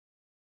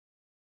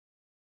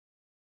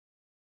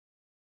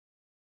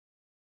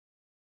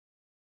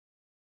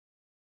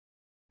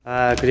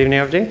Good evening,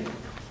 everybody.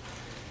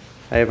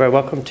 Very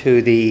welcome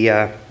to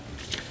the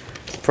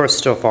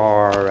first of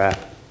our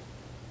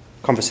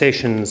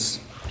conversations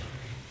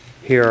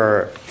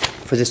here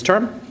for this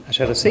term at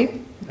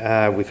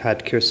LSE. We've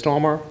had Keir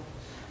Starmer,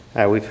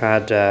 we've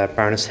had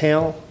Baroness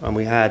Hale, and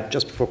we had,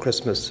 just before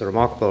Christmas, a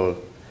remarkable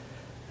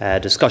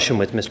discussion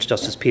with Mr.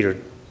 Justice Peter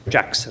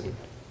Jackson.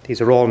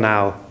 These are all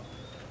now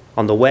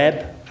on the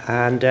web,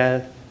 and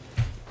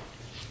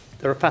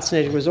they're a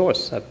fascinating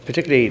resource,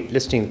 particularly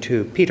listening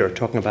to Peter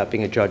talking about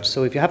being a judge.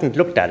 So if you haven't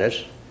looked at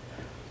it,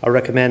 I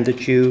recommend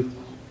that you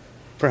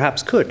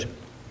perhaps could.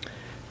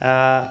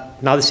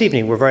 Now this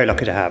evening we're very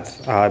lucky to have,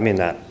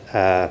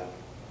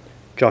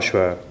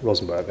 Joshua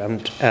Rozenberg,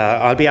 and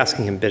I'll be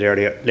asking him a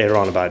bit later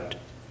on about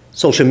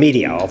social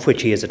media, of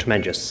which he is a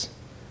tremendous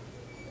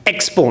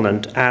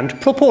exponent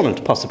and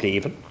proponent, possibly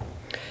even.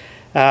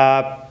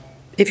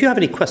 If you have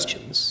any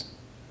questions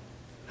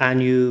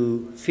and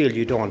you feel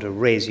you don't want to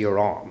raise your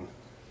arm,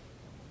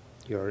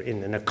 you're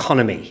in an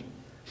economy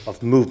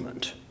of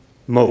movement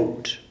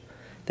mode,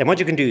 then what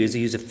you can do is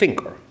use a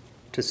finger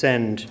to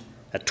send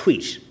a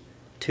tweet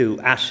to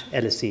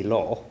 @LSE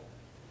Law,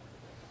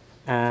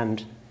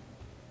 and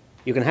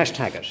you can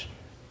hashtag it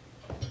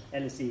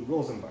LSE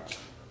Rozenberg.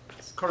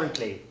 It's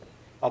currently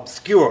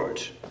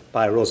obscured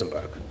by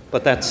Rozenberg,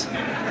 but that's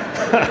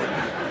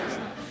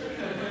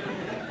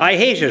I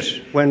hate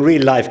it when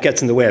real life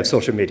gets in the way of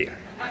social media.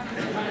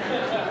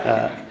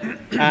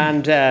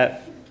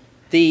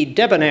 The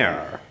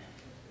debonair,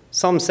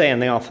 some say in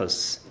the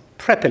office,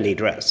 preppily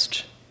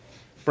dressed,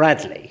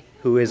 Bradley,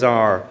 who is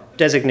our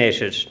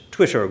designated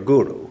Twitter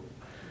guru,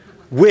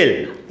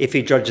 will, if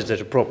he judges it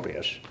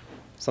appropriate,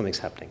 something's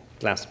happening,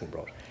 glass has been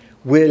brought,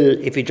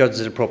 will, if he judges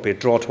it appropriate,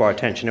 draw to our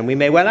attention, and we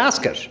may well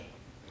ask it.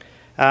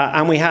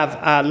 And we have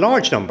a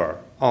large number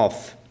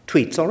of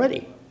tweets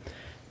already.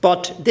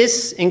 But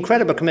this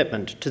incredible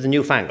commitment to the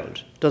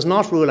newfangled does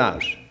not rule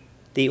out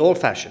the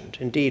old-fashioned,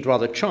 indeed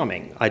rather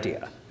charming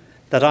idea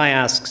that I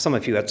ask some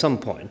of you at some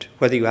point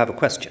whether you have a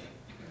question.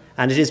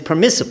 And it is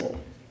permissible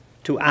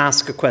to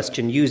ask a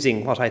question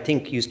using what I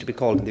think used to be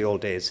called in the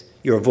old days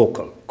your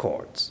vocal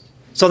cords.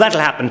 So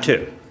that'll happen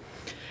too.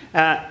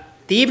 The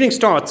evening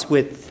starts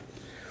with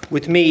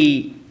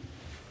me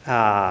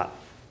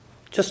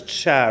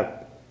just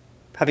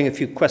having a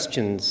few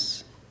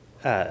questions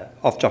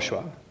of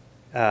Joshua.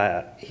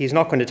 He's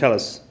not going to tell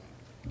us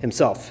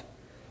himself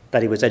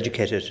that he was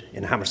educated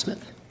in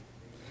Hammersmith,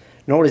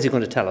 nor is he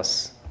going to tell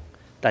us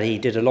that he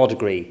did a law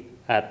degree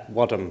at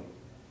Wadham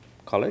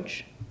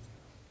College,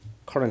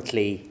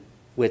 currently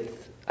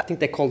with, I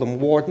think they call them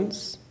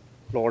wardens,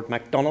 Lord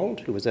MacDonald,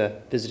 who was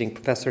a visiting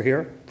professor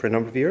here for a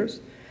number of years.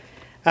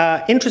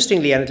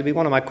 Interestingly, and it'll be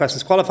one of my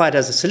questions, qualified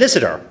as a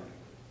solicitor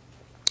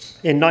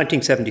in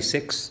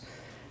 1976.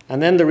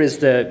 And then there is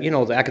the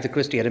Agatha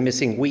Christie had a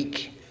missing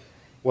week.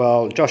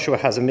 Well, Joshua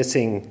has a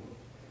missing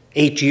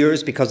 8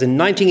 years because in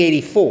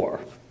 1984,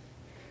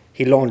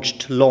 he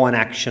launched Law in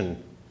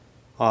Action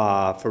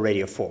for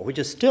Radio 4, which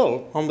is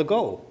still on the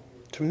go.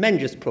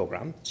 Tremendous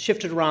program. It's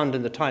shifted around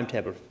in the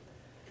timetable.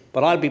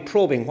 But I'll be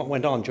probing what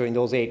went on during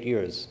those 8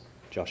 years,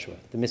 Joshua,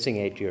 the missing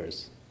 8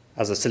 years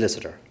as a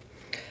solicitor.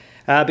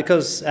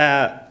 Because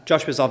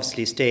Joshua's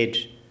obviously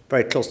stayed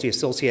very closely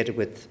associated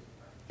with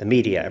the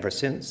media ever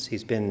since.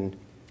 He's been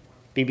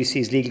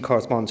BBC's legal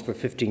correspondent for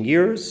 15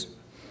 years,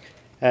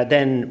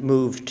 then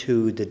moved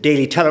to the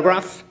Daily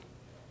Telegraph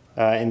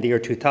in the year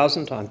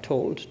 2000, I'm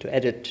told, to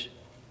edit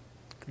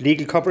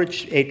legal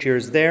coverage, 8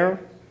 years there,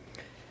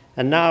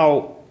 and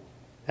now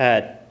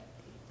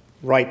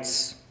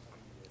writes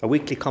a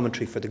weekly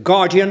commentary for The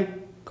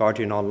Guardian,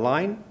 Guardian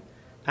Online,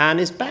 and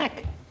is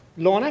back,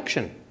 Law in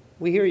Action.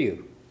 We hear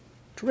you.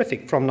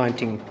 Terrific, from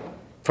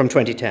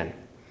 2010.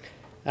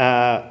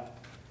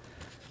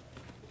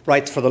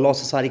 Writes for the Law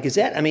Society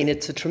Gazette. I mean,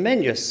 it's a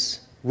tremendous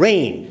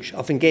range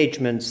of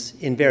engagements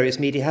in various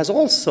media. Has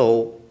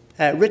also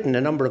written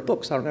a number of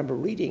books. I remember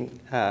reading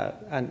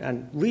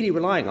and really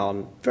relying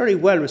on very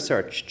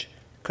well-researched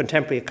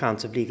contemporary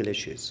accounts of legal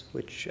issues,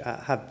 which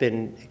have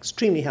been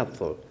extremely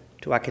helpful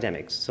to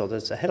academics. So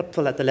there's a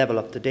helpful at the level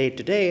of the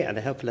day-to-day, and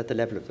a helpful at the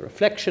level of the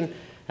reflection,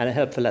 and a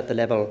helpful at the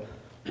level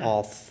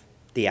of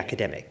the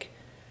academic.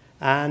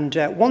 And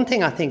one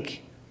thing I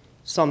think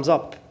sums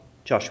up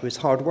Joshua's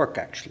hard work,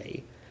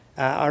 actually.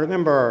 I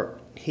remember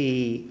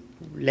he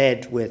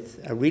led with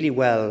a really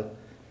well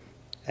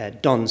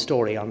done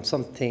story on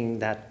something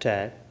that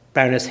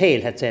Baroness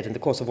Hale had said in the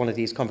course of one of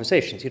these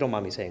conversations. You don't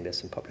mind me saying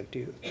this in public, do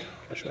you,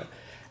 Joshua?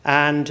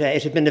 And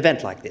it had been an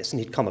event like this, and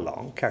he'd come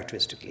along,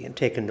 characteristically, and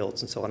taken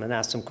notes and so on, and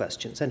asked some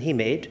questions. And he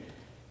made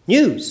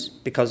news,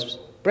 because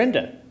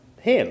Brenda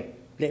Hale,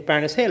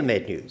 Baroness Hale,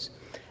 made news.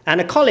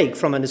 And a colleague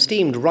from an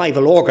esteemed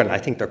rival organ, I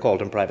think they're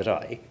called in Private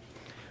Eye,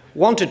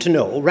 wanted to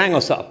know, rang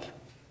us up,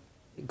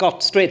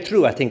 got straight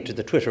through, I think, to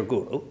the Twitter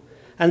guru,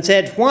 and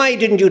said, why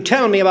didn't you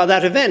tell me about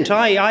that event?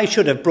 I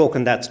should have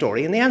broken that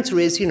story. And the answer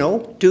is,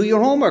 do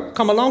your homework.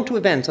 Come along to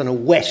events on a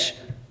wet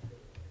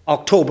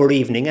October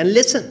evening and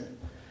listen.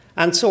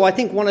 And so I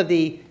think one of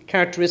the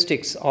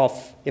characteristics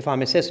of if I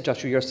may say so,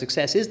 Joshua, your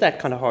success is that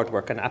kind of hard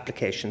work and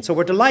application. So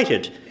we're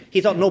delighted.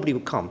 He thought nobody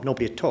would come,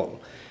 nobody at all.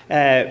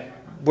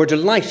 We're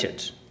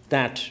delighted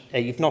that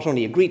you've not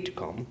only agreed to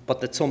come,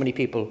 but that so many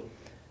people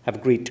have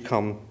agreed to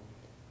come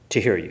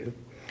to hear you.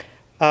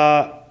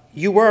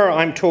 You were,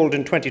 I'm told,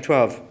 in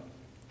 2012,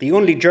 the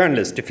only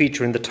journalist to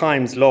feature in the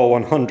Times Law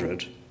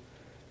 100,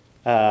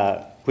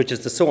 which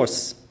is the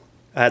source,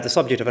 the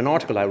subject of an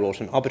article I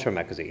wrote in Obiter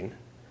magazine,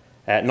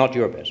 not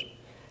your bit.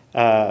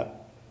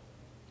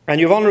 And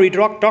you have honorary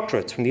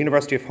doctorates from the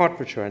University of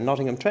Hertfordshire and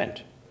Nottingham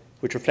Trent,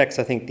 which reflects,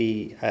 I think,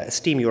 the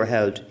esteem you are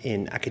held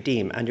in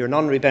academe. And you're an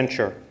honorary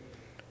bencher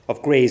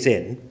of Gray's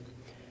Inn,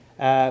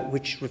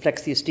 which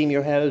reflects the esteem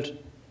you're held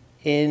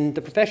in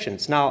the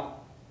professions. Now,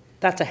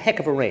 that's a heck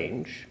of a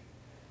range.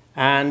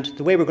 And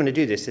the way we're going to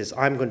do this is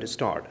I'm going to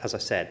start, as I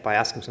said, by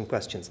asking some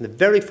questions. And the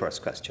very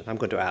first question I'm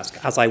going to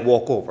ask as I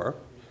walk over,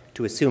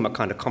 to assume a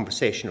kind of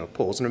conversational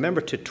pose. And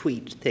remember to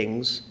tweet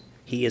things.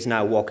 He is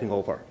now walking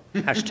over.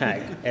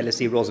 Hashtag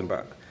LSE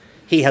Rozenberg.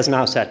 He has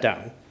now sat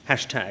down.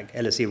 Hashtag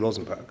LSE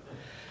Rozenberg.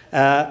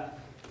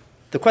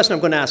 The question I'm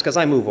going to ask as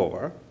I move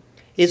over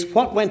is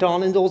what went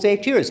on in those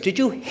 8 years? Did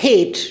you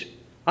hate?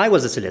 I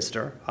was a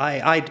solicitor.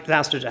 I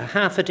lasted a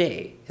half a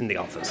day in the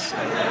office.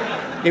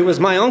 It was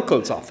my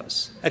uncle's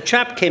office. A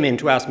chap came in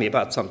to ask me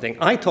about something.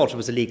 I thought it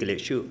was a legal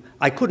issue.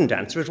 I couldn't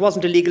answer. It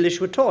wasn't a legal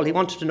issue at all. He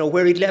wanted to know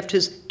where he'd left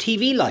his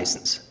TV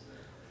license.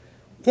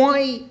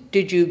 Why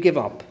did you give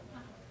up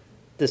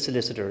the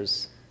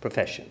solicitor's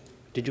profession?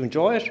 Did you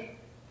enjoy it?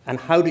 And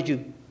how did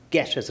you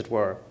get, as it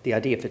were, the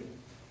idea of a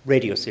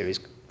radio series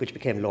which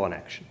became Law in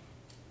Action?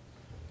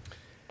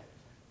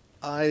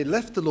 I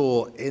left the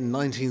law in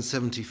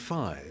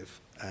 1975,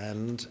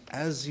 and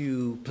as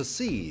you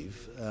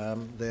perceive,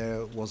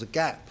 there was a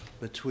gap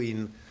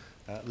between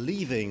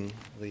leaving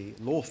the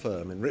law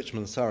firm in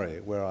Richmond,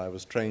 Surrey, where I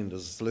was trained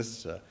as a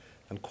solicitor,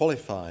 and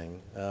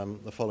qualifying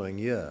the following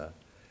year.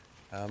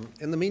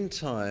 In the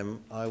meantime,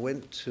 I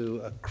went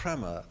to a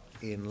crammer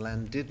in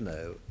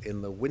Llandudno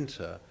in the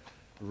winter,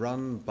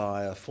 run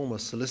by a former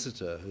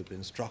solicitor who'd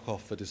been struck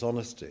off for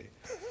dishonesty.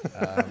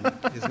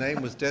 His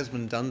name was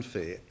Desmond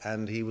Dunphy,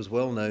 and he was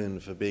well known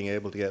for being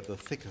able to get the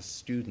thickest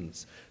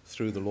students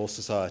through the Law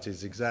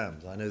Society's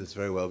exams. I know this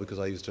very well because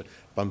I used to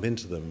bump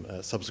into them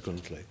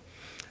subsequently.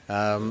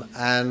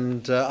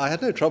 I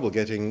had no trouble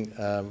getting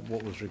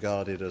what was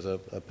regarded as a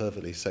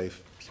perfectly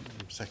safe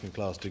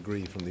second-class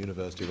degree from the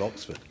University of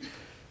Oxford.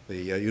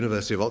 The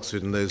University of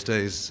Oxford in those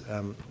days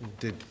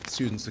did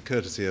students the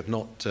courtesy of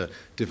not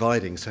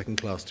dividing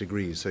second-class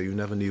degrees, so you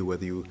never knew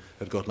whether you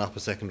had got an upper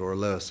second or a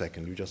lower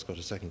second. You just got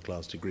a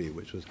second-class degree,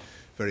 which was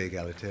very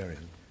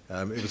egalitarian.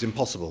 It was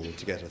impossible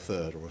to get a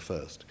third or a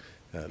first.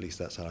 At least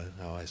that's how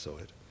I saw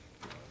it.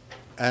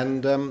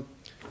 And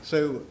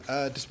so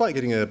despite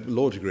getting a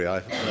law degree,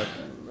 I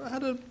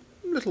had a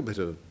little bit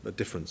of a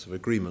difference of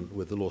agreement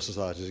with the Law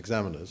Society's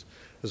examiners,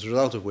 as a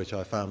result of which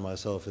I found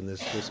myself in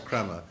this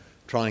crammer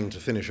trying to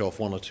finish off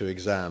one or two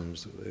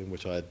exams in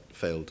which I had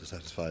failed to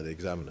satisfy the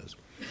examiners.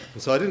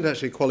 And so I didn't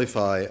actually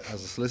qualify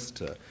as a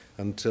solicitor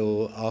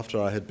until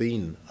after I had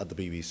been at the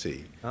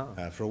BBC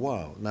for a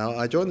while. Now,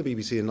 I joined the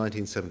BBC in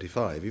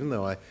 1975, even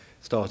though I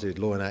started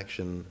Law in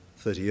Action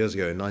 30 years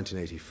ago in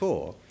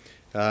 1984.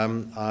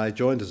 I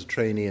joined as a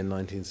trainee in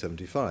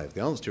 1975.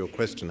 The answer to your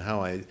question,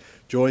 how I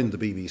joined the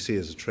BBC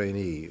as a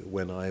trainee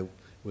when I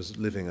was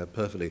living a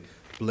perfectly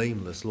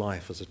blameless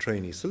life as a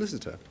trainee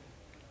solicitor,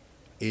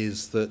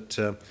 is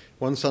that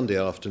one Sunday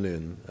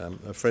afternoon,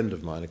 a friend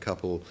of mine, a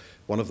couple,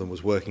 one of them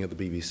was working at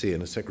the BBC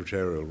in a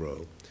secretarial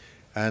role,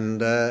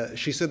 and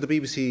she said the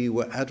BBC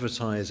were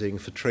advertising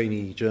for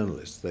trainee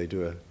journalists. They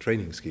do a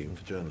training scheme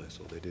for journalists,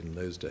 or they did in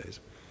those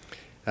days.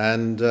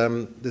 And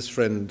this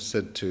friend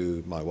said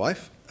to my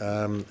wife,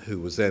 who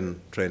was then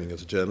training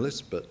as a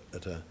journalist, but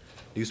at a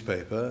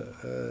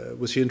newspaper,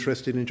 was she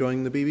interested in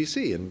joining the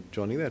BBC and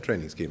joining their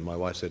training scheme? My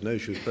wife said no,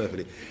 she was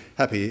perfectly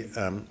happy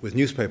with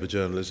newspaper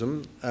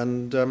journalism,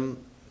 and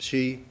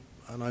she,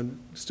 and I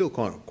still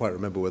can't quite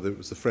remember whether it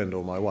was the friend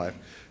or my wife,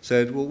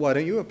 said, well, why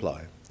don't you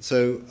apply?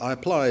 So I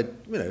applied,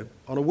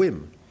 on a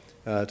whim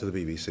to the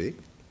BBC.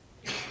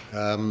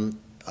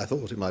 I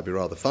thought it might be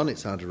rather fun. It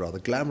sounded rather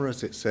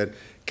glamorous. It said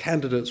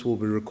candidates will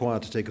be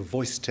required to take a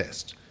voice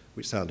test,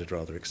 which sounded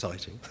rather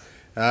exciting.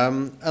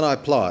 And I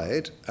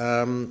applied,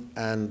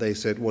 and they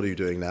said, what are you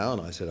doing now?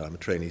 And I said, I'm a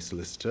trainee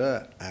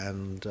solicitor,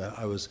 and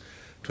I was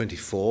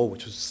 24,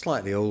 which was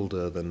slightly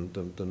older than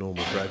the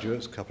normal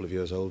graduates, a couple of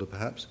years older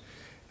perhaps.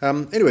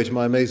 Anyway, to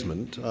my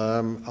amazement,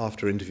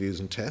 after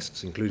interviews and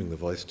tests, including the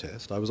voice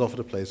test, I was offered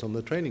a place on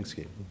the training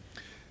scheme.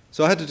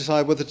 So I had to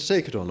decide whether to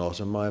take it or not,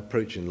 and my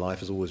approach in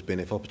life has always been,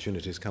 if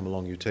opportunities come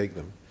along, you take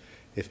them.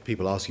 If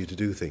people ask you to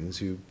do things,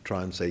 you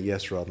try and say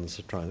yes rather than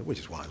try and, which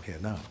is why I'm here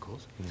now, of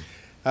course.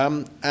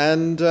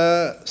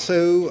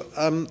 So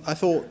I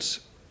thought,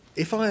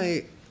 if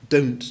I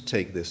don't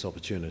take this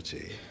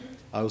opportunity,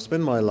 I will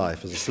spend my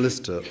life as a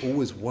solicitor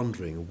always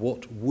wondering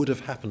what would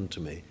have happened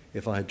to me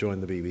if I had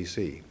joined the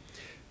BBC.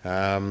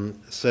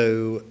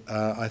 So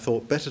I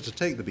thought better to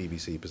take the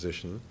BBC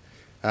position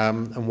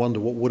and wonder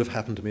what would have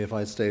happened to me if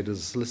I'd stayed as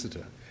a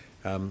solicitor.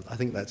 I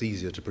think that's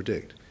easier to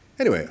predict.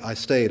 Anyway, I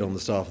stayed on the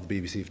staff of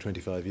the BBC for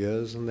 25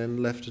 years and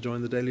then left to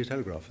join the Daily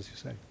Telegraph, as you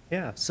say.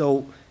 Yeah,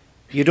 so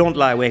you don't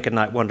lie awake at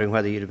night wondering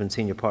whether you'd have been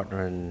senior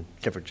partner in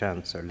Clifford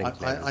Chance or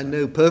Linklater. I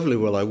know perfectly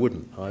well I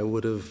wouldn't. I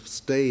would have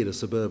stayed a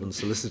suburban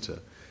solicitor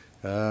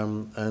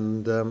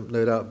and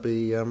no doubt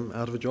be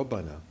out of a job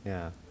by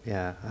now.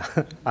 Yeah.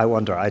 I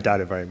wonder. I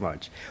doubt it very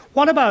much.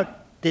 What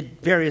about the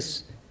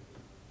various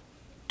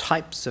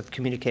types of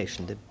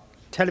communication, the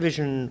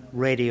television,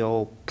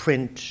 radio,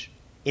 print,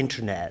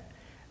 internet?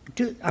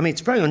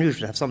 It's very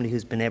unusual to have somebody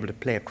who's been able to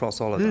play across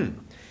all of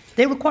them.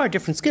 They require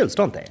different skills,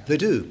 don't they? They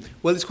do.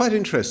 Well, it's quite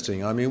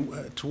interesting. I mean,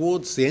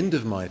 towards the end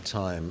of my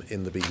time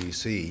in the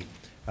BBC,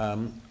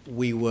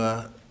 we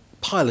were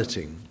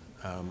piloting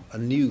a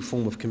new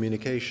form of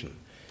communication.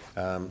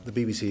 The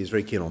BBC is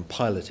very keen on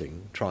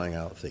piloting, trying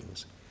out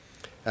things.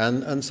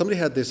 And somebody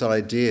had this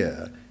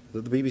idea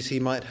that the BBC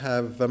might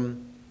have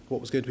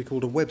what was going to be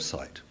called a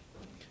website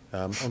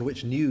on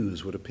which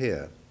news would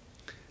appear.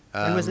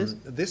 When was this?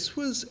 This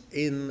was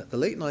in the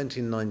late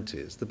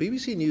 1990s. The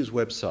BBC News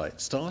website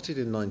started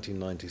in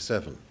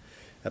 1997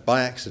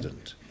 by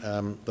accident.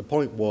 The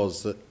point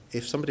was that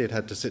if somebody had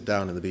had to sit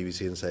down in the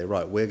BBC and say,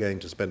 right, we're going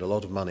to spend a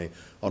lot of money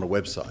on a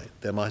website,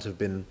 there might have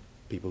been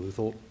people who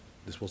thought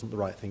this wasn't the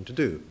right thing to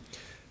do.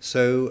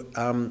 So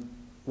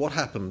what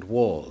happened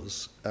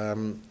was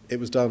it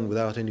was done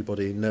without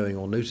anybody knowing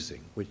or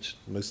noticing, which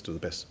most of the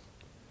best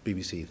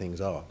BBC things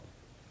are.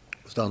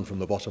 It was done from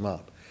the bottom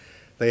up.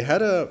 They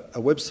had a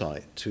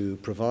website to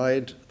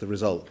provide the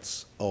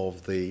results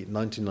of the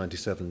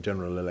 1997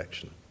 general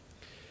election.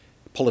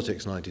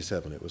 Politics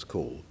 97 it was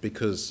called,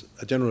 because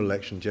a general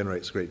election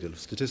generates a great deal of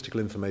statistical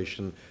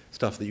information,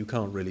 stuff that you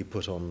can't really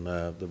put on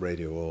the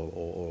radio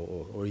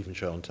or even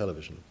show on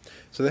television.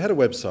 So they had a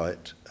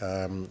website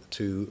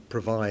to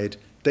provide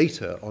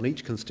data on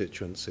each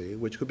constituency,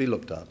 which could be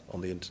looked up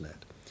on the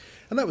internet.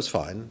 And that was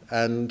fine.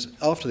 And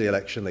after the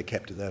election, they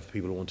kept it there for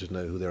people who wanted to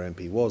know who their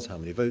MP was, how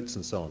many votes,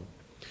 and so on.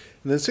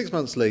 And then 6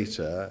 months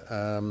later,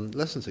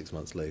 less than 6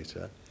 months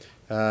later,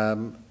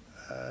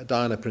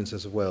 Diana,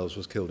 Princess of Wales,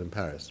 was killed in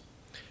Paris.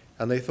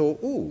 And they thought,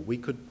 oh, we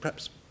could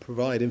perhaps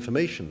provide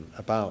information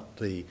about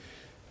the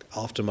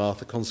aftermath,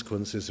 the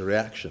consequences, the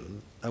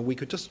reaction, and we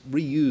could just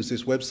reuse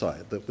this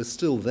website that was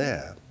still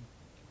there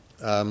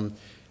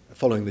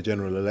following the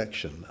general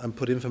election and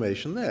put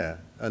information there.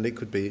 And it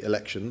could be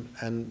election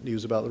and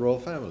news about the royal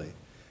family.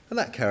 And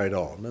that carried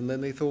on, and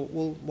then they thought,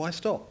 well, why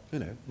stop,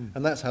 And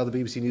that's how the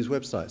BBC News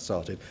website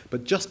started.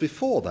 But just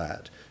before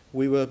that,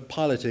 we were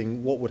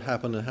piloting what would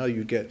happen and how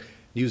you'd get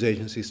news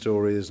agency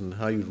stories and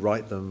how you'd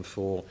write them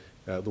for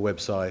the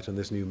website and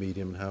this new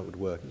medium and how it would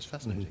work. It's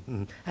fascinating.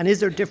 Mm-hmm. And is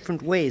there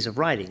different ways of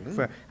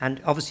writing?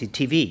 And obviously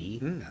TV,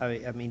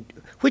 I mean,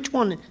 which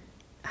one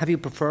have you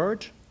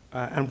preferred,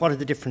 and what are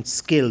the different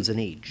skills in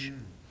each?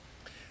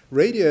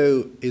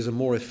 Radio is a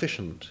more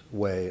efficient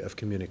way of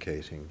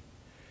communicating.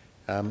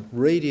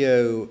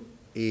 Radio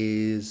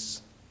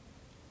is,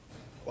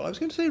 well, I was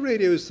going to say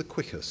radio is the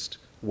quickest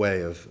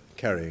way of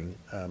carrying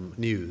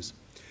news.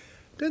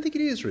 I don't think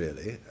it is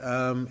really,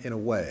 in a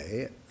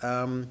way,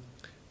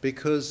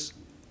 because,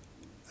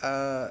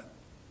 I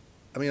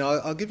mean,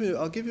 I'll give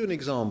you an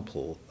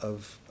example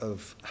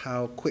of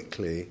how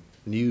quickly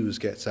news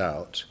gets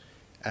out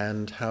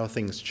and how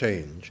things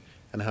change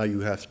and how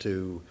you have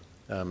to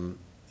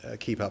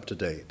keep up to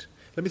date.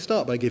 Let me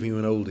start by giving you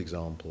an old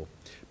example.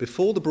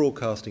 Before the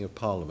broadcasting of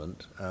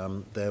Parliament,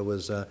 there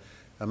was a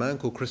man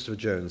called Christopher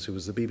Jones, who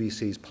was the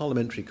BBC's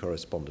parliamentary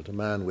correspondent, a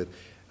man with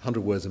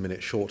 100 words a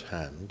minute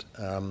shorthand,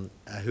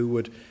 who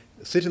would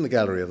sit in the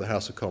gallery of the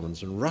House of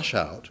Commons and rush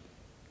out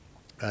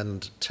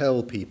and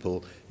tell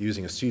people,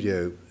 using a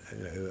studio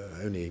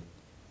only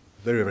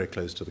very, very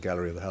close to the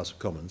gallery of the House of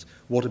Commons,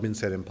 what had been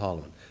said in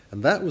Parliament.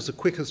 And that was the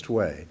quickest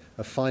way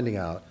of finding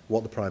out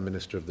what the Prime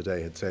Minister of the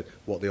day had said,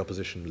 what the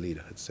opposition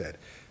leader had said.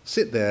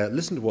 Sit there,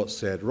 listen to what's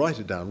said, write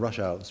it down, rush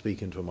out and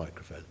speak into a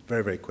microphone.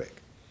 Very, very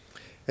quick.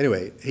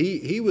 Anyway,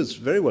 he was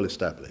very well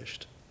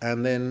established,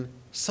 and then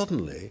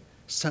suddenly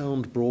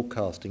sound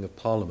broadcasting of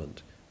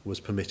Parliament was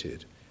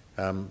permitted.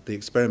 The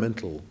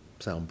experimental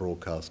sound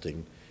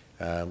broadcasting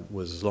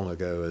was as long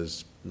ago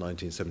as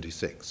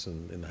 1976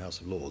 in the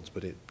House of Lords,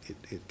 but it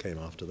came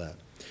after that.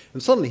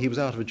 And suddenly he was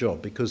out of a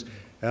job because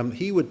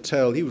he would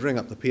ring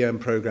up the PM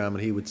programme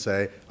and he would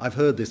say, I've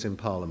heard this in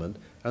Parliament,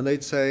 and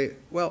they'd say,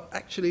 well,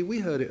 actually, we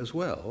heard it as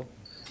well,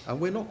 and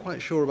we're not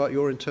quite sure about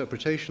your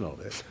interpretation of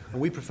it, and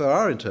we prefer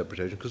our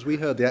interpretation because we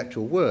heard the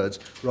actual words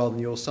rather than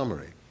your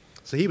summary.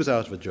 So he was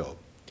out of a job.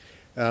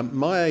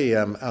 My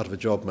out of a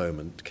job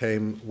moment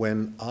came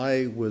when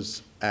I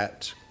was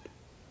at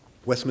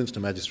Westminster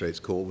Magistrates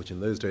Court, which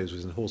in those days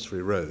was in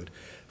Halsbury Road,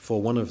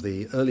 for one of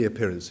the early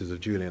appearances of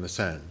Julian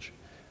Assange,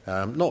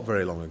 not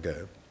very long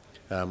ago.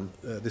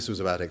 This was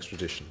about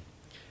extradition.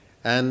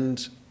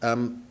 And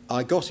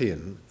I got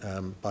in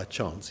by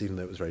chance, even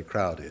though it was very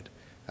crowded,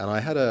 and I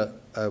had a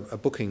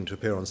booking to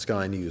appear on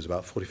Sky News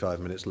about 45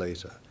 minutes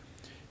later.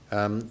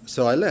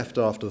 So I left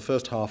after the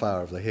first half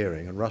hour of the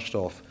hearing and rushed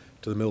off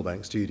to the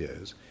Millbank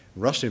studios,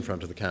 rushed in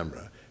front of the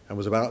camera, and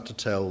was about to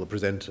tell the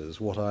presenters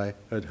what I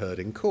had heard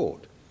in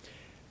court.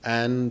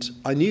 And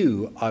I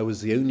knew I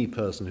was the only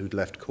person who'd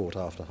left court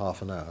after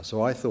half an hour,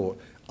 so I thought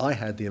I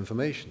had the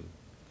information.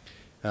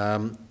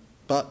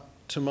 But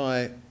to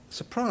my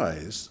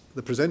surprise,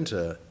 the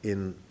presenter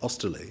in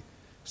Osterley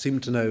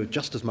seemed to know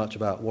just as much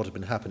about what had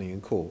been happening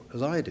in court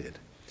as I did.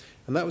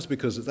 And that was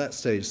because at that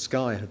stage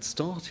Sky had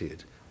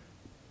started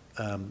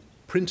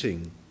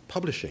printing,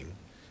 publishing,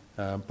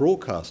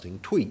 broadcasting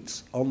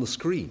tweets on the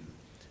screen,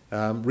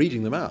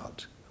 reading them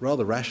out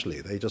rather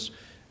rashly. They just,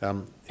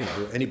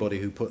 anybody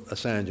who put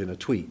Assange in a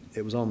tweet,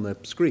 it was on the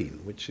screen,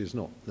 which is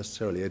not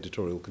necessarily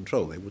editorial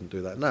control. They wouldn't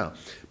do that now.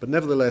 But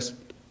nevertheless,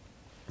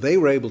 they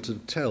were able to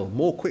tell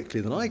more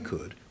quickly than I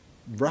could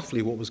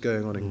roughly what was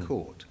going on in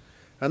court.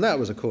 And that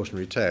was a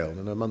cautionary tale.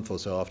 And a month or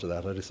so after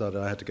that, I decided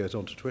I had to go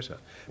onto Twitter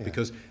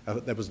because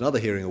there was another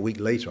hearing a week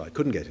later. I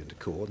couldn't get into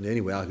court, and the only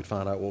way I could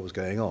find out what was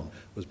going on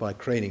was by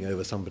craning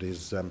over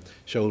somebody's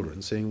shoulder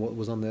and seeing what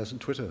was on their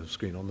Twitter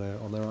screen on their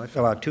iPhone.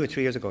 So about 2 or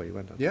 3 years ago you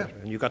went on Twitter.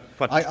 And you got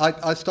what?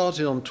 I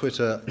started on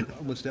Twitter,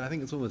 I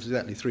think it's almost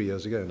exactly 3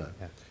 years ago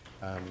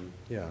now.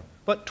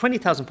 But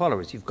 20,000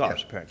 followers you've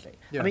got, apparently.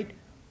 Yeah. I mean,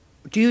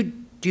 do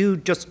you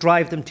just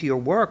drive them to your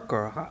work?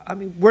 Or, I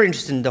mean, we're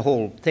interested in the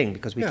whole thing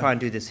because we try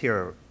and do this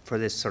here for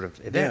this sort of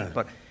event. Yeah.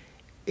 But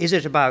is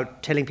it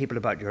about telling people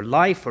about your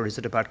life, or is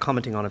it about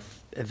commenting on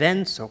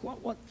events, or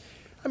what?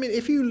 I mean,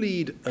 if you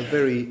lead a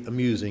very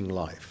amusing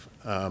life,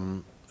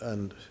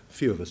 and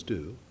few of us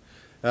do,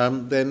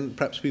 then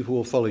perhaps people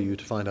will follow you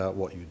to find out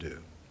what you do.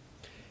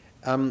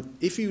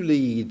 If you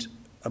lead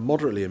a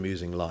moderately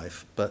amusing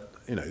life, but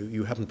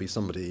you happen to be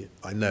somebody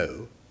I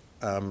know,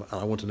 and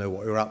I want to know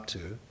what you're up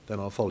to, then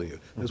I'll follow you.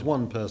 There's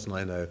one person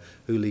I know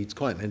who leads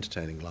quite an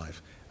entertaining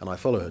life, and I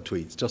follow her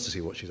tweets just to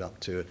see what she's up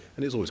to,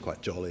 and it's always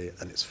quite jolly,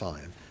 and it's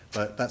fine.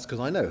 But that's because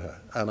I know her,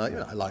 and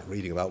I like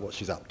reading about what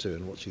she's up to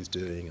and what she's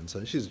doing, and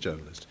so she's a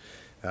journalist.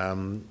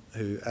 I'm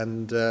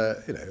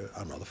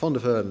rather fond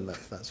of her, and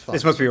that's fine.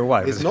 This must be your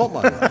wife. It's not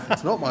my wife.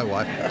 It's not my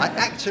wife. I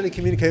actually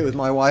communicate with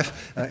my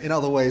wife in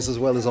other ways as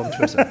well as on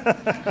Twitter,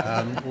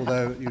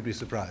 although you'd be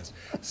surprised.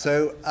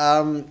 So,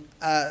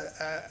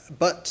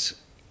 but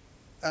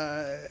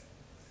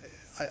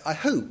I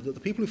hope that the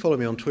people who follow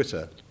me on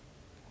Twitter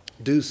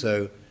do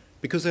so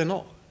because they're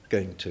not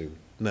going to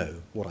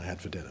know what I had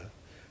for dinner.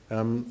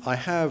 I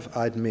have,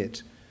 I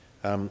admit,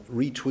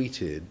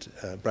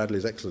 retweeted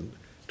Bradley's excellent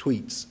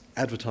tweets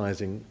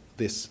advertising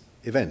this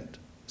event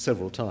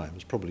several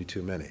times, probably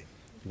too many,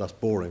 thus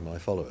boring my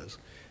followers,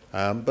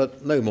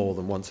 but no more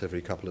than once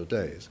every couple of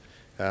days,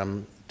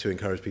 to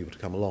encourage people to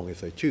come along if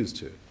they choose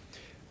to.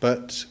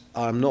 But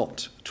I'm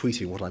not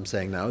tweeting what I'm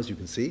saying now, as you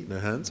can see, no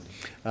hands,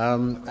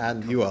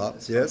 and you are,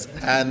 yes,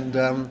 and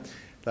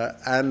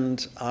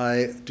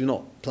I do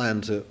not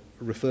plan to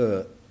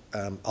refer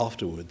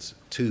afterwards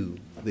to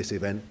this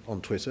event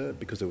on Twitter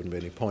because there wouldn't be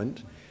any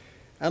point.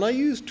 And I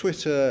use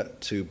Twitter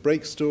to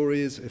break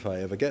stories if I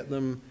ever get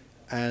them,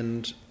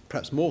 and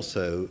perhaps more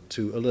so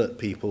to alert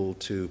people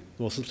to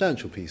more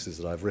substantial pieces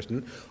that I've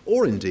written,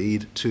 or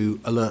indeed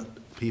to alert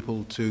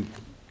people to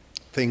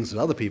things that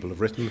other people have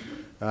written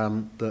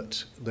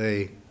that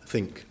they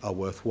think are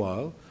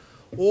worthwhile,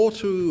 or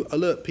to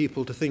alert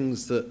people to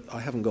things that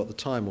I haven't got the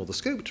time or the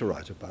scope to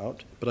write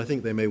about, but I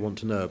think they may want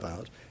to know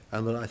about,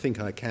 and that I think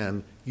I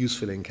can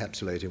usefully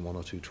encapsulate in one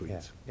or two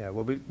tweets. Yeah.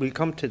 Well, we'll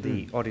come to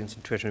the audience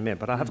on Twitter in a minute,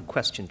 but I have a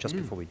question just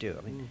before we do.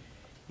 I mean,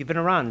 you've been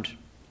around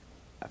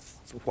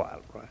for a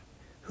while, right?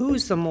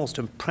 Who's the most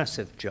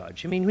impressive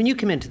judge? I mean, when you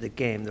came into the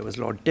game, there was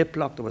Lord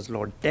Diplock, there was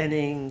Lord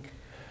Denning,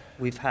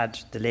 we've had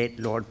the late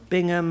Lord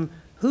Bingham.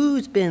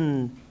 Who's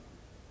been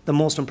the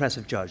most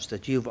impressive judge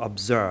that you've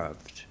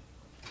observed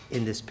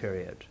in this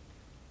period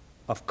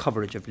of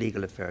coverage of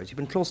legal affairs? You've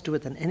been close to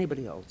it than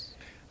anybody else.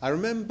 I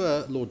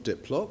remember Lord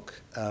Diplock.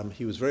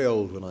 He was very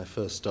old when I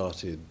first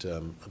started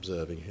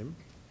observing him.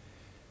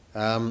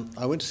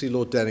 I went to see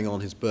Lord Denning on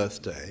his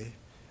birthday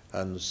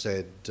and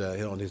said,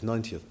 on his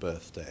 90th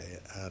birthday,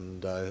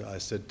 and I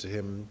said to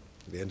him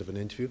at the end of an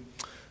interview,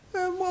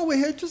 while we're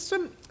here, just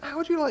how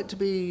would you like to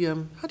be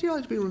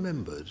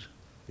remembered?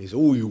 He said,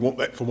 "Oh, you want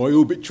that for my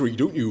obituary,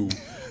 don't you?"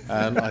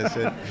 And I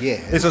said,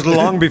 "Yeah." This was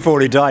long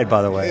before he died,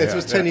 by the way. It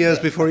was 10 years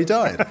before he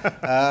died,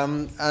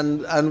 and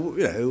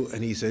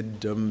he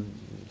said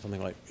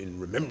something like, "In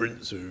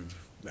remembrance of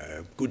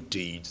good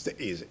deeds, that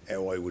is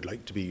how I would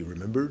like to be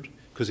remembered,"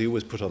 because he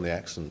always put on the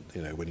accent,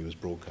 when he was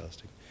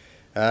broadcasting.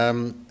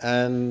 Sure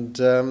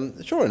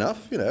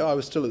enough, I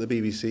was still at the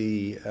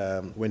BBC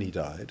when he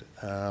died.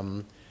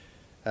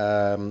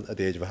 At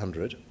the age of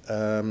 100,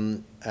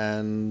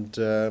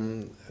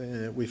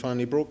 we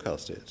finally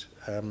broadcast it.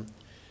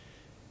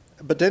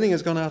 But Denning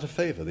has gone out of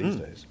favour these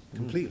days,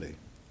 completely.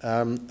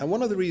 And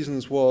one of the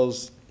reasons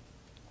was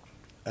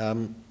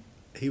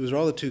he was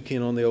rather too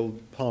keen on the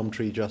old palm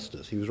tree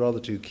justice. He was rather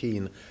too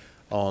keen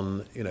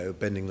on,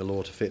 bending the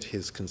law to fit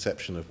his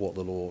conception of what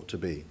the law ought to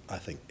be, I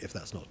think, if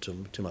that's not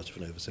too much of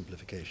an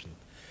oversimplification.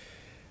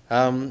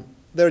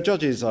 There are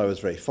judges I was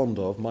very fond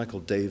of.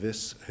 Michael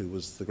Davis, who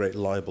was the great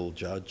libel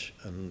judge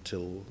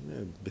until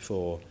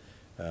before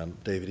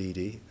David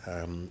Eadie,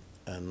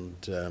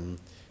 and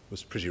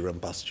was pretty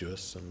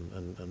rumbustious,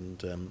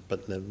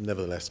 but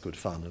nevertheless good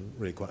fun and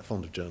really quite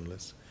fond of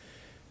journalists.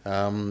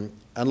 And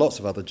lots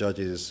of other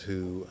judges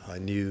who I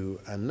knew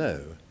and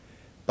know.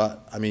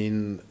 But, I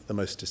mean, the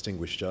most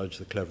distinguished judge,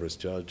 the cleverest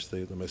judge,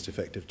 the most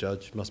effective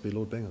judge must be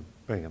Lord Bingham.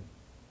 Bingham,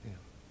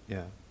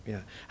 yeah.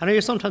 I know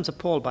you're sometimes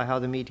appalled by how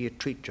the media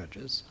treat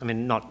judges. I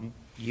mean, not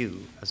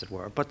you, as it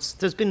were, but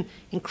there's been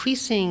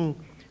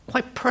increasing,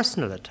 quite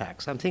personal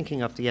attacks. I'm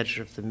thinking of the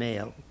editor of the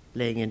Mail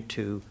laying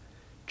into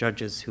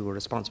judges who were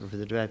responsible for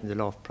the development of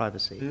the law of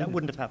privacy. That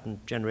wouldn't have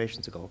happened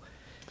generations ago.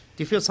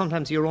 Do you feel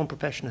sometimes your own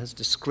profession has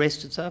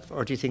disgraced itself,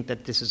 or do you think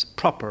that this is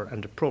proper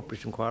and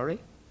appropriate inquiry?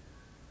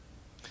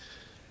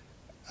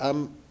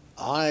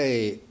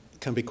 I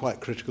can be quite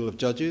critical of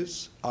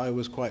judges. I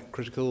was quite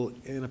critical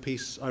in a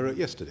piece I wrote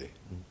yesterday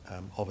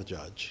of a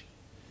judge.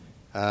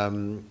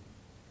 You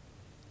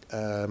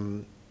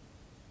know,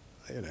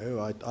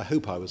 I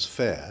hope I was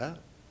fair.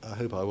 I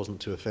hope I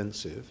wasn't too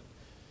offensive.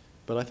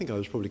 But I think I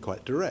was probably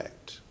quite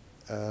direct.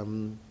 I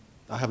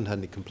haven't had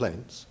any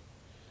complaints.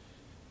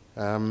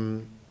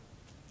 But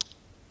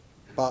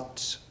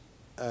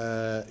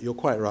you're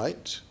quite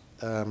right.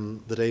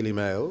 The Daily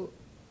Mail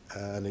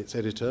and its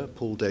editor,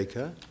 Paul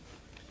Dacre,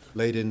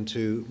 laid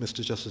into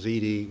Mr. Justice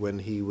Eadie when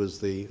he was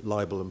the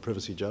libel and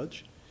privacy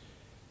judge,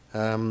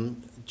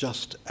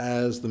 just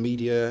as the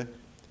media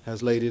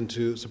has laid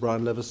into Sir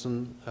Brian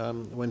Leveson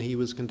when he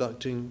was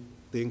conducting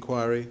the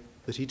inquiry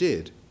that he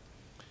did.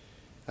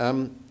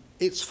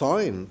 It's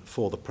fine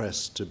for the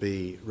press to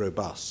be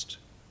robust,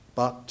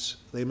 but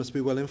they must be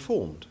well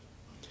informed.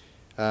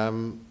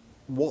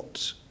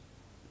 What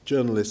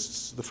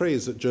journalists, the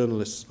phrase that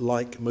journalists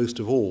like most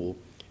of all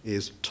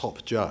is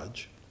top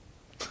judge.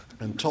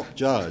 And top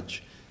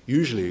judge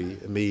usually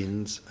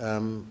means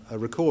a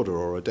recorder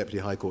or a deputy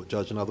high court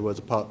judge, in other words,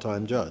 a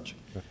part-time judge.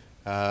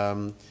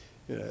 A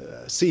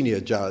senior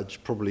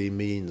judge probably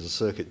means a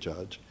circuit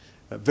judge.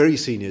 A very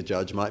senior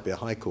judge might be a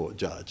high court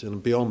judge,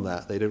 and beyond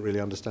that, they don't really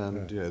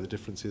understand the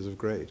differences of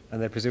grade. And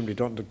they presumably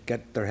don't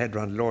get their head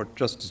around Lord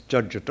Justice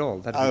Judge at all.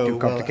 That would be too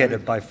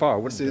complicated by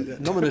far, wouldn't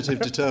it? Nominative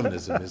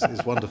determinism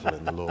is wonderful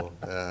in the law.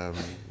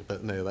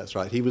 But no, that's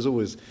right. He was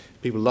always,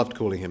 people loved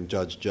calling him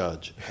Judge,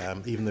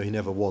 even though he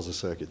never was a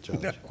circuit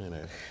judge. No. You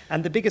know.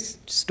 And the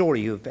biggest story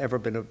you've ever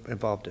been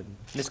involved in?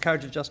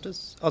 Miscarriage of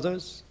justice?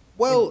 Others?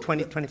 Well,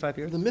 25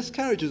 years? The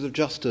miscarriages of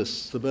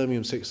justice, the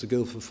Birmingham Six, the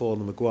Guildford Four,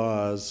 the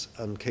Maguires,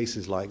 and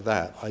cases like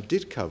that, I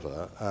did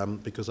cover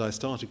because I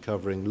started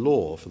covering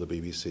law for the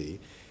BBC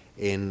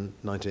in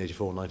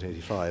 1984,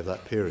 1985,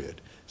 that period.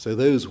 So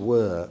those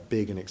were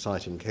big and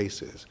exciting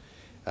cases.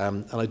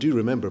 And I do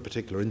remember a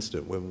particular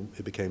incident when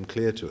it became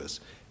clear to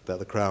us that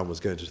the Crown was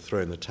going to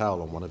throw in the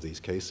towel on one of these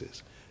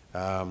cases,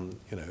 the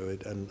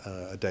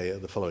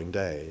following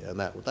day, and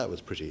that was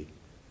pretty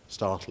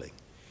startling.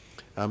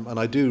 And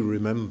I do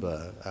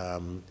remember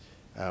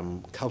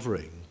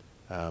covering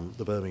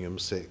the Birmingham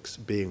Six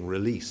being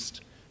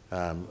released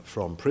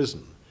from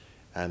prison,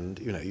 and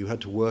you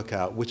had to work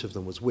out which of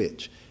them was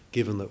which,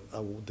 given that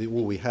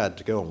all we had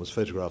to go on was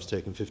photographs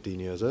taken 15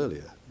 years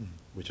earlier,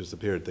 which was the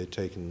period they'd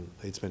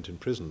spent in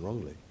prison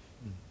wrongly.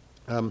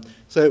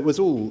 So it was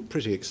all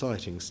pretty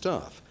exciting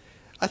stuff.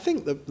 I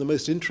think the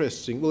most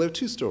interesting, well, there were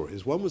two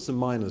stories. One was the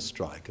miners'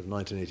 strike of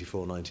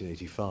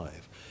 1984-1985,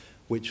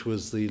 which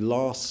was the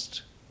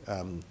last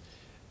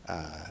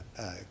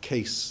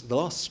case, the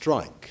last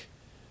strike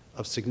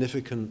of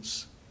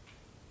significance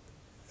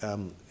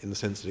in the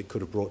sense that it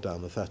could have brought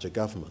down the Thatcher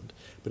government.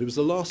 But it was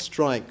the last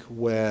strike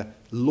where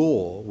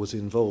law was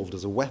involved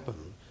as a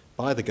weapon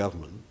by the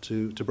government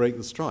to break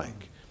the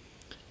strike.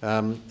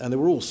 And there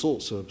were all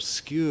sorts of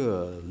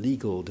obscure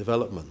legal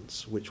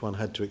developments which one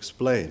had to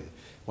explain.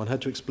 One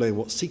had to explain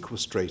what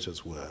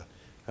sequestrators were.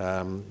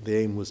 The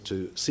aim was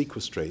to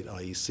sequestrate,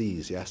 i.e.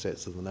 seize the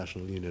assets of the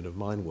National Union of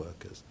Mine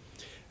Workers.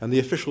 And the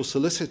official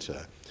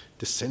solicitor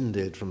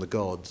descended from the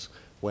gods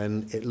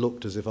when it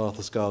looked as if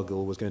Arthur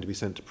Scargill was going to be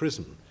sent to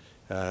prison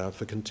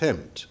for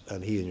contempt,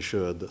 and he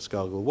ensured that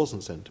Scargill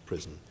wasn't sent to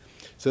prison.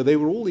 So they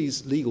were all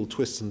these legal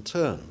twists and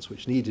turns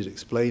which needed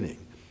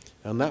explaining,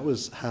 and that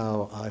was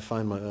how I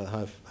found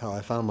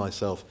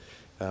myself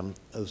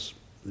as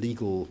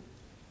legal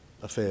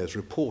affairs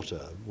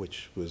reporter,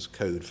 which was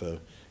code for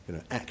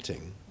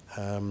acting,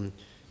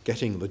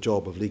 getting the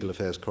job of legal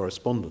affairs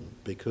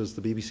correspondent, because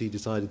the BBC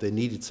decided they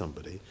needed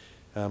somebody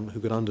who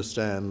could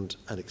understand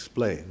and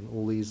explain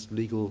all these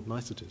legal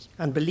niceties.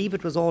 And believe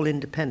it was all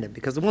independent,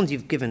 because the ones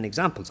you've given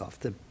examples of,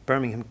 the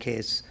Birmingham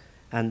case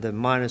and the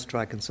miners'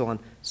 strike and so on,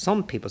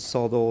 some people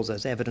saw those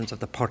as evidence of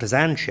the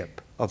partisanship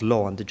of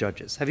law and the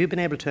judges. Have you been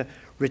able to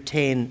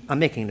retain, I'm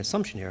making an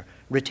assumption here,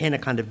 retain a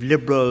kind of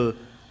liberal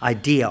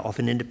idea of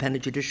an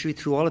independent judiciary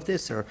through all of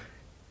this, or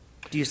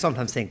do you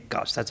sometimes think,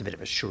 gosh, that's a bit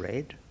of a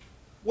charade?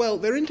 Well,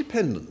 they're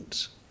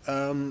independent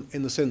in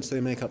the sense they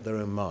make up their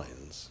own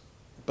minds.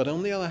 But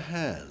on the other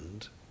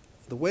hand,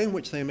 the way in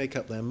which they make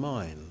up their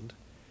mind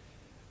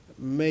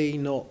may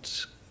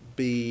not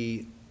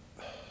be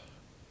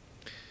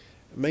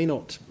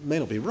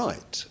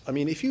right. I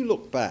mean, if you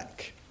look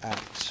back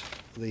at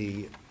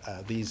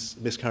these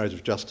miscarriage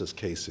of justice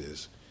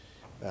cases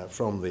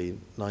from the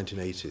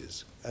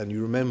 1980s, and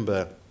you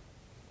remember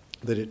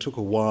that it took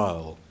a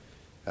while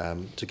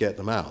to get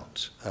them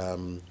out.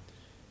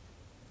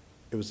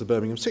 It was the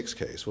Birmingham 6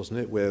 case,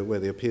 wasn't it, where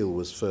the appeal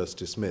was first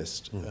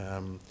dismissed,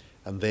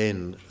 and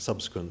then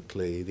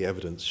subsequently the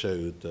evidence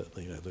showed that,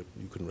 that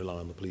you couldn't rely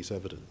on the police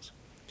evidence.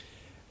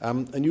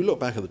 And you look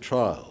back at the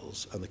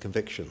trials and the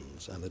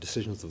convictions and the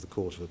decisions of the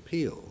Court of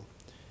Appeal,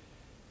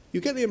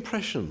 you get the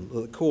impression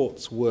that the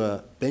courts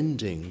were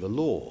bending the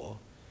law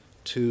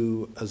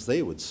to, as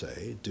they would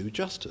say, do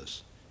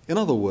justice. In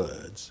other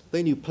words,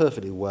 they knew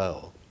perfectly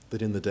well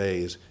that in the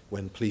days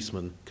when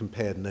policemen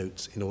compared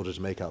notes in order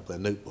to make up their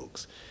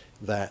notebooks,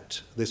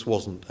 that this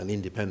wasn't an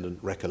independent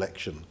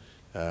recollection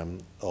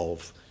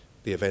of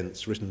the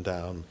events written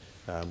down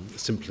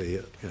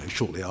simply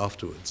shortly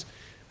afterwards.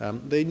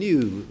 They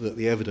knew that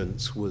the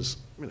evidence was,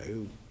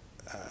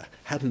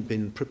 hadn't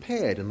been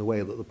prepared in the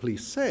way that the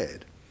police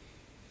said.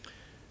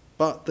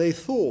 But they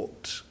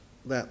thought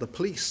that the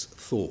police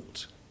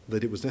thought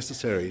that it was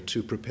necessary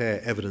to prepare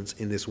evidence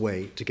in this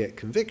way to get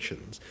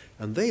convictions.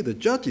 And they, the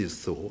judges,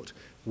 thought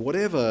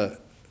whatever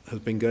has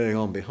been going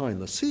on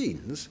behind the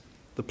scenes,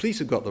 the police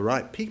have got the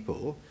right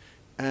people,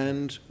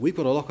 and we've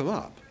got to lock them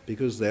up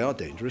because they are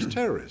dangerous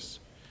terrorists.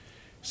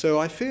 So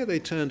I fear they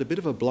turned a bit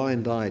of a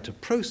blind eye to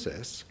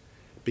process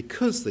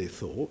because they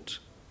thought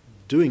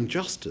doing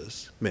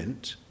justice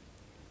meant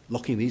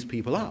locking these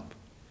people up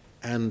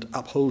and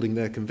upholding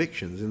their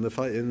convictions in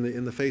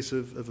the face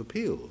of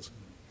appeals.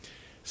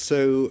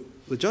 So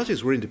the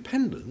judges were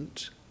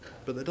independent,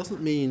 but that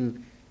doesn't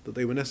mean that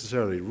they were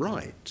necessarily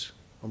right.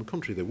 On the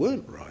contrary, they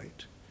weren't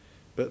right.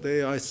 But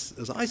they,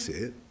 as I see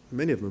it,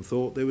 many of them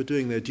thought they were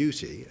doing their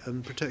duty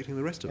and protecting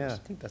the rest of us. I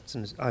think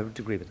I would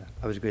agree with that.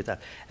 I would agree with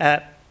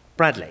that.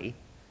 Bradley,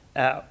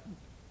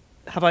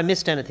 have I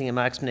missed anything in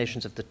my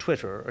explanations of the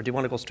Twitter, or do you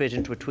want to go straight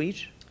into a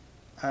tweet?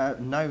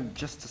 No,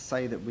 just to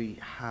say that we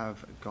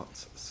have got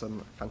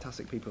some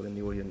fantastic people in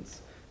the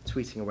audience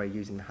tweeting away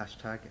using the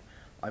hashtag.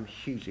 I'm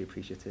hugely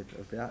appreciative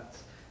of that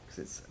because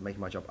it's making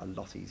my job a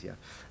lot easier.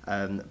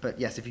 But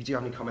yes, if you do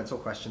have any comments or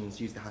questions,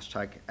 use the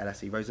hashtag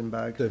LSE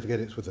Rozenberg. Don't forget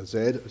it's with a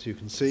Z, as you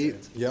can see.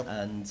 Yep.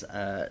 And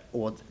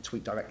or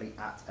tweet directly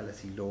at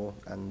LSE Law,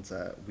 and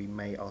we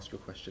may ask you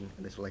a question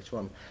a little later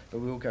on. But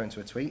we will go into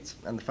a tweet,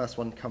 and the first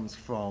one comes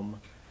from.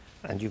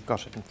 And you've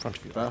got it in front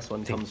of you. First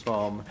one comes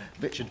from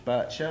Richard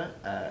Bircher,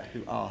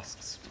 who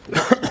asks,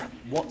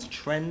 what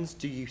trends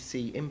do you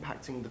see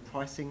impacting the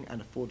pricing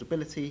and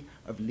affordability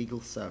of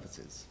legal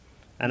services?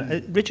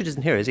 And Richard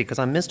isn't here, is he? Because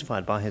I'm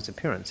mystified by his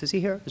appearance. Is he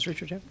here? Is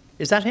Richard here?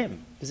 Is that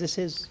him? Is this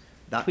his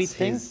tweet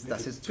thing?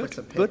 That's his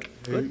Twitter pic.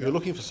 Good. You're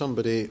looking for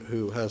somebody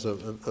who has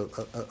an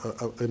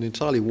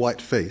entirely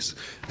white face,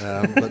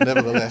 but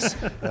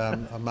nevertheless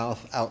a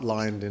mouth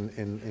outlined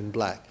in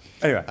black.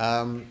 Anyway,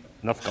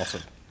 enough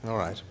gossip. All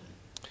right.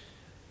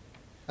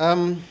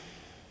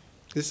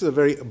 This is a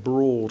very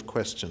broad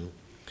question,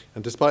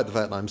 and despite the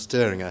fact that I'm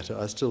staring at it,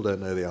 I still don't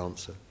know the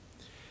answer.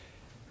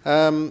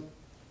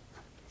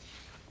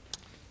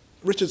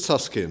 Richard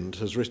Susskind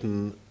has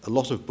written a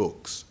lot of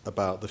books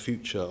about the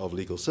future of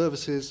legal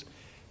services.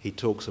 He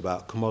talks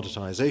about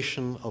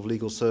commoditization of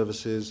legal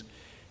services.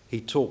 He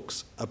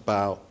talks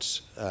about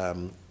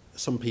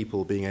some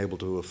people being able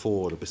to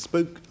afford a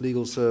bespoke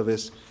legal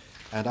service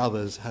and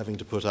others having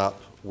to put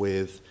up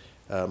with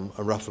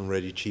a rough and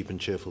ready, cheap and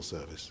cheerful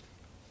service.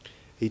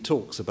 He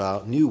talks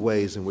about new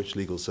ways in which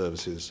legal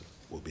services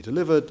will be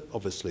delivered,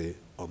 obviously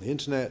on the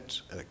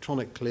internet,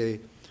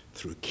 electronically,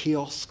 through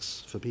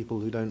kiosks for people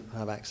who don't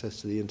have access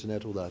to the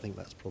internet, although I think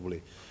that's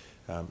probably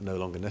no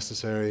longer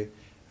necessary,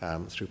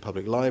 through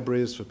public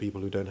libraries for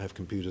people who don't have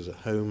computers at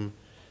home,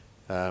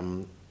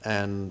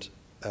 and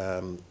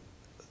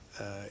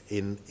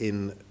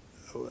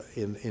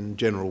in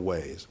general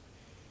ways.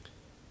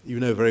 You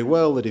know very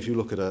well that if you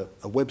look at a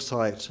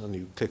website and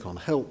you click on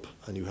help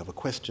and you have a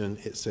question,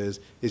 it says,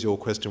 is your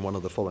question one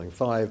of the following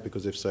 5?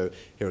 Because if so,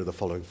 here are the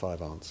following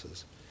 5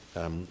 answers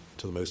to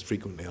the most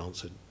frequently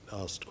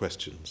asked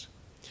questions.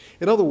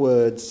 In other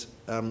words,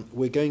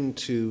 we're going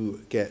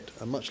to get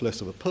a much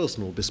less of a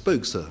personal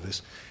bespoke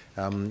service,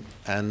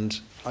 and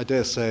I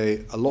dare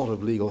say a lot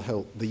of legal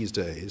help these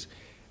days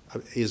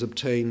is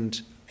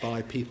obtained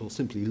by people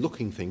simply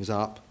looking things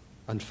up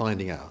and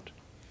finding out.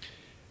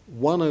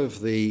 One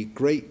of the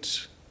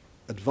great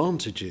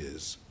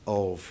advantages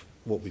of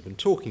what we've been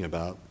talking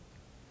about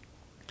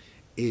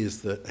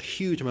is that a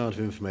huge amount of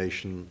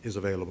information is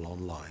available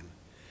online.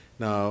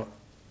 Now,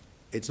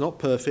 it's not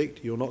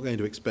perfect. You're not going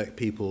to expect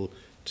people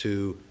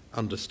to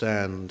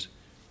understand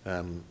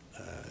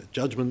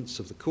judgments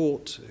of the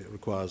court. It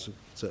requires a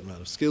certain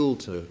amount of skill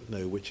to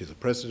know which is a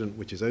precedent,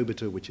 which is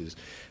obiter, which is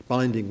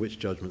binding, which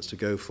judgments to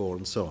go for,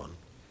 and so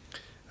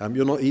on.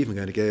 You're not even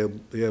going to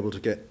be able to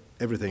get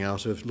everything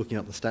out of looking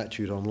up the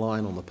statute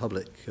online on the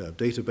public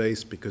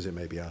database because it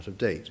may be out of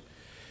date.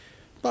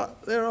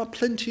 But there are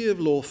plenty of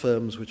law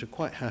firms which are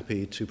quite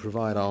happy to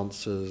provide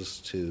answers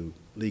to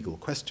legal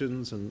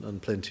questions,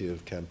 and plenty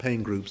of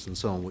campaign groups and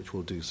so on which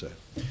will do so.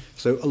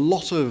 So a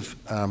lot of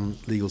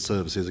legal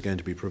services are going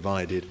to be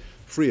provided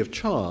free of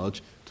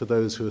charge to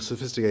those who are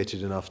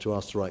sophisticated enough to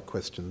ask the right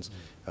questions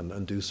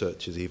and do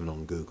searches even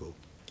on Google.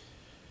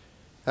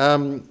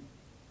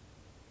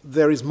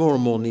 There is more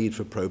and more need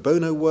for pro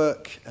bono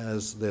work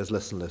as there's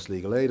less and less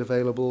legal aid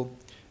available,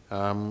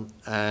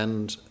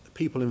 and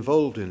people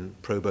involved in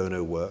pro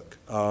bono work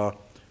are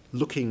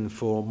looking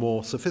for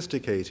more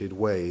sophisticated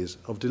ways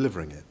of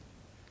delivering it.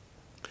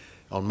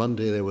 On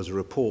Monday there was a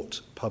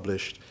report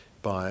published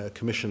by a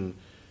commission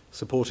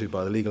supported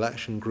by the Legal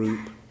Action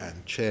Group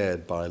and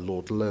chaired by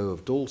Lord Lowe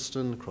of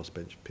Dalston,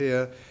 Crossbench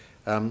Peer,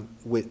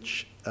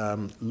 which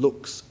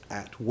looks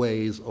at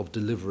ways of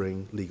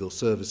delivering legal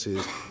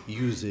services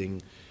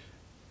using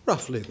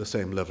roughly the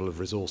same level of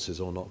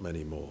resources or not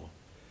many more.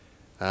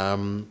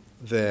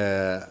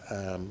 The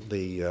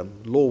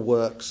Law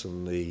Works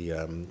and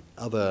the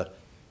other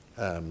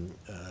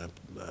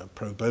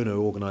pro bono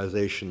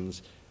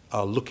organisations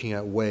are looking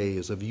at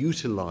ways of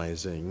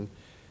utilising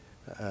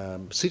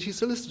city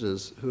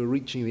solicitors who are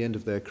reaching the end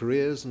of their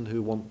careers and who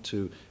want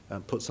to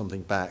put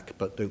something back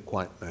but don't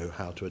quite know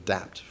how to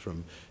adapt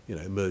from,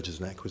 mergers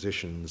and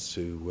acquisitions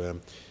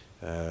to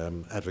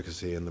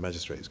advocacy in the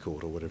magistrates'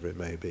 court or whatever it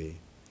may be.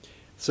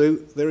 So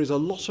there is a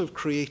lot of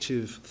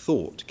creative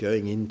thought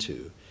going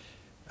into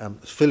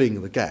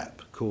filling the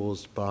gap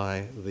caused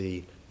by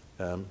the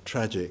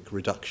tragic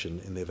reduction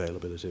in the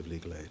availability of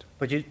legal aid.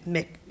 But you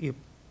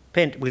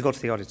paint, we'll go to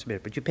the audience a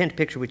bit, but you paint a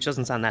picture which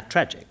doesn't sound that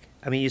tragic.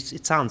 I mean,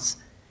 it sounds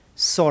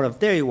sort of,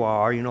 there you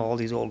are, all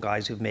these old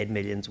guys who've made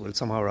millions will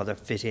somehow or other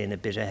fit in a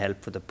bit of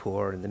help for the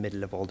poor in the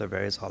middle of all their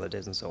various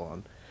holidays and so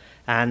on.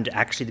 And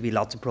actually there'll be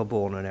lots of pro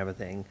bono and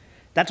everything.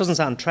 That doesn't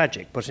sound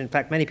tragic, but in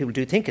fact many people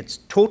do think it's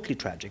totally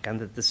tragic and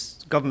that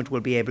this government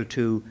will be able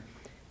to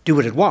do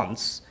what it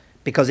wants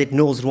because it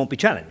knows it won't be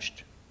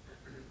challenged.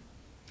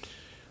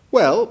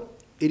 Well,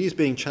 it is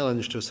being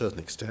challenged to a certain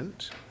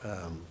extent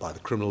by the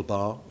criminal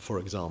bar, for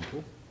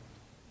example.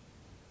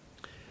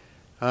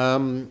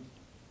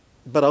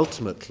 But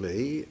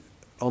ultimately,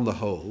 on the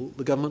whole,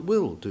 the government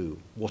will do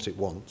what it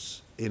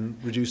wants in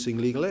reducing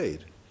legal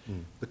aid.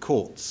 The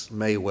courts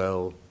may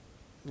well,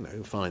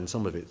 find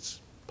some of its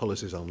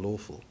policies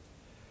unlawful.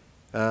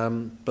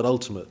 But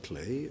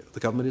ultimately, the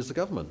government is the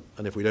government.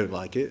 And if we don't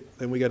like it,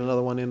 then we get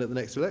another one in at the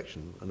next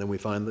election. And then we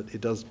find that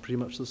it does pretty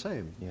much the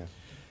same. Yeah.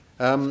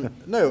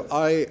 No,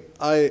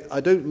 I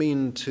don't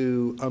mean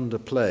to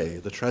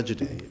underplay the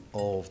tragedy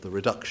of the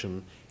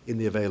reduction in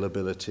the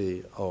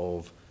availability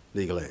of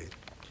legal aid.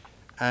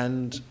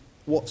 And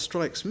what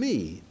strikes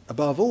me,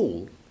 above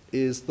all,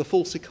 is the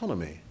false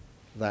economy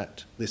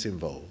that this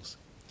involves.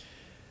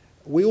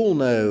 We all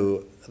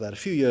know that a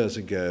few years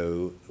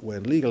ago,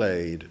 when legal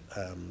aid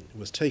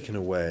was taken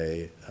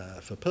away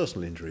for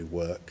personal injury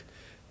work,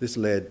 this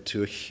led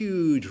to a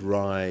huge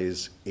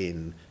rise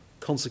in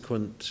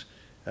consequent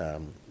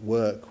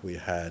work. We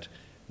had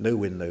no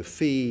win, no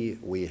fee.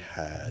 We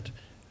had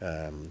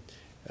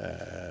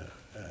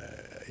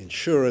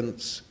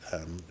insurance.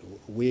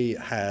 We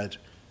had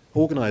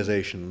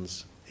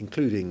organisations,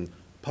 including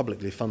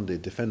publicly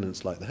funded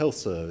defendants like the Health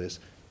Service,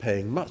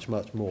 paying much,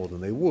 much more than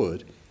they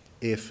would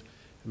if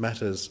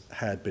matters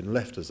had been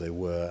left as they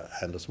were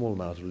and a small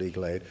amount of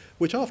legal aid,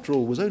 which after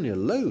all was only a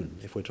loan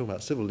if we're talking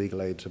about civil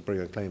legal aid to bring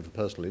a claim for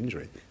personal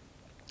injury.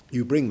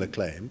 You bring the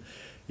claim,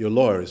 your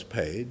lawyer is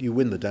paid, you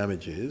win the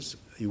damages,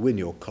 you win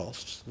your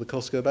costs, the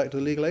costs go back to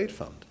the legal aid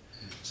fund.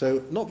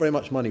 So not very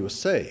much money was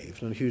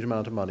saved and a huge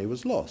amount of money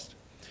was lost.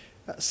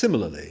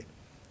 Similarly,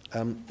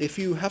 if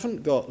you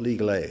haven't got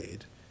legal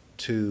aid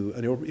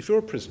if you're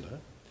a prisoner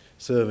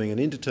serving an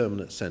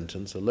indeterminate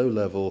sentence, a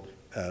low-level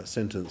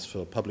sentence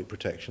for public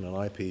protection and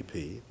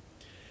IPP,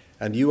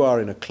 and you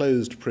are in a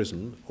closed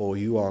prison or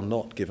you are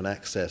not given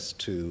access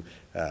to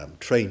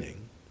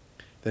training,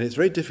 then it's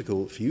very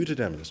difficult for you to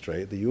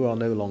demonstrate that you are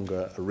no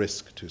longer a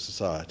risk to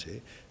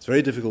society. It's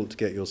very difficult to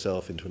get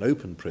yourself into an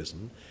open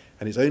prison,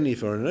 and it's only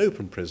if you're in an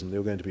open prison that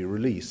you're going to be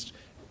released,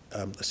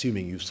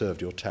 assuming you've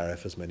served your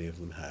tariff, as many of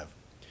them have.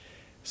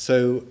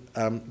 So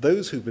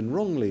those who've been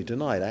wrongly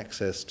denied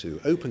access to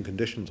open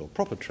conditions or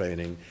proper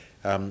training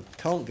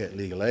can't get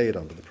legal aid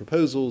under the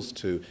proposals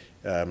to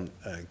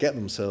get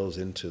themselves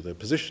into the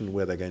position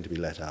where they're going to be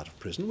let out of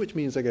prison, which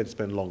means they're going to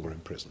spend longer in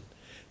prison.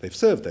 They've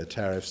served their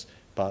tariffs,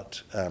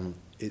 but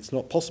it's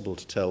not possible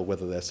to tell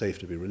whether they're safe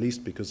to be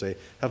released because they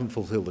haven't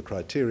fulfilled the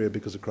criteria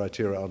because the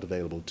criteria aren't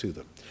available to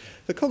them.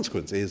 The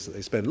consequence is that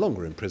they spend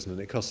longer in prison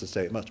and it costs the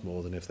state much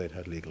more than if they'd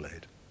had legal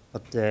aid.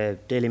 But the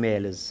Daily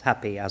Mail is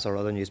happy, as are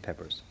other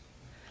newspapers.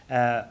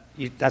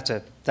 That's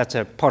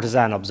a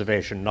partisan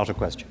observation, not a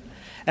question.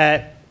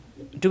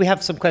 Do we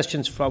have some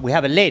questions from... We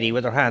have a lady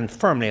with her hand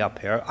firmly up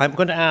here. I'm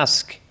going to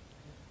ask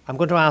I'm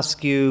going to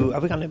ask you,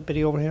 have we got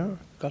anybody over here?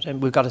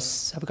 Have we got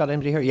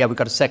anybody here? Yeah, we've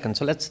got a second.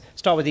 So let's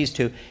start with these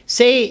two.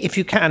 Say, if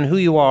you can, who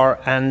you are,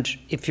 and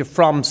if you're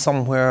from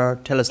somewhere,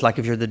 tell us, like,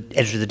 if you're the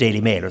editor of the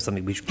Daily Mail or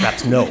something, we should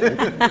perhaps know.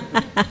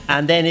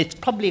 And then it's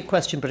probably a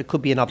question, but it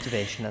could be an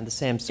observation, and the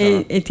same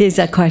sort. It is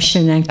a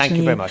question, actually. Thank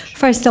you very much.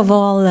 First of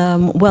all,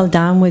 well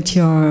done with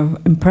your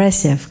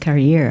impressive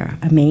career.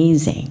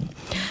 Amazing.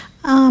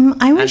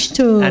 I wish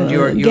to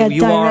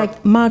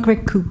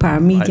Margaret Cooper,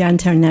 Media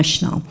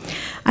International.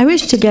 I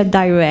wish to get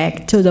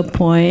direct to the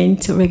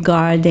point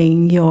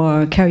regarding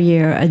your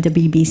career at the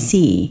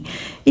BBC.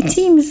 It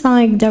seems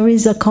like there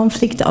is a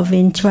conflict of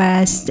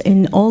interest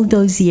in all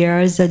those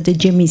years that the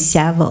Jimmy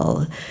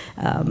Savile,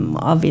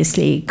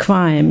 obviously,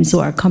 crimes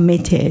were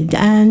committed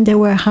and they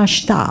were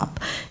hushed up.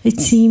 It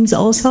seems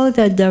also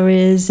that there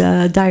is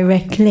a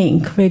direct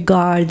link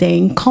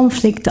regarding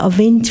conflict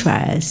of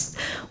interest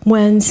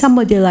when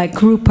somebody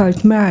like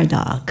Rupert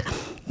Murdoch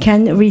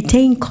can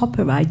retain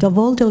copyright of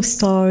all those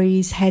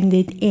stories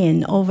handed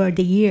in over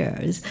the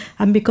years.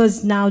 And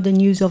because now the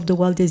News of the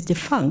World is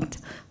defunct,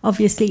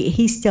 obviously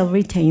he still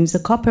retains the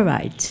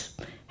copyright.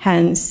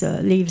 Hence,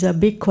 leaves a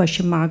big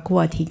question mark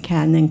what he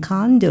can and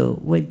can't do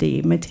with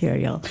the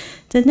material.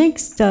 The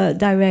next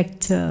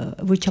direct,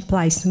 which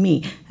applies to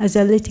me, as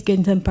a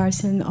litigant and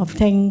person of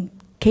 10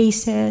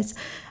 cases,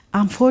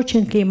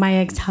 unfortunately, my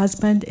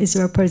ex-husband is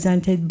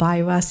represented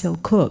by Russell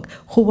Cook,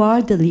 who are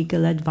the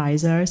legal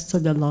advisors to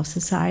the Law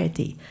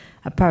Society.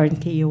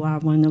 Apparently, you are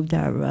one of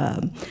their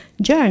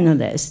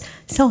journalists.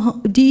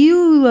 So do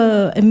you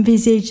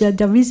envisage that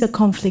there is a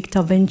conflict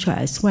of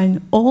interest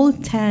when all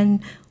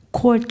 10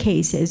 court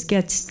cases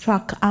get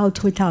struck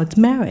out without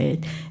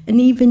merit, and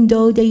even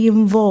though they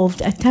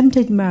involved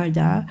attempted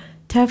murder,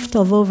 theft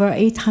of over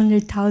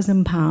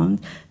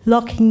 £800,000,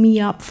 locking me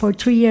up for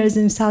 3 years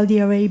in Saudi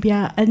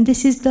Arabia, and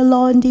this is the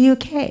law in the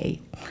UK.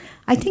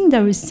 I think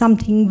there is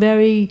something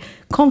very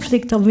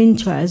conflict of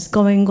interest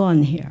going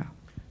on here.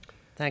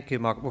 Thank you,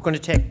 Mark. We're going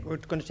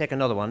to take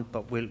another one,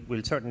 but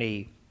we'll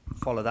certainly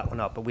follow that one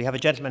up. But we have a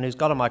gentleman who's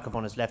got a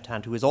microphone in his left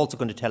hand who is also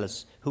going to tell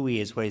us who he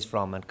is, where he's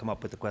from, and come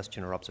up with a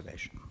question or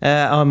observation.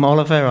 I'm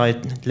Oliver. I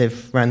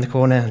live round the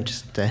corner. I'm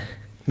just a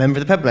member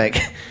of the public.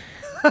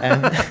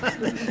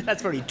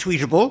 That's very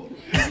tweetable.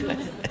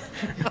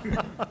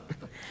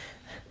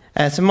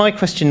 So my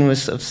question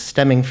was sort of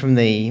stemming from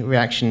the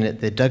reaction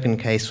at the Duggan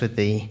case with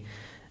the,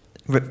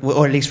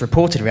 or at least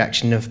reported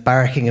reaction of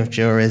barracking of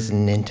jurors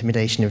and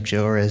intimidation of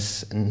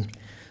jurors, and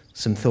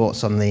some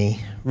thoughts on the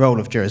role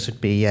of jurors would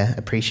be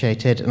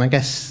appreciated. And I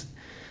guess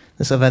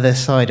the sort of other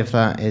side of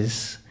that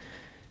is,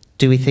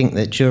 do we think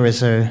that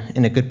jurors are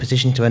in a good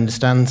position to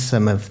understand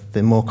some of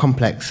the more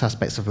complex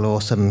aspects of law,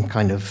 some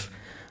kind of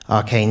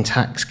arcane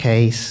tax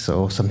case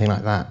or something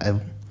like that?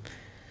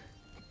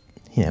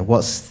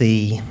 What's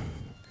the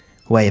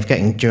way of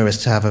getting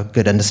jurors to have a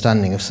good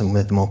understanding of some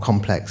of the more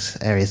complex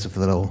areas of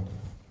the law?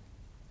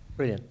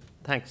 Brilliant.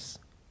 Thanks,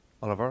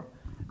 Oliver.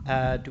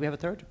 Do we have a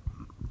third?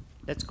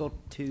 Let's go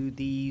to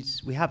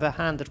these. We have a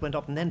hand that went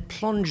up and then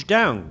plunged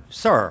down.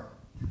 Sir,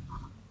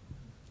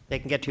 they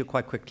can get to you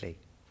quite quickly.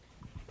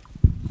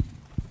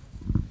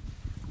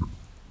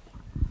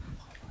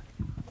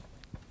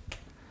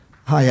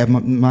 Hi,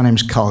 my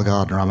name's Carl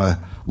Gardner. I'm a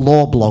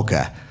law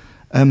blogger.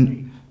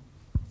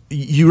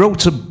 You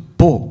wrote a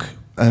book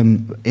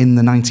in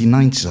the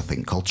 1990s, I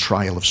think, called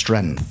Trial of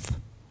Strength,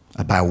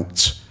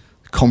 about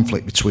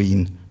conflict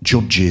between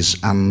judges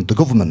and the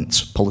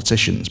government,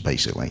 politicians,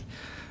 basically.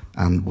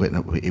 And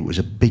it was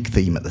a big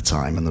theme at the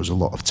time, and there was a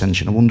lot of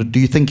tension. I wonder, do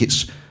you think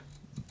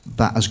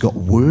that has got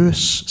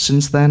worse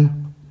since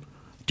then?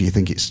 Do you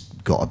think it's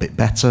got a bit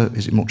better?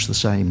 Is it much the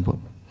same?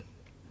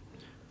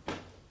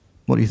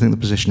 What do you think the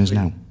position is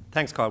now?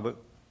 Thanks, Carl.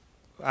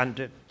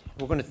 And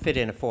we're going to fit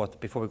in a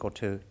fourth before we go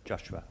to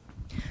Joshua.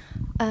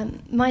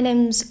 My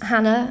name's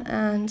Hannah,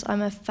 and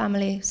I'm a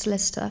family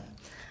solicitor.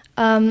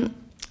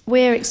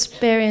 We're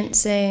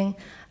experiencing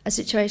a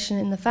situation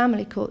in the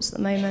family courts at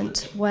the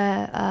moment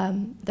where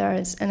there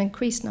is an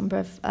increased number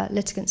of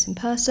litigants in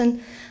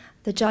person.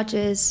 The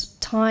judge's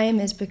time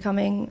is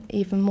becoming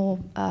even more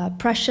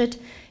pressured.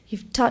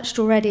 You've touched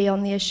already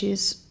on the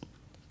issues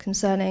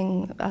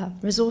concerning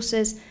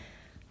resources.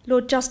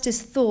 Lord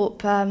Justice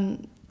Thorpe,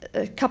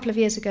 a couple of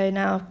years ago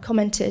now,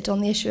 commented on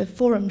the issue of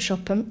forum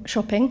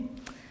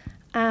shopping,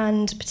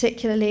 and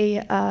particularly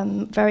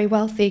very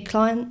wealthy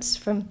clients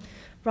from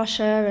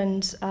Russia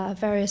and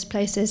various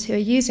places who are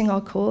using our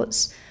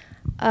courts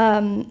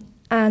and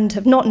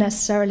have not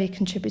necessarily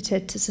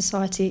contributed to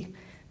society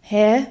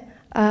here.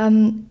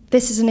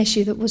 This is an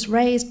issue that was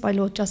raised by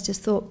Lord Justice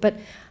Thorpe, but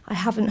I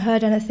haven't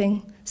heard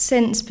anything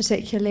since,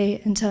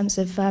 particularly in terms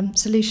of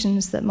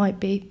solutions that might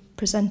be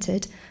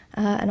presented,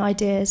 and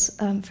ideas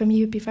from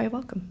you would be very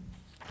welcome.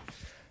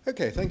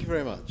 Okay, thank you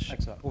very much.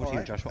 Thanks. Over to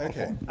you, Joshua.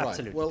 Okay,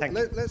 absolutely. Well,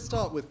 let's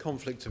start with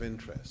conflict of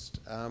interest.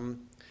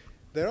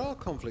 There are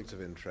conflicts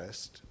of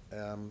interest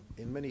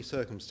in many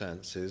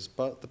circumstances,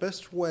 but the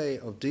best way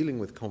of dealing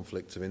with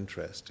conflicts of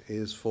interest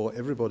is for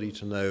everybody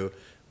to know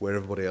where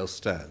everybody else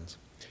stands.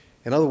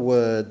 In other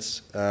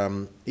words,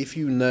 if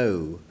you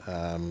know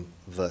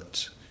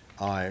that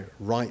I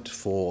write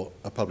for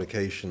a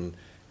publication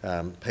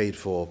paid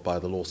for by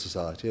the Law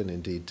Society, and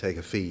indeed take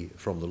a fee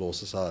from the Law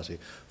Society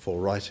for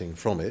writing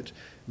from it,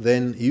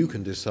 then you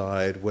can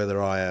decide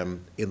whether I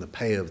am in the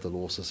pay of the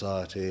Law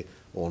Society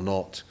or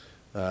not,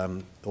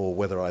 or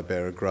whether I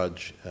bear a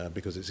grudge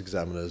because its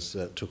examiners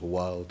took a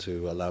while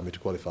to allow me to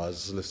qualify as a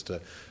solicitor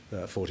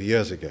 40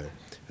 years ago.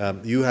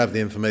 You have the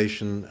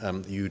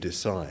information, you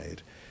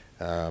decide.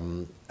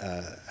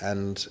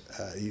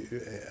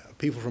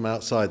 People from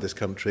outside this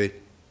country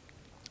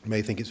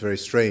may think it's very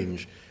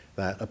strange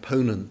that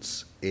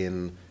opponents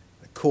in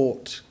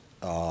court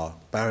are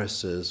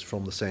barristers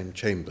from the same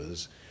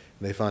chambers.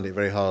 And they find it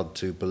very hard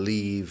to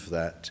believe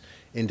that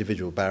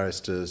individual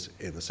barristers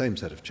in the same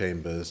set of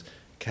chambers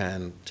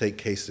can take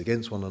cases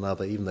against one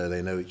another, even though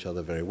they know each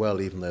other very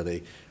well, even though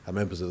they are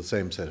members of the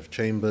same set of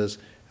chambers.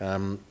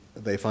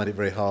 They find it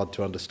very hard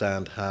to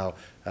understand how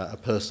a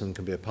person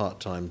can be a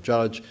part-time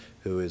judge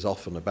who is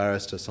often a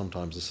barrister,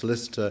 sometimes a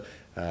solicitor.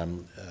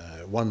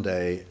 One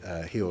day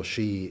he or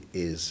she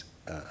is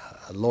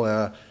a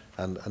lawyer,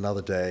 and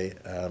another day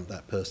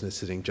that person is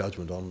sitting in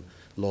judgment on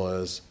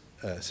lawyers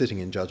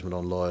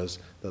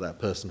that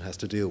person has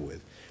to deal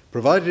with.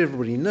 Provided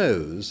everybody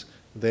knows,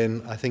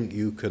 then I think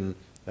you can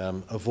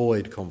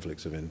avoid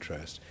conflicts of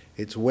interest.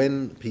 It's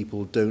when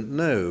people don't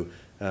know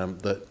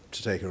that,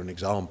 to take an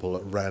example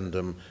at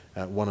random,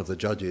 one of the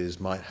judges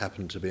might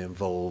happen to be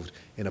involved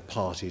in a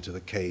party to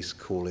the case,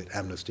 call it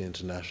Amnesty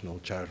International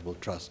Charitable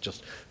Trust,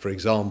 just for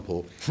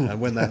example, and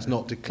when that's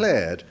not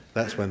declared,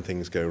 that's when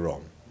things go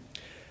wrong.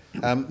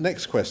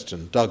 Next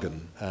question,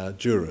 Duggan,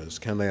 jurors,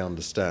 can they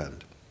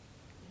understand?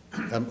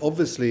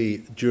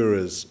 Obviously,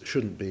 jurors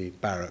shouldn't be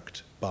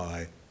barracked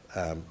by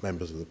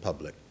members of the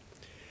public.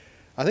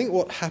 I think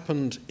what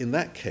happened in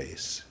that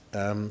case,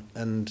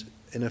 and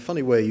in a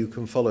funny way you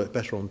can follow it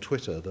better on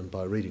Twitter than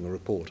by reading a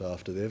report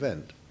after the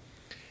event,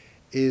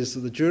 is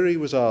that the jury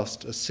was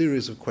asked a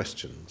series of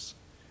questions.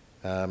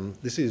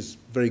 This is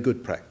very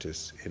good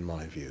practice in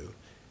my view.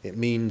 It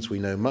means we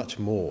know much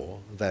more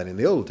than in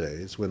the old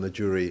days when the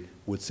jury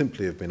would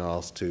simply have been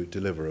asked to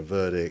deliver a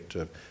verdict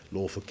of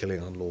lawful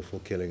killing, unlawful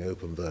killing,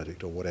 open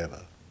verdict, or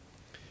whatever.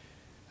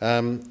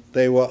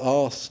 They were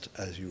asked,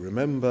 as you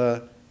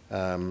remember,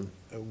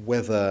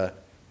 whether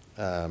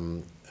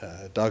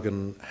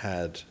Duggan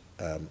had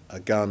a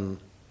gun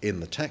in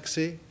the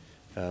taxi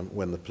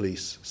when the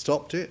police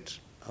stopped it.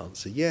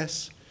 Answer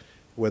yes.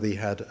 Whether he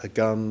had a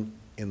gun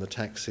in the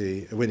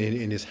taxi,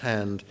 in his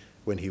hand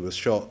when he was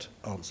shot.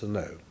 Answer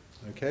no.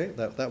 Okay,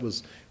 that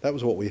was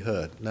what we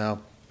heard. Now,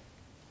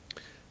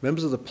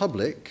 members of the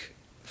public,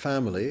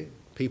 family,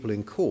 people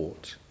in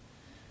court,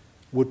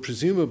 would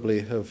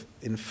presumably have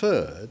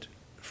inferred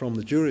from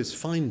the jury's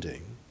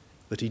finding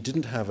that he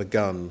didn't have a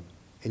gun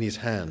in his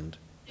hand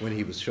when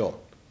he was shot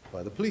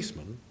by the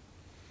policeman,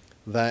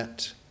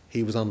 that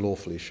he was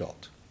unlawfully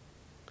shot.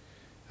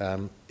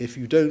 If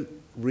you don't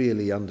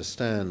really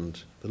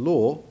understand the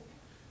law,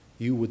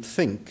 you would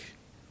think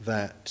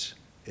that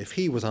if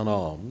he was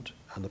unarmed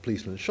and the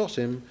policeman shot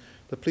him,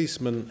 the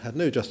policeman had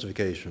no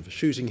justification for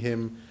shooting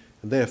him,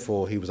 and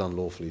therefore he was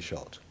unlawfully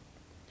shot.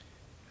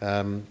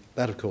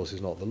 That, of course,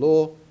 is not the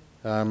law,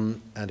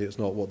 and it's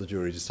not what the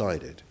jury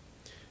decided.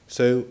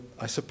 So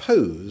I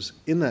suppose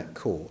in that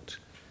court,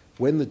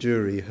 when the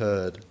jury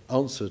heard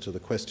answer to the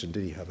question,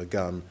 did he have a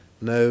gun?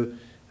 No.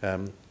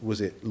 Was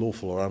it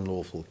lawful or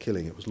unlawful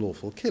killing? It was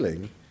lawful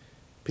killing.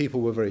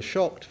 People were very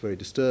shocked, very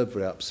disturbed,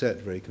 very upset,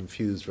 very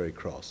confused, very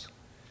cross.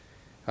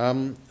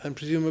 And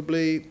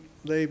presumably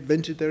they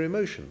vented their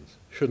emotions.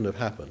 Shouldn't have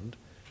happened,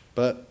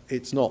 but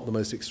it's not the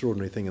most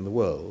extraordinary thing in the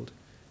world.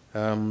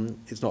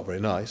 It's not very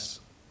nice,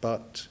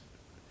 but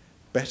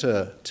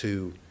better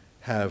to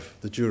have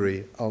the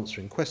jury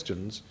answering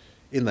questions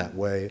in that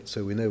way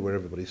so we know where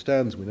everybody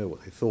stands, we know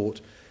what they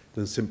thought,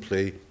 than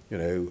simply,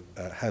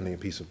 handing a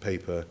piece of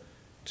paper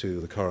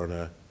to the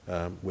coroner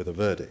with a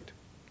verdict.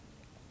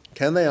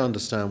 Can they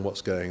understand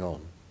what's going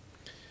on?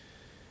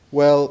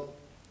 Well,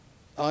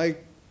 I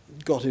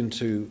got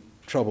into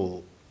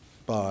trouble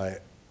by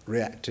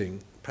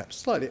reacting, perhaps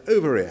slightly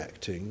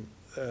overreacting,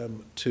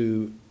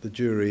 to the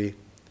jury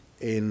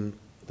in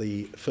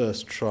the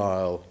first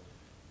trial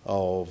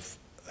of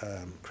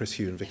Chris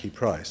Hugh and Vicky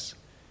Price,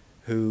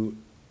 who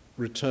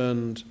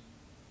returned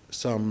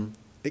some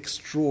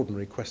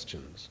extraordinary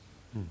questions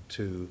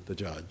to the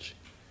judge,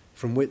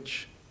 from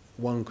which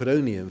one could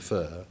only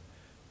infer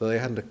that they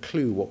hadn't a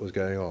clue what was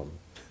going on,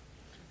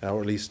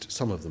 or at least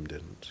some of them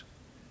didn't.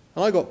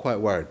 And I got quite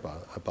worried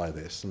by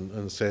this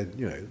and said,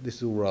 this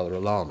is all rather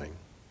alarming.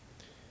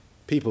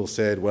 People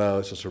said, well,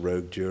 it's just a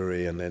rogue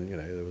jury, and then,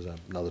 there was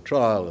another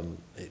trial, and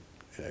it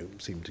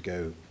seemed to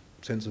go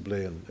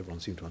sensibly, and everyone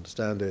seemed to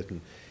understand it,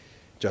 and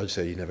the judge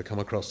said he'd never come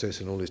across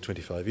this in all his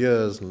 25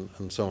 years,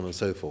 and so on and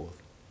so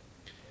forth.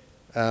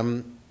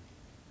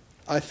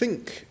 I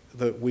think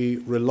that we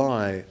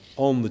rely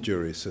on the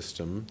jury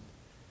system,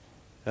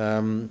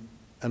 and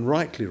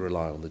rightly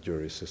rely on the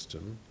jury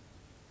system,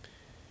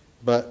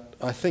 But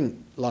I think,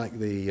 like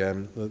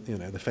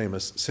the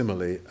famous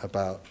simile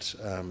about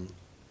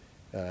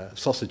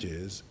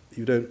sausages,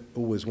 you don't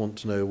always want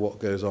to know what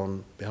goes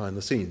on behind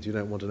the scenes. You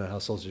don't want to know how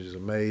sausages are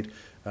made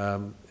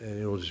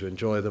in order to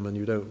enjoy them, and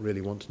you don't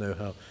really want to know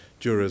how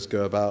jurors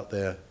go about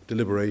their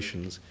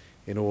deliberations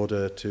in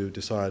order to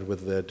decide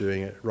whether they're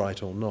doing it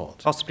right or not.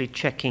 Possibly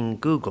checking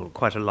Google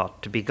quite a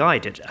lot to be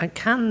guided. And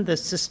can the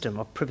system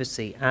of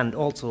privacy and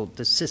also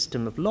the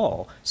system of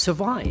law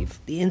survive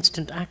the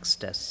instant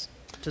access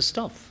to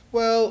stuff?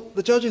 Well,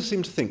 the judges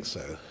seem to think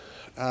so.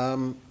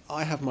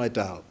 I have my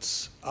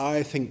doubts.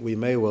 I think we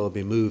may well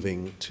be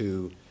moving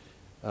to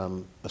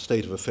a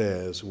state of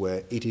affairs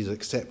where it is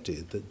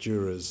accepted that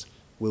jurors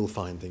will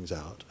find things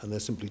out, and they're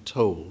simply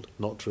told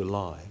not to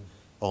rely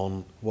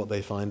on what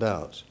they find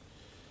out.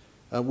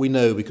 We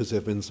know, because there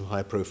have been some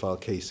high-profile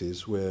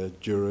cases where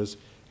jurors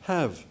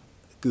have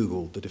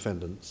Googled the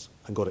defendants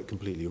and got it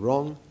completely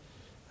wrong,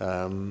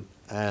 and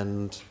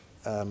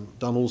done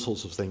all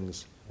sorts of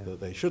things that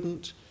they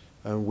shouldn't,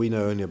 and we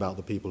know only about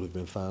the people who've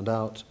been found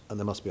out, and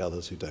there must be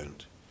others who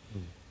don't.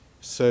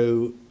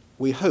 So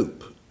we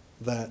hope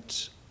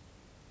that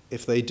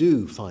if they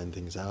do find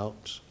things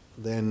out,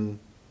 then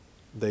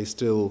they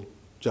still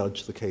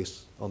judge the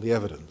case on the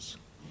evidence.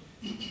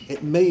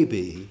 It may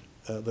be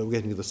that we're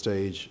getting to the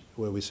stage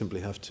where we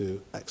simply have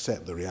to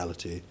accept the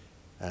reality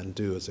and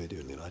do as they do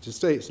in the United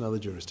States and other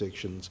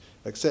jurisdictions,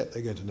 accept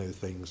they're going to know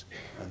things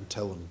and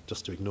tell them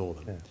just to ignore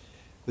them. Yeah.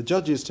 The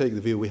judges take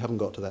the view we haven't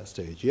got to that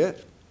stage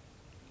yet,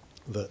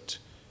 that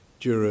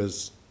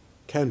jurors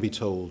can be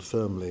told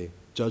firmly,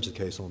 judge the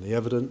case on the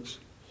evidence.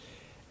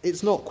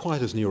 It's not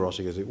quite as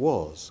neurotic as it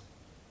was.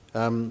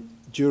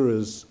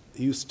 Jurors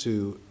used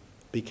to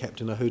be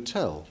kept in a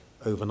hotel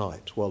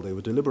overnight while they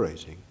were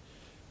deliberating,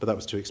 but that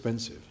was too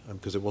expensive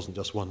because it wasn't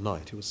just one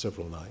night, it was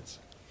several nights.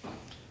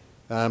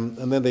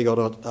 And then they got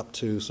up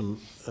to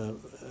some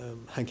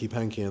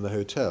hanky-panky in the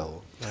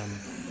hotel.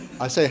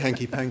 I say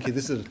hanky-panky,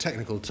 this is a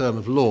technical term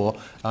of law.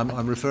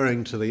 I'm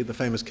referring to the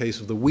famous case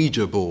of the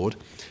Ouija board,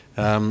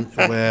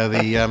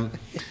 where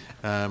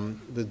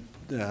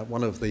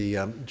one of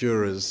the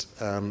jurors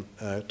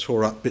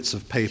tore up bits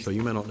of paper.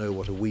 You may not know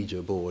what a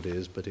Ouija board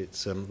is, but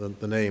it's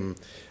the name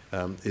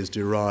is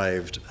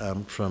derived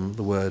from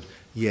the word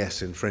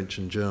yes in French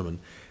and German.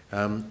 He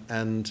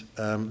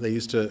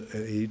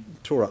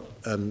tore up,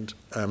 and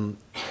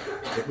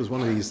it was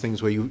one of these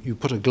things where you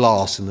put a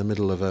glass in the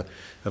middle of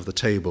the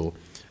table,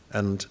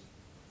 and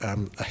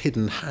a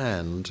hidden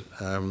hand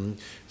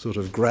sort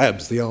of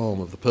grabs the arm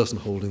of the person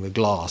holding the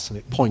glass, and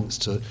it points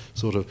to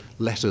sort of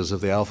letters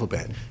of the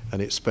alphabet,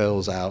 and it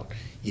spells out,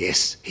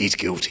 yes, he's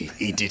guilty,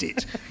 he did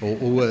it, or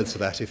words to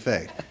that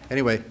effect.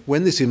 Anyway,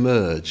 when this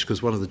emerged,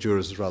 because one of the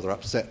jurors was rather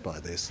upset by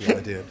this, the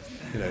idea,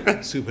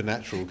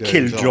 supernatural goes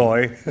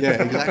Killjoy. on.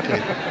 Yeah, exactly.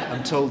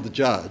 And told the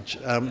judge,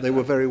 they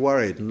were very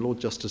worried, and Lord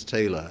Justice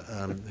Taylor,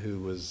 who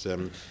was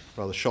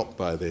rather shocked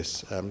by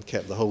this,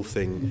 kept the whole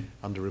thing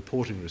under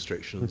reporting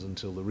restrictions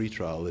until the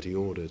retrial that he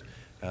ordered,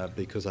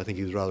 because I think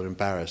he was rather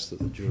embarrassed that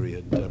the jury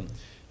had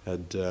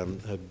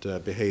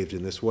behaved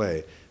in this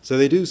way. So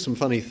they do some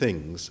funny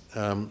things,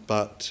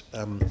 but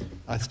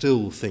I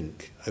still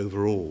think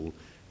overall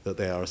that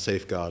they are a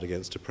safeguard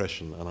against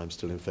oppression, and I'm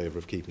still in favour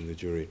of keeping the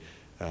jury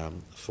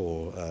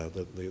for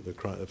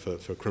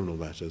criminal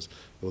matters,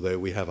 although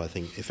we have, I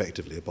think,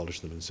 effectively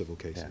abolished them in civil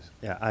cases.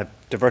 Yeah, I've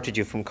diverted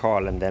you from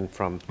Carl and then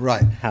from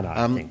Hannah,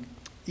 I think.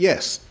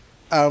 Yes.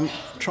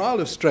 Trial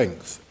of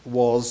Strength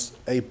was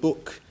a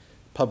book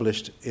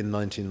published in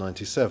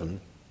 1997,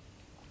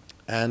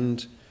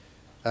 and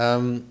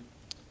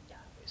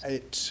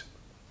it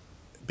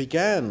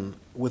began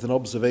with an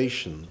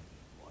observation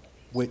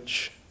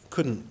which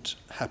couldn't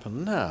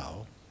happen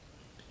now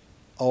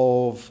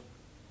of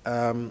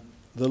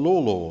the law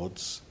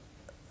lords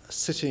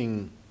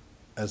sitting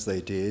as they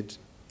did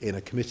in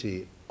a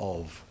committee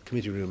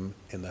room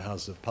in the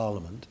House of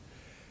Parliament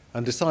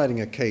and deciding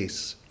a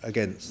case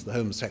against the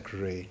Home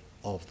Secretary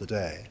of the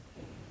day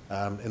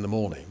in the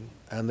morning,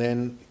 and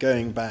then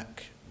going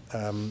back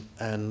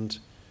and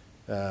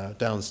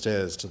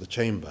downstairs to the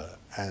chamber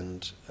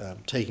and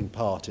taking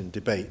part in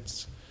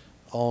debates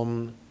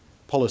on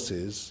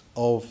policies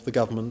of the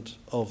government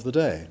of the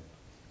day.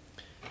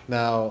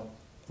 Now,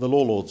 the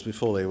law lords,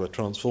 before they were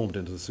transformed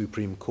into the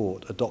Supreme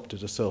Court,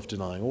 adopted a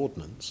self-denying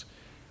ordinance,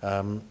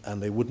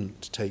 and they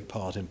wouldn't take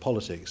part in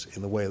politics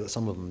in the way that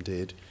some of them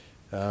did,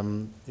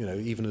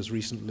 even as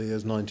recently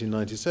as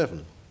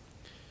 1997.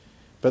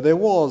 But there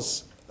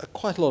was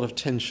quite a lot of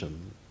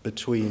tension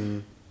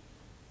between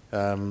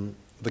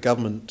the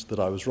government that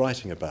I was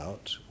writing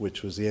about,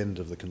 which was the end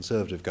of the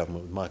Conservative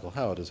government with Michael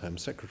Howard as Home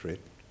Secretary,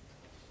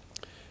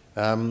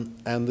 and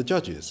the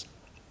judges.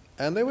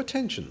 And there were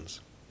tensions.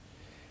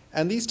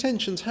 And these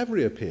tensions have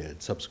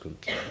reappeared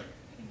subsequently.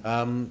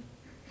 There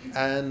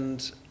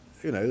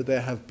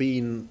have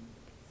been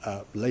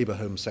Labour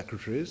Home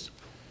Secretaries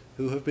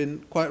who have been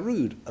quite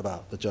rude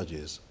about the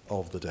judges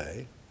of the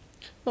day.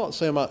 Not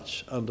so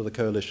much under the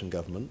coalition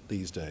government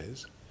these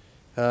days,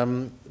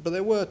 but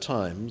there were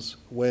times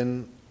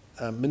when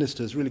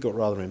ministers really got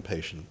rather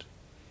impatient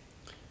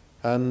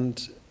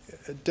And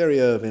Derry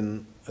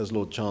Irvine, as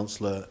Lord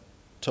Chancellor,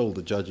 told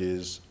the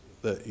judges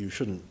that you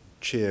shouldn't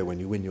cheer when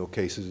you win your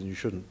cases and you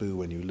shouldn't boo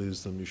when you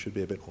lose them. You should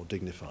be a bit more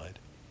dignified.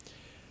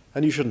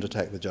 And you shouldn't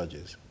attack the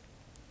judges.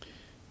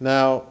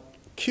 Now,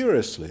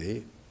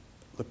 curiously,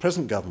 the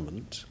present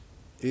government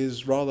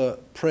is rather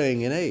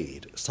praying in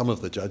aid, some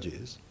of the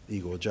judges,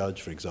 Igor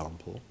Judge, for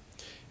example,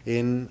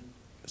 in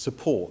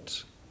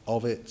support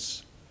of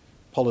its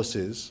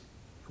policies,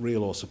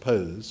 real or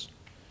supposed,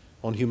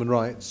 on human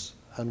rights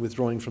and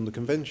withdrawing from the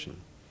convention.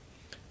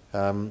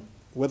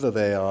 Whether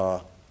they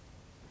are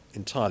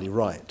entirely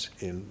right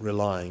in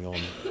relying on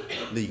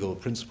legal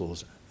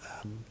principles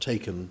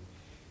taken,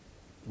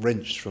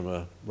 wrenched from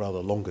a rather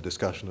longer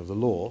discussion of the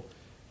law,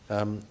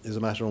 is a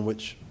matter on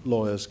which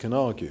lawyers can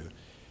argue.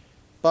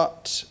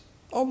 But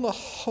on the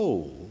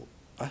whole,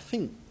 I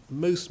think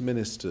most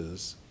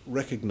ministers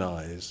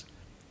recognise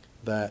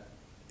that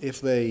if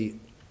they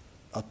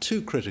are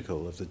too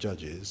critical of the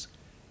judges,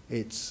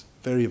 it's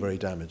very, very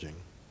damaging.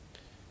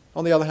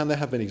 On the other hand, there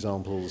have been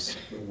examples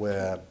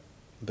where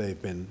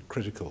they've been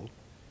critical.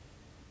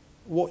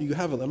 What you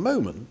have at the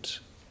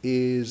moment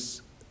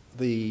is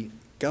the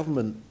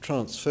government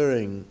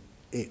transferring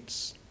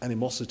its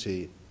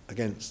animosity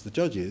against the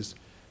judges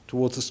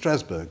towards the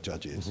Strasbourg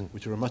judges,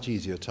 which are a much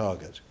easier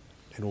target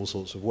in all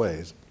sorts of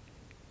ways.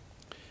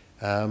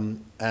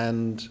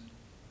 And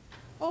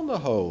on the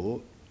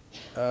whole,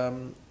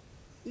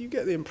 you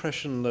get the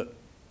impression that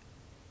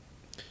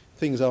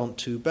things aren't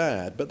too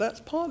bad, but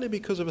that's partly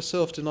because of a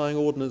self-denying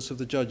ordinance of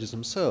the judges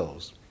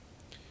themselves.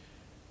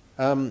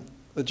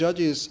 The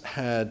judges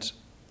had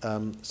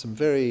some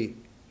very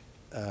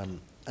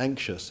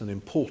anxious and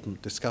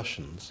important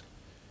discussions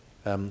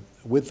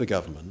with the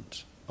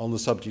government on the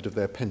subject of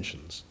their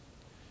pensions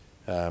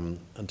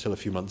until a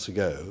few months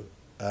ago,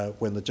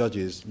 when the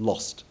judges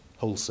lost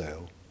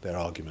wholesale their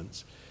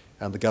arguments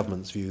and the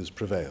government's views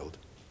prevailed.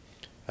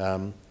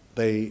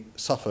 They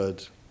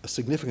suffered a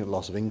significant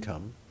loss of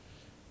income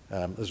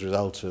as a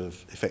result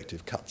of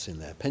effective cuts in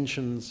their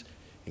pensions,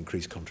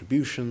 increased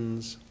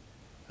contributions,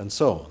 and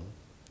so on,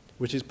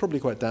 which is probably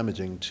quite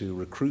damaging to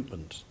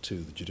recruitment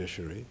to the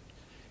judiciary,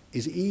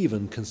 is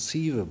even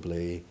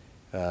conceivably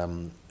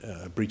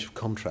a breach of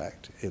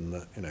contract in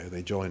that,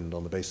 they joined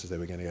on the basis they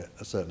were going to get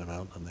a certain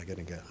amount and they're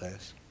going to get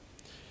less.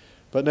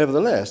 But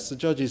nevertheless, the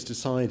judges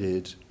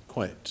decided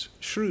quite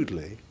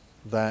shrewdly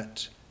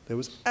that there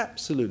was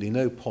absolutely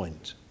no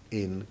point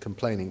in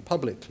complaining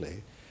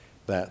publicly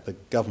that the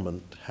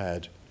government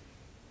had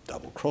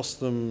double-crossed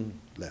them,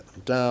 let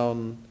them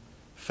down,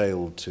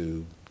 failed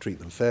to treat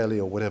them fairly,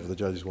 or whatever the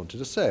judges wanted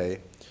to say,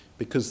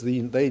 because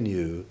they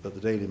knew that the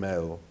Daily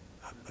Mail,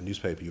 a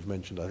newspaper you've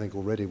mentioned, I think,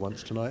 already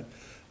once tonight,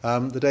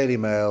 the Daily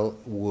Mail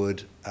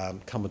would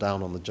come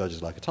down on the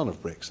judges like a ton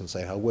of bricks and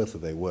say how worth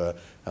it they were,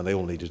 and they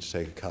all needed to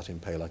take a cut in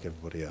pay like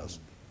everybody else.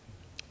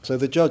 So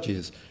the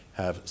judges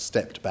have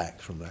stepped back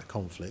from that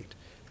conflict,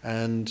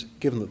 and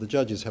given that the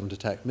judges haven't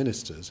attacked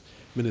ministers,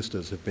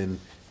 ministers have been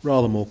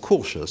rather more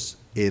cautious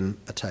in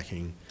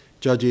attacking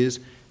judges,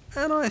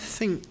 and I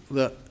think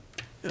that,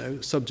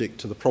 subject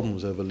to the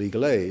problems over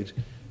legal aid,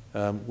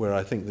 where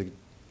I think the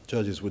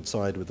judges would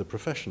side with the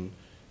profession,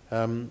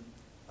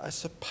 I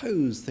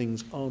suppose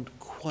things aren't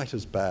quite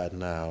as bad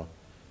now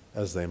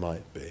as they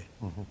might be.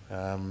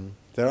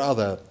 There are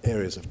other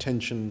areas of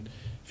tension,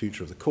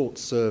 future of the court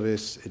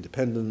service,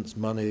 independence,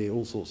 money,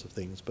 all sorts of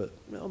things, but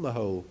on the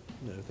whole,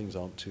 things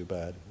aren't too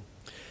bad.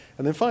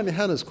 And then finally,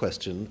 Hannah's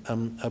question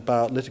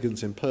about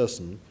litigants in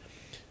person,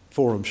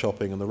 forum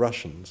shopping and the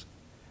Russians.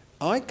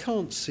 I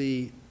can't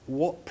see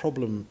what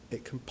problem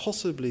it can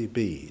possibly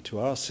be to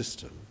our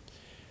system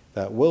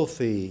that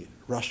wealthy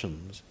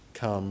Russians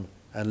come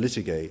and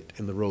litigate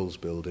in the Rolls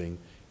building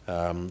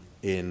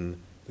in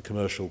the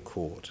commercial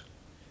court.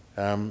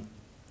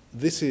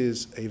 This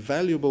is a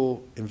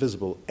valuable,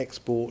 invisible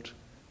export.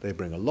 They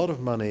bring a lot of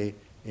money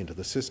into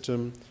the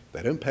system.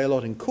 They don't pay a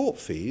lot in court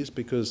fees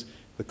because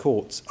the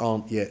courts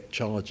aren't yet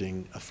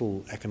charging a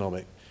full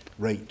economic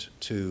rate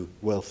to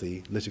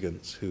wealthy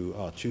litigants who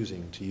are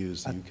choosing to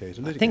use the UK to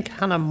litigate. I think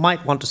Hannah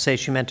might want to say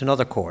she meant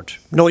another court.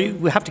 No,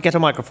 we have to get a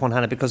microphone,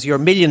 Hannah, because your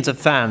millions of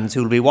fans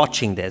who will be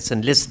watching this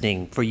and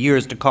listening for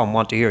years to come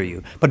want to hear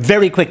you. But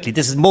very quickly,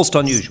 this is most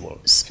unusual.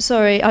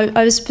 Sorry,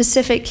 I was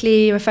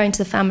specifically referring to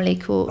the family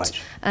court,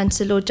 right, and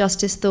to Lord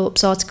Justice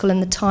Thorpe's article in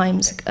the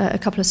Times a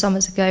couple of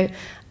summers ago,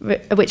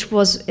 which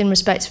was in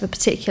respect of a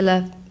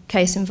particular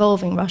case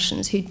involving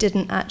Russians who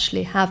didn't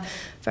actually have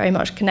very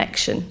much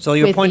connection. So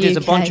your point is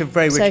a bunch of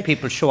very rich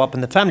people show up in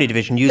the family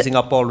division using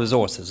up all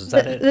resources, is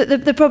that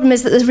it? The problem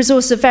is that the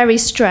resources are very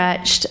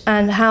stretched,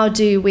 and how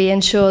do we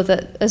ensure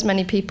that as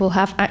many people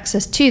have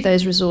access to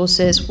those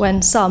resources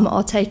when some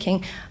are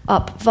taking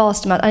up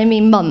vast amounts, I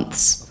mean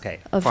months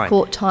of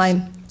court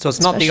time. So it's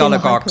not the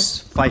oligarchs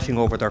fighting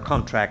over their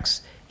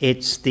contracts,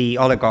 it's the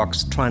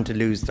oligarchs trying to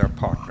lose their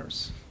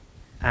partners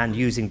and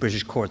using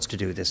British courts to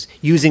do this,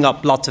 using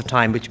up lots of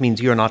time, which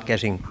means you're not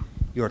getting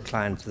your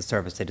clients the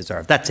service they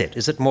deserve. That's it.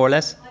 Is it more or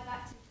less? I've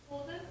acted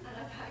for them, and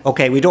I've acted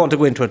Okay, we don't want to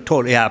go into a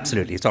total... Yeah,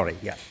 absolutely. Sorry,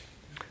 yeah.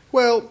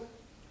 Well,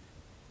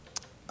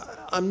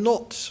 I'm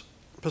not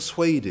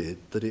persuaded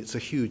that it's a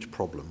huge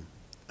problem.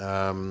 They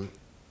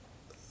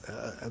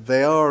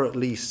are at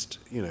least,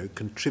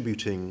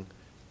 contributing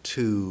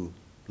to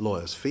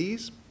lawyers'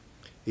 fees,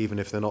 even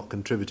if they're not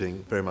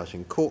contributing very much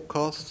in court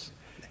costs.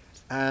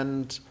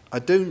 And I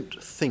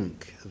don't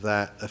think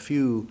that a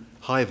few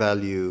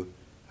high-value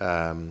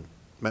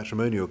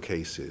matrimonial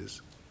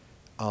cases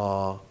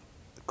are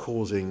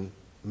causing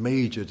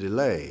major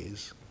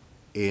delays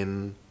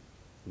in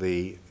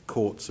the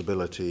court's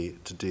ability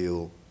to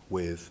deal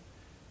with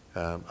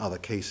other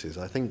cases.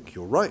 I think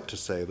you're right to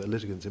say that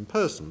litigants in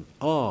person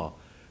are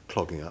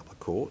clogging up the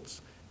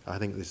courts. I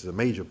think this is a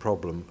major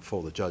problem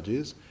for the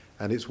judges,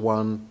 and it's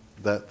one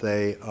that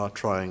they are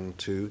trying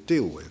to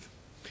deal with.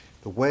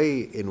 The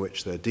way in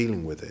which they're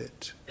dealing with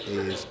it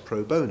is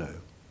pro bono.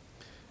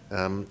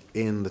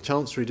 In the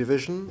Chancery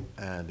Division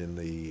and in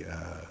the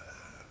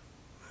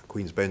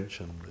Queen's Bench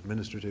and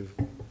administrative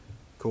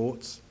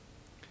courts,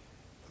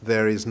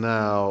 there is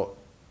now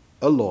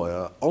a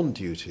lawyer on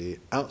duty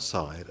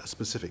outside a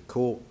specific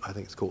court, I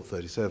think it's Court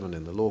 37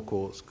 in the Law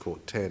Courts,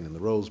 Court 10 in the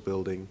Rolls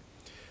Building,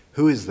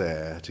 who is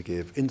there to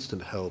give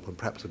instant help and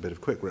perhaps a bit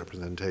of quick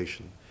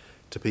representation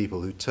to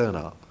people who turn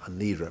up and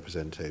need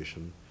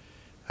representation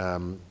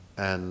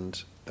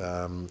and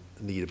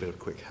need a bit of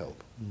quick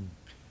help.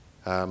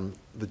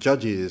 The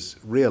judges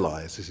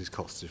realise this is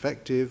cost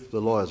effective, the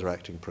lawyers are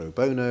acting pro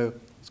bono,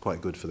 it's quite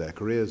good for their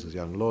careers as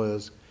young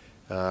lawyers,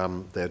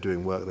 they're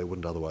doing work they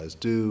wouldn't otherwise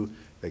do,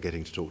 they're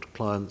getting to talk to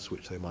clients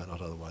which they might not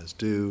otherwise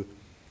do,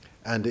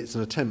 and it's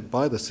an attempt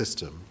by the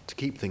system to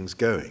keep things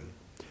going,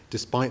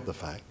 despite the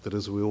fact that,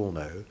 as we all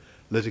know,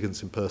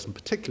 litigants in person,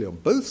 particularly on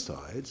both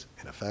sides,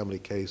 in a family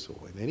case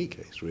or in any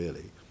case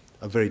really,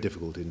 are very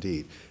difficult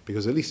indeed,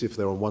 because at least if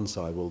they're on one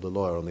side, well, the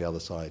lawyer on the other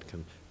side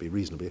can be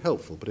reasonably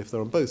helpful, but if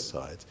they're on both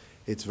sides,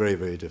 it's very,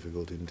 very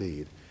difficult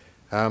indeed.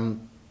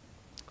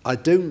 I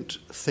don't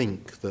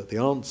think that the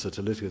answer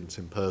to litigants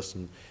in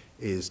person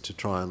is to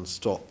try and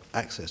stop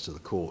access to the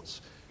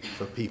courts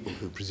for people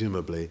who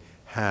presumably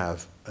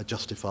have a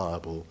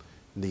justifiable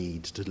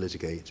need to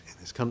litigate in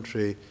this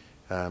country.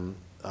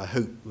 I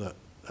hope that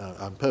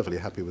I'm perfectly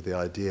happy with the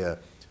idea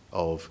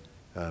of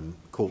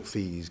court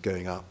fees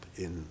going up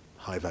in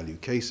high-value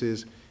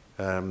cases.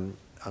 I'm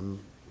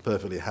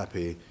perfectly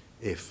happy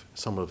if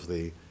some of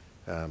the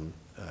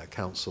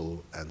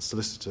counsel and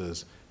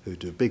solicitors who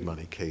do big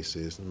money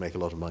cases and make a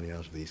lot of money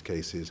out of these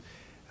cases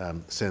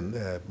send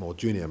their more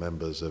junior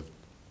members of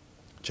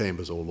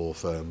chambers or law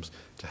firms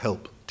to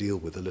help deal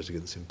with the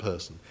litigants in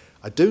person.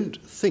 I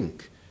don't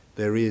think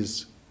there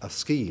is a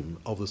scheme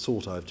of the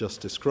sort I've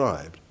just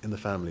described in the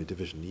family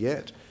division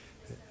yet.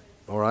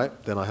 All right,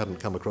 then I hadn't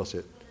come across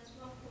it.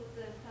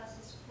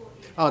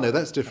 Oh, no,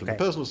 that's different. Okay.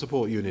 The personal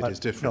support unit is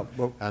different,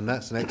 no, well, and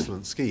that's an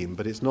excellent scheme,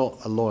 but it's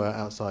not a lawyer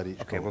outside each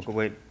court. Okay,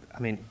 well, I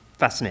mean,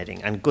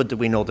 fascinating, and good that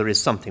we know there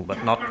is something,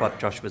 but not what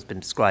Joshua's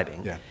been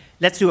describing. Yeah.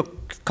 Let's do a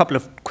couple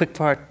of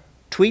quick-fire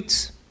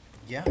tweets.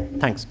 Yeah.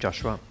 Thanks,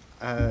 Joshua.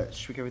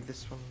 Should we go with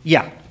this one?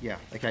 Yeah. Yeah,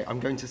 okay, I'm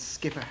going to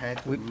skip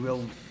ahead.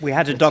 We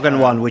had a Duggan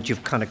one, which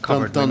you've kind of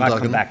covered. We might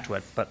come back to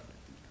it, but...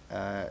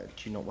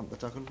 do you not want the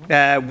Duggan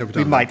one?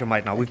 We might or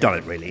might not. We've done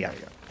it, really, yeah.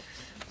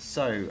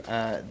 So,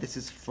 this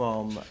is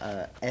from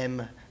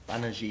M.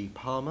 Banerjee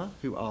Palmer,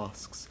 who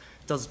asks,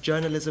 does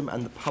journalism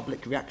and the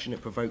public reaction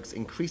it provokes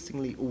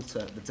increasingly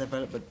alter the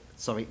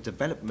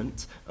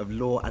development of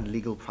law and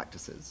legal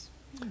practices?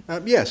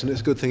 Yes, and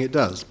it's a good thing it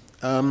does.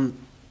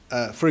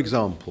 For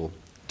example,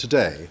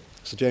 today,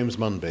 Sir James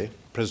Munby,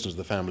 President of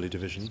the Family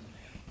Division,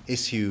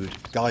 issued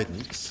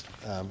guidance,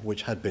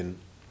 which had been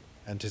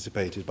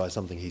anticipated by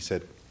something he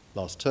said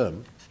last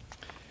term,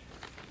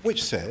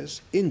 which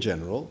says, in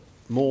general,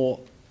 more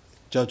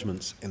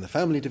judgments in the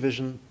Family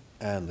Division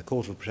and the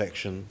Court of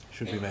Protection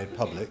should be made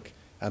public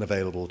and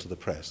available to the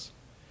press.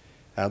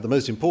 The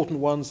most important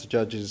ones,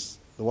 the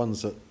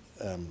ones that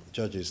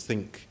judges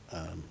think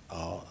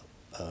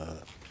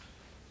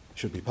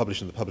should be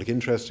published in the public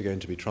interest, are going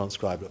to be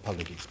transcribed at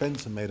public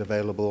expense and made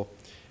available.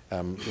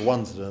 The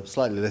ones that are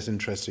slightly less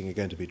interesting are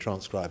going to be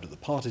transcribed at the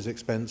party's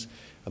expense,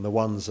 and the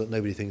ones that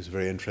nobody thinks are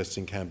very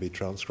interesting can be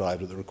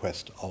transcribed at the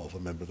request of a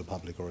member of the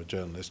public or a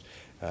journalist,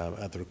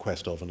 at the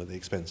request of and at the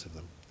expense of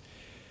them.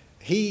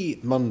 He,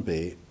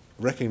 Munby,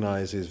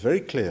 recognises very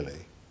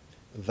clearly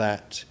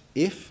that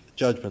if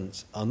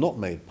judgments are not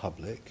made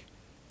public,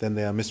 then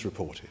they are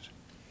misreported.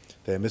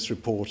 They are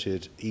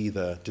misreported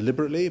either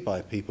deliberately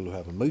by people who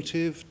have a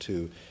motive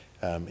to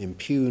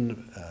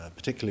impugn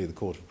particularly the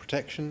Court of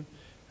Protection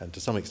and to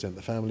some extent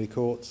the family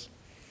courts.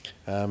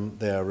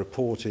 They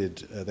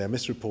are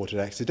misreported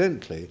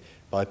accidentally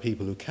by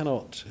people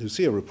who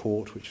see a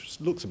report which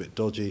looks a bit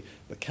dodgy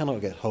but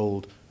cannot get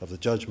hold of the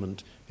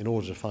judgment in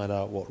order to find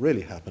out what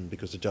really happened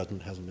because the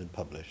judgment hasn't been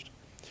published.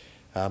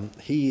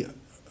 He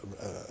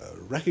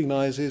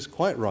recognises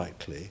quite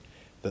rightly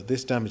that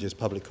this damages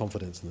public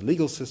confidence in the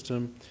legal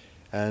system,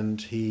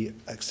 and he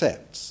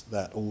accepts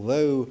that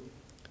although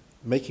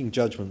making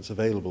judgments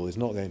available is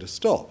not going to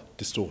stop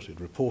distorted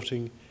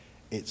reporting,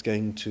 it's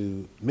going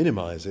to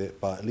minimise it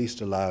by at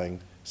least allowing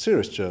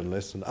serious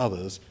journalists and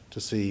others to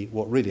see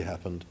what really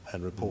happened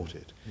and report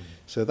it.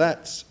 So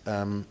that's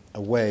a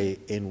way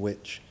in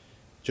which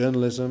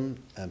journalism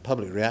and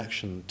public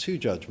reaction to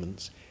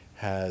judgments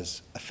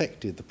has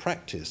affected the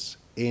practice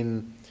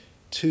in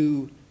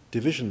two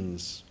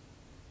divisions,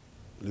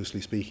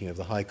 loosely speaking, of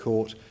the High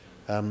Court,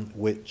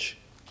 which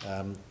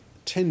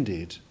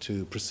tended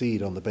to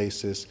proceed on the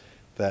basis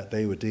that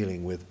they were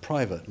dealing with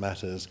private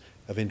matters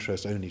of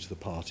interest only to the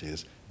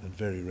parties and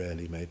very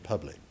rarely made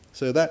public.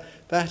 So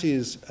that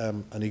is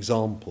an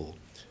example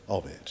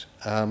of it.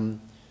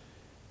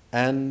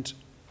 And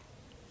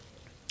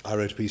I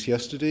wrote a piece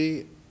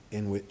yesterday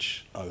in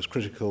which I was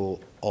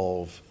critical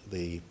of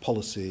the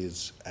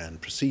policies and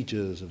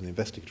procedures of the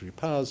Investigatory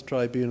Powers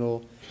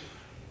Tribunal.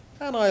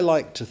 And I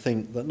like to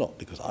think that not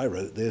because I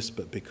wrote this,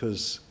 but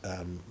because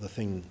the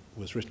thing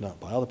was written up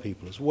by other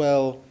people as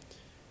well,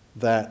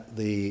 that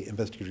the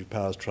Investigatory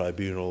Powers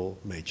Tribunal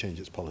may change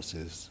its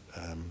policies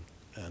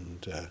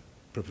and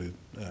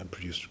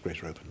produce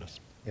greater openness.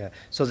 Yeah.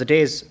 So the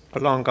days are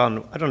long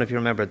gone. I don't know if you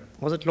remember,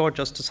 was it Lord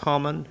Justice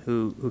Harman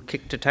who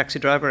kicked a taxi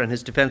driver and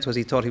his defence was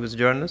he thought he was a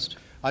journalist?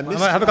 Have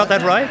I got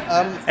that right?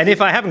 And if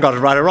I haven't got it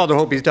right, I rather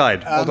hope he's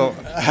died. Although,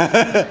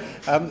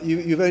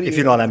 if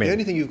you know what I mean. The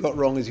only thing you've got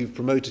wrong is you've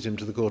promoted him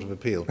to the Court of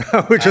Appeal.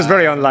 Which was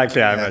very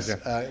unlikely, I yes,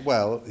 imagine.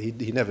 Well, he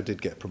never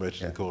did get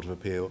promoted to the Court of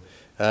Appeal.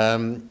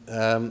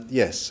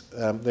 Yes,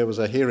 there was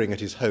a hearing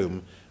at his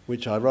home,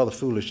 which I rather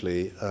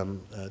foolishly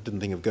didn't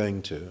think of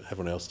going to.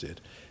 Everyone else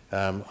did.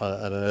 At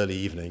an early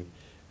evening,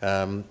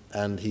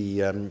 and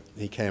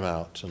he came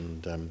out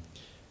and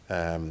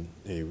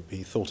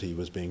he thought he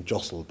was being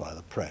jostled by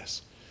the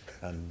press,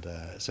 and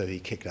so he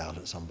kicked out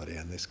at somebody,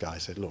 and this guy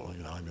said, "Look,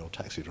 you know, I'm your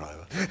taxi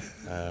driver."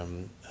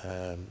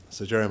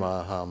 So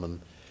Jeremiah Harman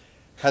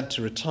had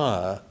to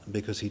retire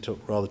because he took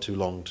rather too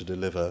long to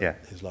deliver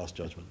his last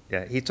judgment.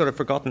 Yeah, he'd sort of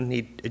forgotten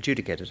he'd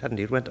adjudicated, hadn't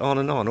he? It went on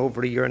and on,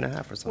 over a year and a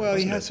half or something. Well,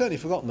 he had certainly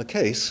forgotten the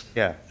case.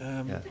 Yeah,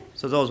 yeah.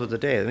 So those were the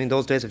days. I mean,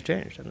 those days have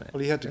changed, haven't they?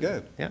 Well, he had to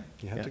go. Yeah.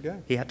 He had to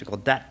go. He had to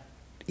go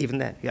even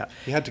then, yeah.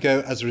 He had to go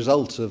as a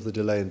result of the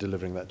delay in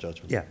delivering that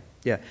judgment. Yeah,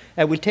 yeah.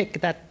 We'll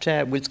take that,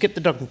 we'll skip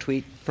the Duncan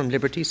tweet from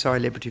Liberty, sorry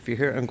Liberty if you're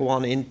here, and go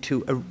on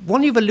into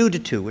one you've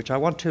alluded to, which I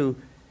want to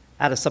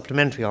add a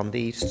supplementary on,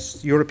 the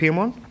European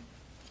one.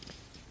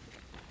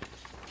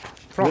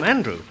 From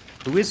Andrew,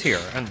 who is here.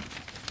 And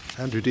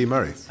Andrew D.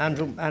 Murray.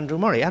 Andrew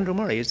Murray. Andrew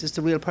Murray, is this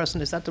the real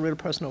person? Is that the real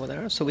person over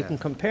there? So we can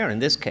compare, in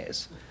this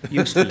case,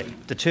 usefully,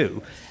 the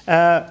two.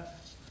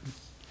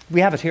 We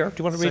have it here. Do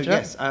you want to read it out?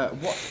 Yes.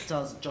 What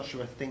does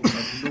Joshua think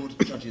of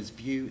Lord Judge's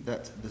view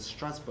that the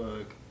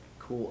Strasbourg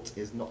Court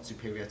is not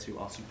superior to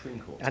our Supreme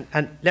Court?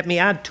 And let me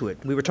add to it.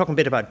 We were talking a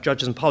bit about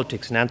judges and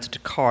politics in answer to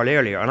Carl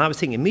earlier, and I was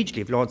thinking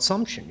immediately of Lord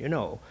Sumption, you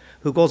know,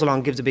 who goes along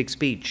and gives a big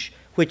speech,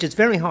 which is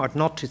very hard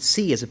not to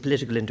see as a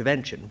political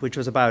intervention, which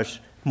was about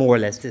more or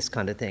less this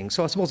kind of thing.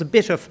 So I suppose a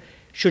bit of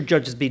should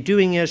judges be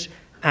doing it,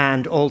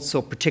 and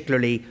also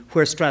particularly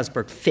where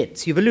Strasbourg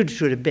fits. You've alluded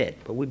to it a bit,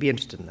 but we'd be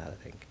interested in that,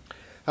 I think.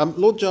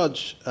 Lord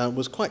Judge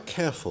was quite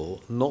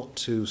careful not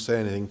to say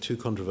anything too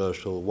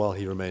controversial while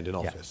he remained in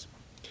office.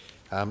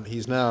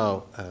 He's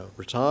now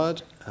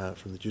retired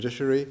from the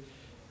judiciary.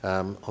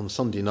 On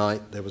Sunday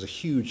night, there was a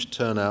huge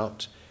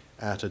turnout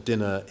at a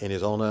dinner in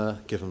his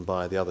honour given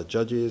by the other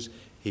judges.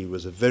 He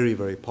was a very,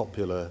 very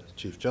popular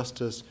Chief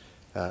Justice,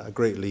 a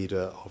great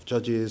leader of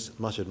judges,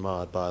 much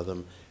admired by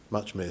them,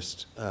 much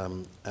missed,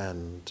 and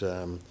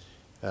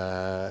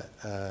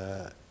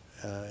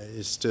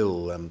is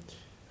still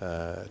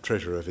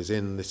treasurer of his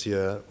inn this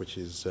year, which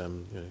is, you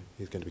know,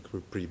 he's going to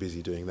be pretty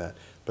busy doing that.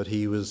 But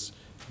he was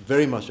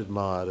very much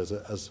admired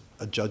as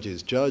a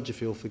judge's judge,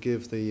 if you'll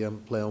forgive the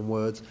play on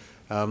words,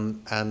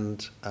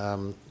 and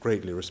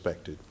greatly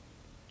respected.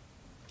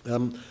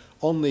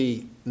 On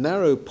the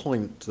narrow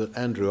point that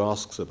Andrew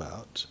asks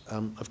about,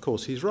 of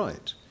course he's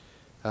right.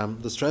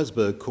 The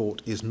Strasbourg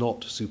Court is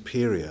not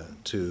superior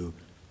to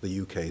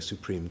the UK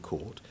Supreme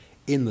Court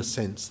in the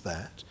sense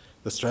that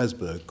the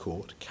Strasbourg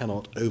Court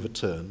cannot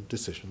overturn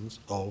decisions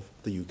of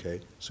the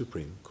UK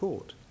Supreme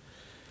Court.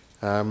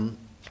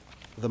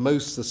 The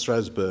most the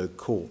Strasbourg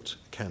Court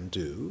can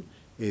do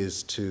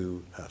is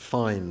to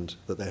find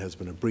that there has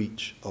been a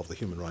breach of the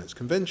Human Rights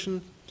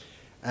Convention,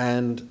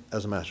 and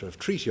as a matter of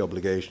treaty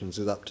obligations,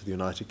 it's up to the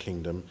United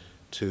Kingdom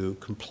to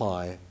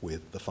comply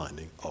with the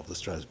finding of the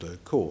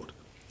Strasbourg Court.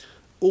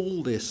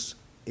 All this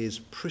is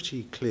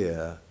pretty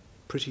clear,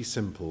 pretty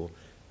simple,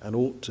 and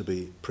ought to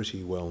be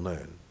pretty well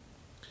known.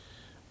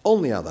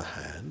 On the other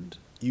hand,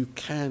 you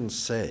can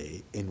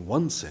say, in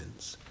one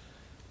sense,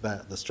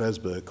 that the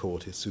Strasbourg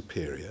Court is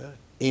superior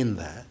in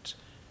that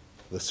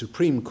the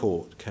Supreme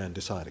Court can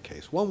decide a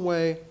case one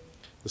way,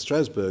 the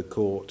Strasbourg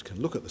Court can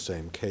look at the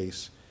same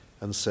case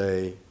and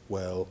say,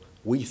 well,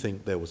 we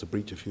think there was a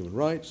breach of human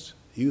rights,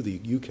 you,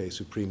 the UK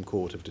Supreme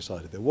Court, have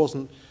decided there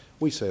wasn't,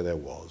 we say there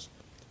was,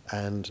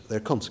 and there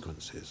are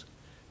consequences.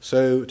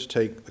 So, to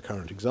take the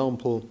current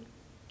example,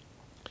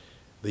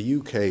 the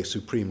UK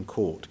Supreme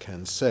Court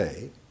can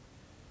say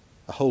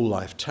a whole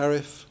life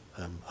tariff,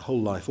 a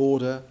whole life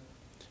order,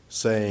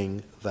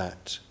 saying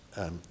that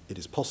it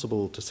is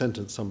possible to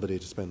sentence somebody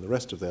to spend the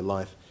rest of their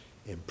life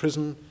in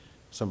prison,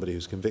 somebody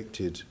who's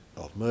convicted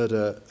of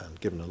murder and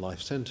given a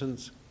life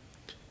sentence,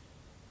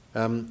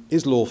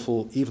 is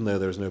lawful even though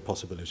there is no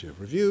possibility of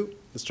review.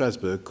 The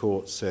Strasbourg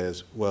court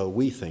says, well,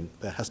 we think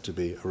there has to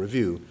be a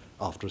review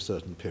after a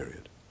certain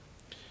period.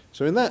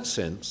 So in that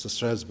sense, the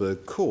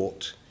Strasbourg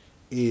court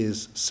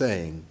is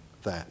saying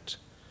that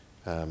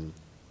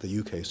the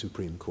UK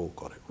Supreme Court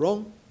got it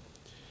wrong,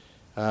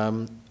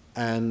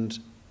 and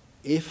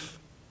if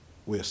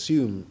we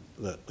assume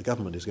that the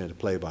government is going to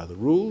play by the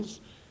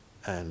rules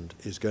and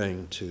is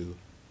going to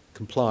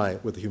comply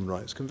with the Human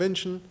Rights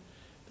Convention,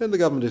 then the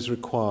government is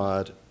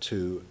required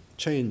to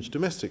change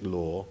domestic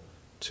law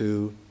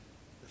to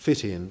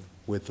fit in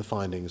with the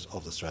findings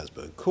of the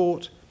Strasbourg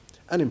court,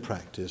 and in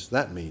practice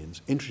that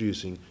means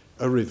introducing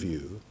a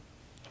review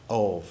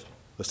of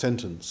the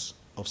sentence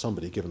of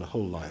somebody given a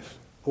whole life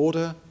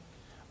order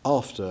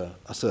after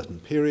a certain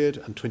period,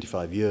 and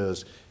 25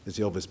 years is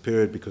the obvious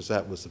period because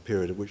that was the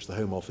period at which the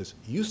Home Office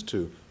used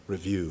to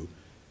review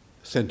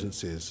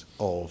sentences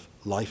of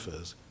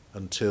lifers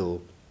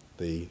until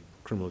the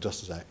Criminal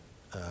Justice Act,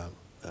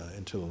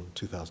 until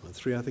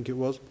 2003, I think it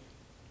was.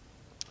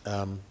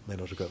 May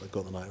not have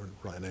got the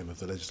right name of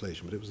the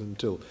legislation, but it was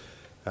until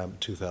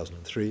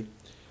 2003.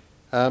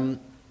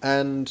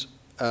 And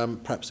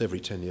perhaps every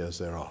 10 years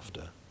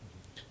thereafter.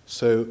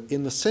 So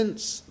in the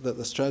sense that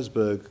the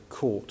Strasbourg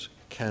court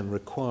can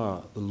require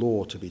the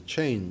law to be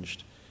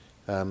changed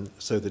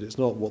so that it's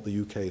not what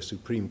the UK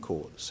Supreme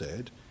Court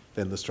said,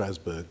 then the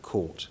Strasbourg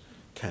court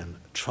can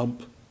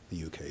trump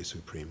the UK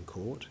Supreme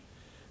Court.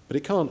 But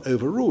it can't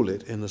overrule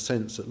it in the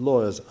sense that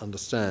lawyers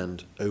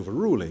understand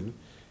overruling,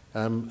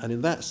 and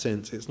in that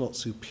sense it's not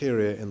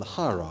superior in the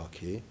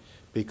hierarchy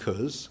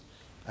because,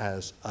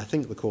 as I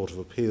think the Court of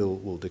Appeal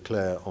will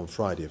declare on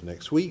Friday of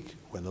next week,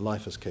 when the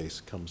Lifers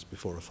case comes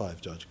before a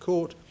 5-judge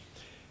court,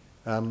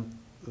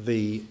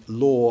 the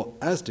law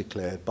as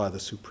declared by the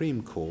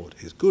Supreme Court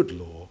is good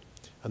law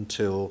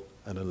until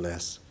and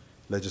unless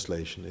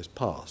legislation is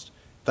passed.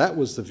 That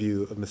was the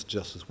view of Mr.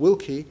 Justice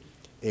Wilkie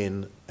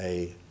in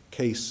a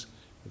case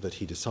that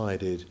he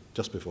decided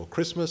just before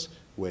Christmas,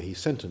 where he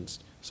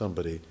sentenced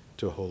somebody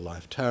to a whole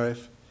life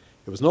tariff.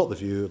 It was not the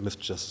view of Mr.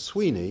 Justice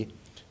Sweeney,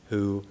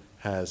 who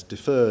has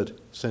deferred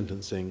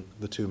sentencing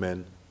the two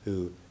men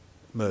who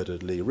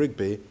murdered Lee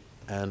Rigby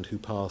and who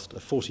passed a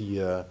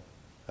 40-year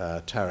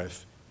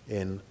tariff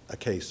in a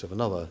case of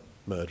another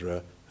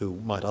murderer who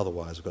might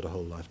otherwise have got a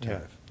whole life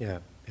tariff. Yeah.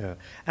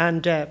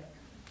 And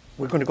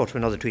we're going to go to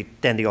another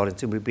tweet, then the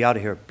audience, and we'll be out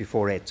of here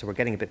before 8, so we're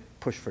getting a bit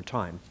pushed for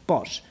time.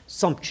 But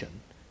Sumption,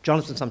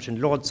 Jonathan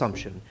Sumption, Lord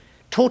Sumption,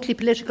 totally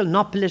political,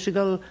 not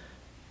political,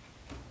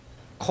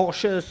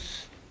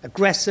 cautious,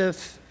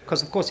 aggressive,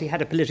 because of course he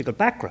had a political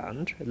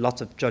background,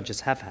 lots of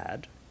judges have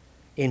had,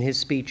 in his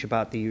speech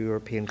about the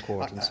European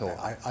Court and so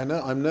on.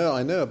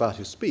 I know about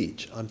his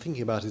speech. I'm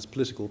thinking about his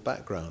political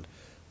background.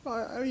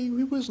 He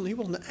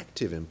wasn't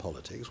active in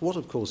politics. What,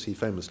 of course, he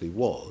famously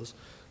was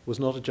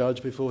not a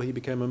judge before he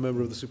became a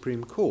member of the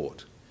Supreme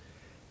Court.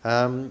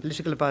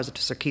 Political advisor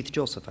to Sir Keith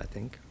Joseph, I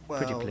think. Well,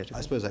 pretty political.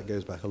 I suppose that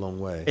goes back a long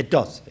way. It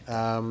does.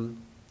 I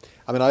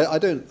mean, I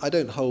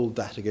don't hold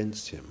that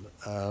against him,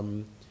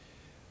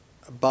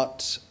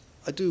 but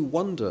I do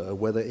wonder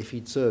whether if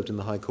he'd served in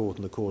the High Court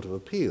and the Court of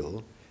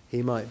Appeal,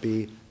 he might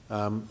be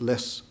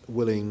less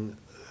willing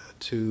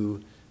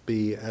to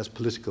be as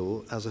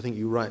political as I think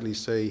you rightly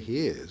say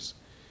he is.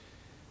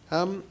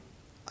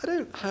 I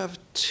don't have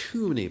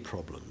too many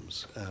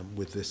problems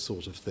with this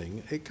sort of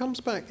thing. It comes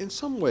back in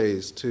some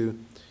ways to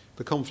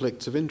the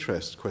conflicts of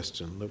interest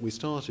question that we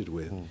started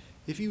with.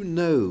 If you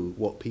know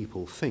what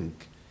people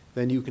think,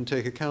 then you can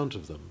take account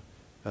of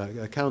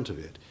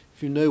it.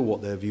 If you know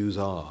what their views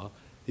are,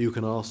 you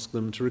can ask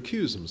them to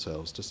recuse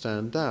themselves, to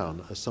stand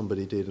down, as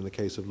somebody did in the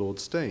case of Lord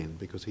Steyne,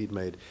 because he'd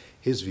made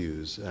his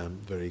views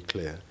very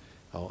clear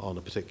on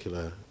a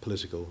particular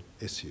political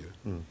issue.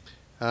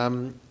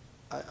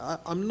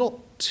 I'm not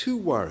too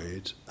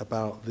worried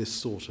about this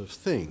sort of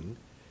thing,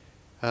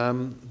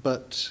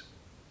 but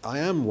I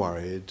am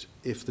worried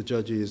if the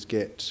judges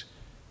get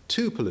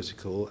too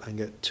political and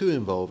get too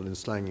involved in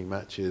slanging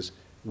matches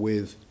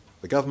with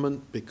the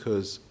government,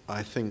 because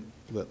I think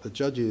that the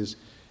judges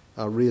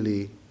are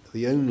really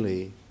the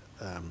only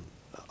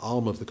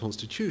arm of the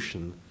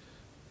Constitution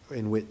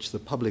in which the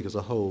public as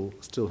a whole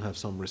still have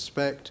some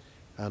respect,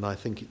 and I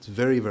think it's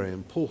very, very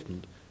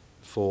important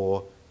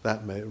for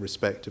that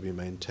respect to be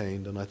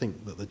maintained, and I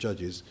think that the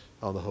judges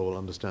on the whole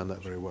understand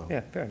that very well.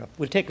 Yeah, fair enough.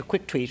 We'll take a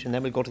quick tweet and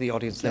then we'll go to the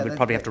audience, and then we'll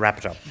probably have to wrap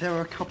it up. There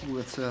are a couple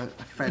that are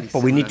fairly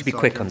But we need to be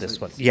similar, quick on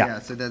this one. Yeah.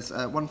 So there's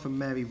one from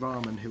Mary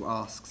Rahman who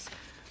asks,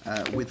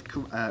 with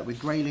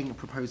Grayling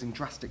proposing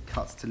drastic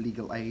cuts to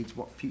legal aid,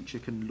 what future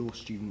can law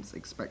students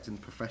expect in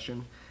the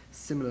profession?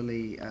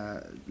 Similarly,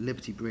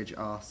 Liberty Bridge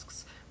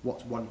asks,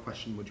 what one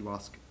question would you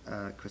ask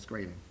Chris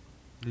Grayling?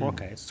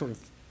 Okay, it's sort of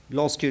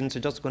law students are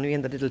just going to be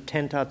in the little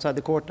tent outside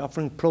the court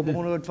offering pro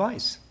bono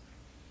advice.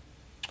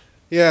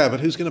 Yeah, but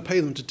who's going to pay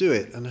them to do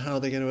it, and how are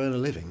they going to earn a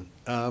living?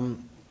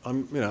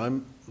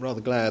 I'm rather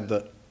glad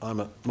that I'm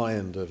at my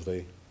end of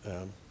the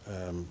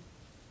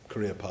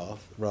career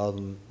path rather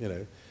than,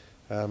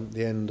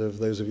 the end of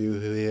those of you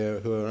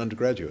who are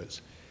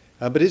undergraduates.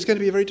 But it's going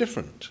to be very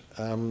different.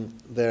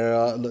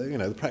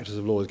 The practice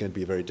of law is going to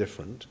be very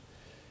different.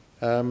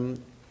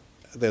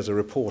 There's a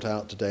report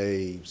out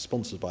today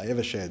sponsored by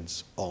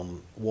Eversheds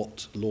on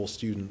what law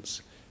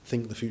students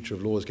think the future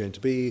of law is going to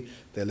be.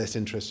 They're less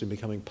interested in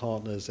becoming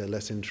partners. They're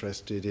less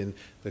interested in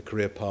the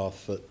career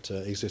path that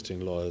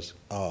existing lawyers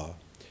are.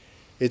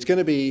 It's going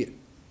to be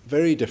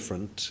very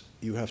different.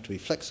 You have to be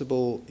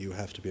flexible. You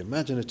have to be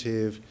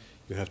imaginative.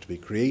 You have to be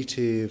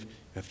creative.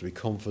 You have to be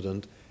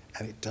confident.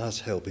 And it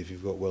does help if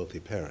you've got wealthy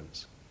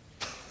parents.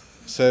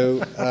 So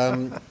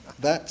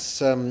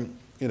that's, and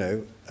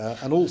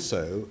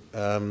also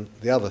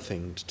the other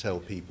thing to tell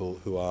people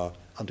who are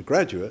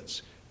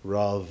undergraduates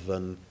rather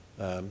than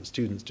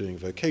students doing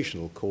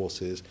vocational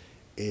courses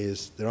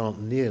is there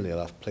aren't nearly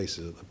enough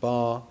places at the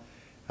bar.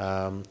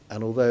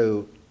 And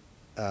although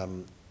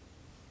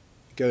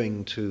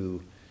going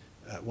to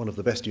one of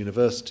the best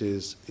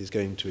universities is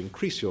going to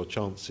increase your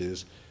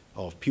chances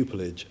of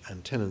pupillage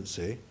and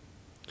tenancy,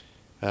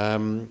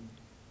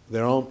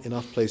 there aren't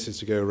enough places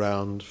to go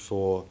around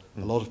for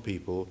a lot of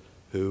people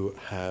who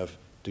have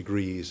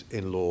degrees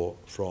in law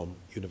from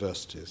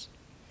universities.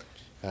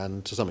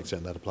 And to some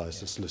extent that applies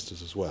to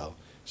solicitors as well.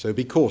 So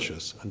be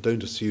cautious and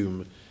don't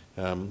assume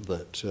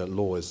that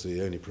law is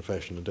the only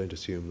profession, and don't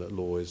assume that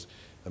law is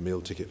a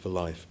meal ticket for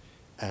life,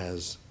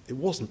 as it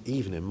wasn't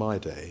even in my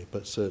day,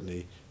 but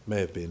certainly may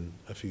have been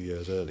a few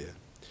years earlier.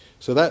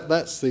 So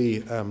that's the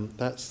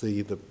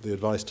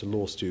advice to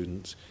law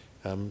students.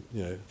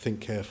 Think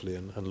carefully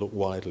and look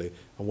widely,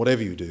 and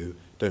whatever you do,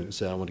 don't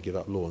say I want to give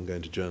up law and go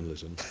into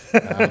journalism.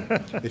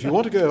 If you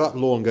want to give up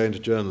law and go into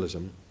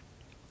journalism,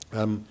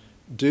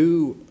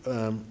 do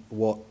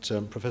what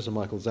Professor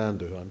Michael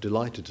Zander, who I'm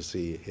delighted to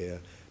see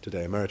here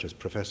today, emeritus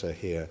professor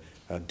here,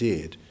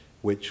 did,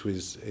 which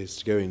is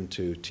to go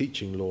into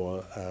teaching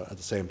law at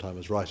the same time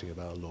as writing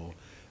about law.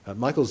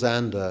 Michael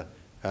Zander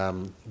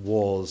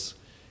was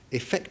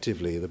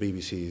effectively the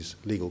BBC's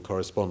legal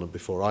correspondent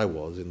before I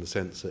was, in the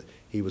sense that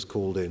he was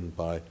called in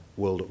by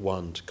World at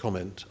One to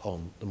comment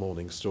on the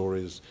morning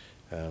stories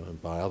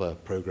and by other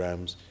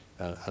programmes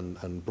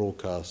and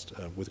broadcast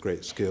with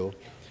great skill.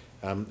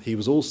 He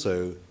was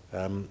also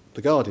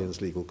the Guardian's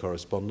legal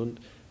correspondent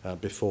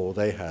before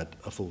they had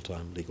a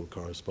full-time legal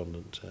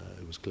correspondent,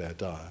 who was Claire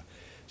Dyer.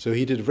 So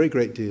he did a very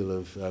great deal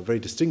of very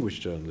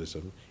distinguished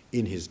journalism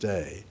in his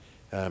day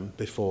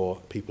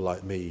before people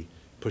like me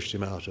pushed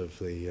him out of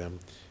the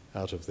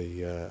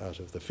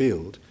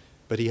field.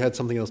 But he had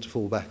something else to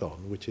fall back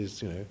on, which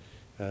is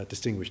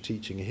distinguished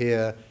teaching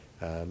here,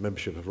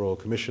 membership of royal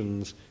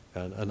commissions,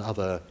 and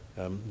other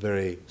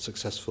very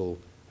successful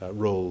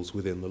roles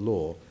within the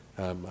law.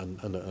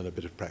 And a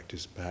bit of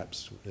practice,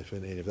 perhaps, if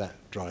any of that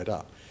dried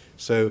up.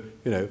 So,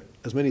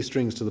 as many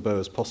strings to the bow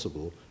as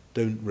possible.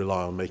 Don't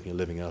rely on making a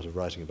living out of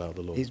writing about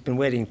the law. He's been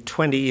waiting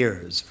 20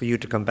 years for you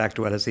to come back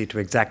to LSE to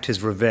exact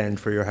his revenge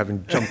for your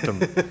having jumped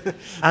him.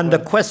 And the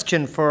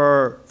question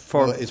for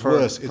it's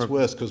worse. It's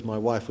worse because my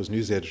wife was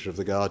news editor of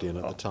The Guardian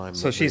at the time.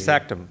 So she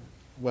sacked him.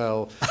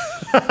 Well,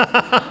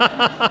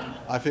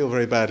 I feel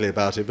very badly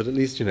about it, but at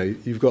least,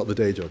 you've got the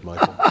day job,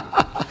 Michael.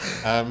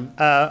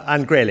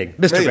 And Grayling,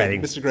 Mr.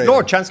 Grayling. Mr. Grayling.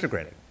 Lord Chancellor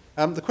Grayling.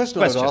 The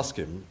question I would ask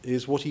him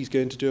is what he's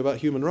going to do about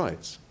human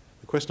rights.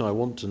 The question I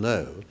want to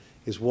know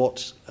is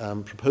what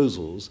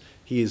proposals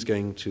he is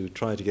going to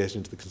try to get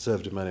into the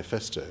Conservative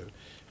Manifesto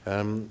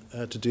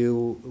to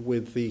deal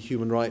with the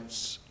Human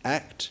Rights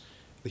Act,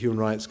 the Human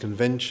Rights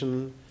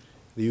Convention,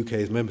 the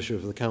UK's membership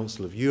of the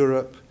Council of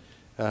Europe,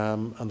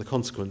 and the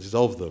consequences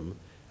of them,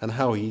 and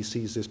how he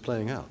sees this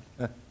playing out.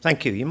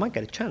 Thank you. You might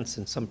get a chance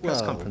in some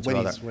press conference or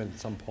other. At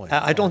some point.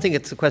 I don't think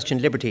it's a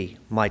question Liberty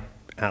might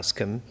ask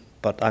him,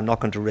 but I'm not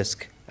going to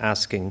risk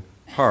asking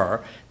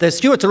her. The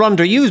stewards are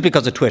underused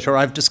because of Twitter.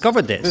 I've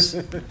discovered this.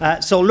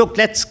 So look,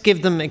 let's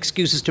give them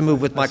excuses to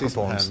move with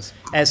microphones.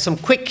 Some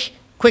quick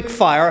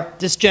fire.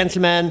 This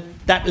gentleman,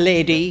 that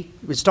lady.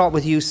 We'll start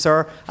with you,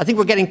 sir. I think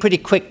we're getting pretty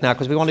quick now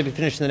because we want to be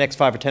finished in the next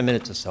 5 or 10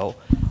 minutes or so.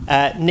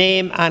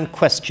 Name and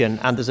question,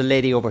 and there's a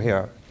lady over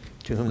here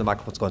to whom the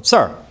microphone's going.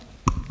 Sir.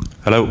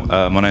 Hello,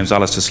 my name's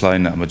Alistair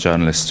Sloan. I'm a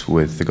journalist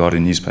with the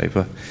Guardian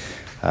newspaper.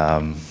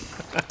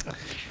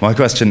 My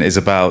question is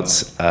about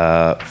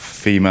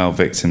female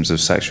victims of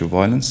sexual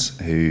violence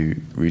who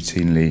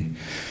routinely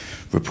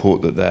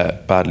report that they're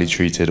badly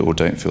treated or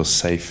don't feel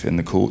safe in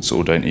the courts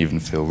or don't even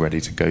feel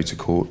ready to go to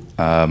court.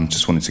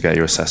 Just wanted to get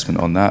your assessment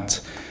on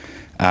that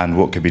and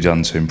what could be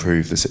done to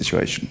improve the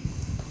situation.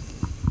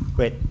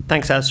 Great.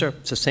 Thanks, Alistair.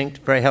 Succinct,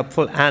 very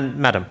helpful. And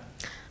Madam.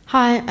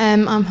 Hi,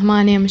 I'm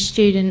Hermione. I'm a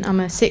student. I'm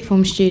a sixth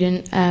form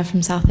student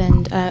from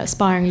Southend,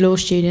 aspiring law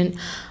student.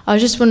 I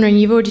was just wondering,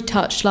 you've already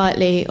touched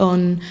slightly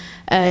on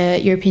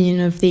your opinion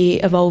of the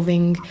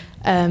evolving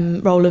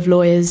role of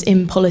lawyers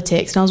in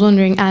politics. And I was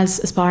wondering, as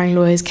aspiring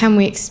lawyers, can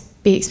we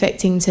be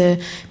expecting to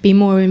be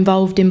more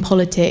involved in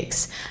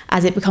politics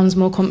as it becomes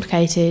more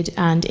complicated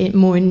and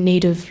more in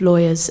need of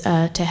lawyers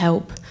to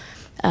help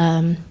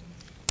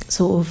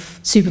sort of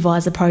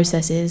supervise the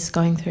processes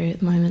going through at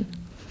the moment.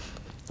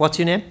 What's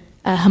your name?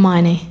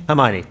 Hermione.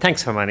 Hermione.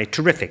 Thanks, Hermione.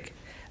 Terrific.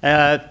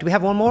 Do we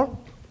have one more?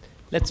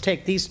 Let's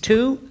take these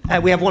two.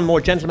 We have one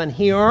more gentleman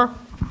here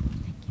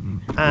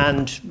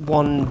and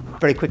one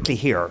very quickly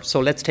here. So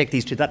let's take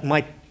these two. That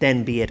might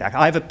then be it.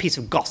 I have a piece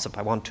of gossip.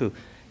 I want to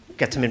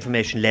get some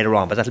information later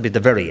on, but that'll be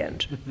the very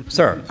end.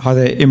 Sir. Hi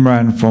there,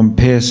 Imran from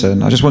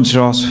Pearson. I just wanted to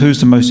ask,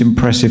 who's the most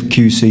impressive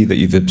QC that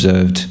you've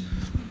observed?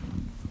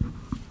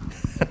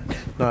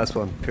 Nice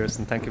one,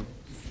 Pearson. Thank you.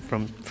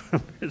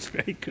 It's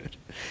very good.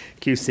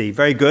 QC,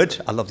 very good.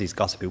 I love these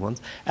gossipy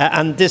ones.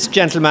 And this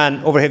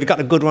gentleman over here, have you got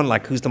a good one,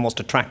 like who's the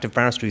most attractive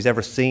barrister he's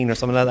ever seen or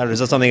something like that, or is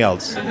there something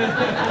else?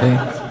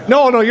 Okay.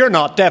 No, you're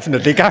not,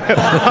 definitely.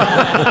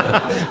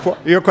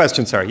 Your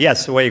question, sir.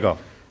 Yes, away you go.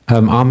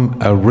 I'm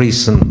a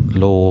recent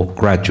law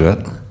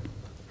graduate,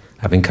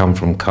 having come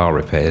from car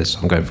repairs.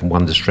 I'm going from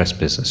one distressed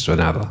business to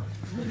another.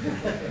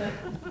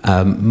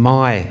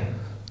 My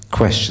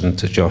question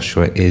to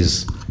Joshua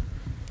is,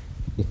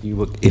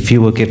 if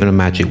you were given a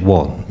magic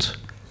wand,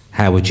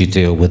 how would you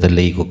deal with the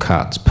legal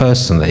cuts?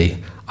 Personally,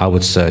 I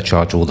would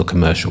surcharge all the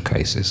commercial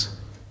cases.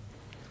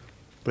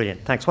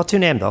 Brilliant, thanks. What's your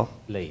name, though?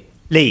 Lee.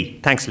 Lee,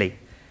 thanks, Lee.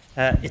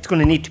 It's going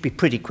to need to be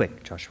pretty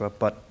quick, Joshua,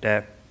 but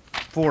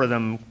 4 of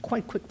them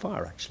quite quick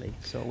fire, actually.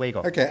 So away you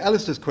go. Okay,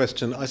 Alistair's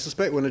question. I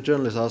suspect when a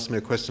journalist asks me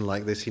a question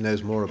like this, he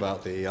knows more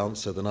about the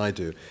answer than I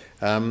do.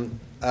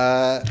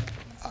 I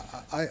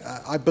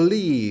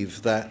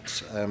believe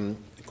that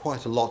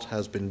quite a lot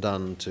has been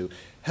done to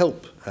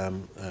help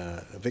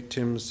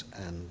victims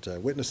and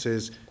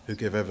witnesses who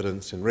give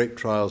evidence in rape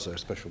trials. There are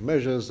special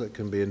measures that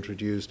can be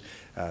introduced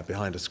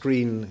behind a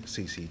screen,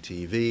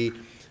 CCTV.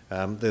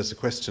 There's a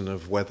question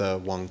of whether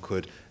one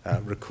could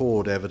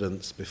record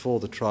evidence before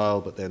the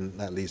trial, but then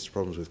that leads to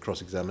problems with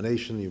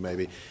cross-examination.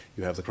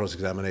 You have the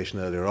cross-examination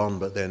earlier on,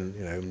 but then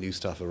new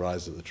stuff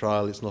arises at the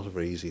trial. It's not a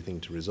very easy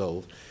thing to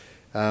resolve.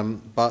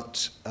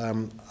 But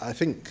I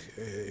think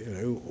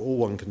all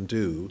one can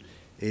do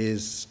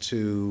is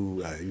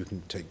to, you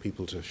can take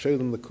people to show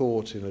them the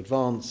court in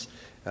advance,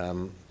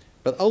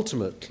 but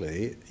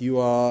ultimately you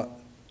are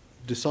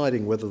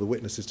deciding whether the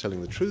witness is telling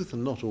the truth,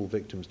 and not all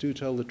victims do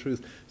tell the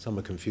truth. Some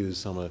are confused,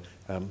 some are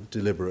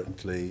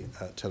deliberately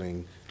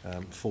telling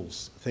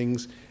false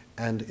things.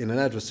 And in an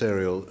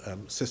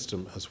adversarial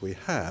system as we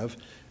have,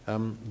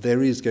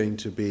 there is going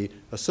to be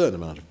a certain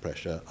amount of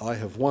pressure. I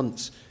have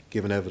once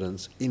given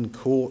evidence in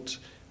court.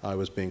 I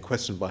was being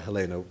questioned by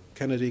Helena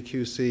Kennedy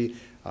QC.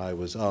 I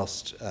was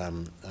asked,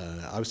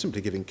 I was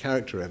simply giving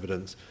character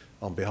evidence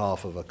on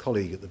behalf of a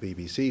colleague at the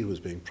BBC who was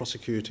being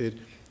prosecuted.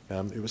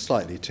 It was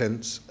slightly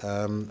tense.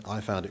 I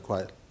found it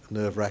quite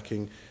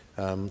nerve-wracking,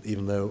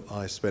 even though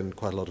I spend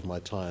quite a lot of my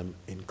time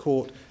in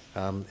court.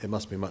 It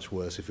must be much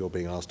worse if you're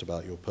being asked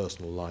about your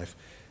personal life.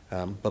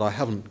 But I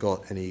haven't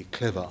got any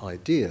clever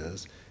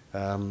ideas.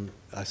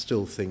 I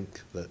still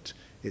think that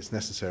it's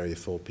necessary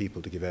for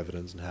people to give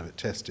evidence and have it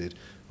tested,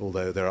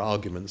 although there are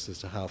arguments as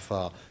to how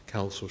far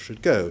counsel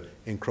should go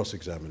in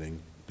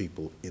cross-examining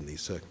people in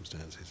these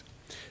circumstances.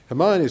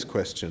 Hermione's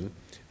question,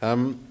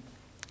 a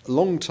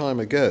long time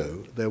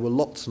ago, there were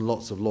lots and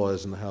lots of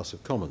lawyers in the House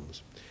of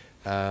Commons,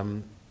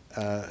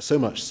 so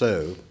much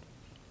so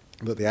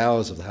that the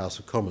hours of the House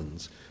of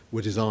Commons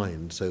were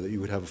designed so that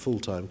you would have a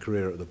full-time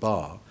career at the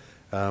bar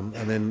and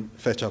then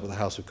fetch up at the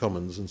House of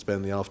Commons and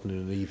spend the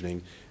afternoon and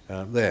evening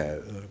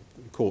there.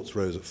 Courts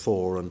rose at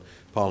 4 and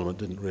Parliament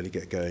didn't really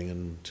get going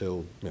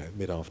until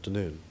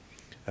mid-afternoon.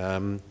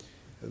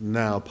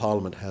 Now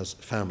Parliament has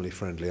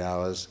family-friendly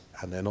hours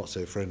and they're not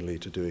so friendly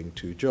to doing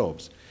 2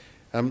 jobs.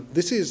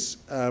 This is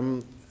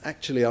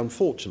actually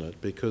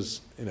unfortunate because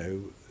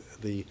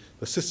the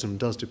system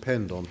does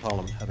depend on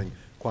Parliament having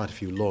quite a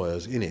few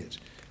lawyers in it.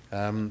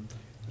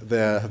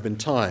 There have been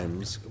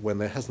times when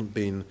there hasn't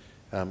been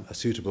a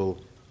suitable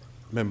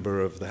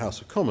member of the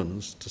House of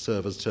Commons to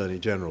serve as Attorney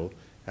General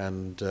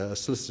and a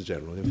Solicitor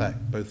General. In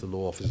fact, both the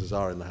law officers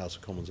are in the House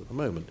of Commons at the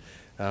moment,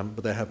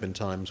 but there have been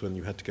times when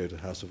you had to go to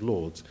the House of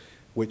Lords,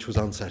 which was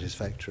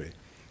unsatisfactory.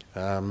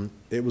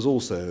 It was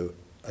also,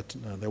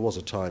 there was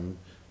a time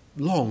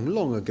long,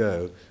 long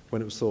ago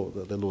when it was thought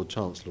that the Lord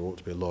Chancellor ought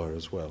to be a lawyer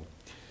as well.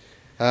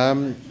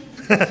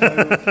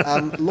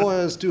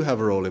 Lawyers do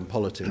have a role in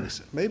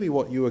politics. Maybe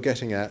what you were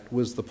getting at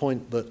was the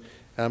point that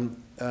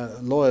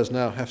lawyers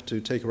now have to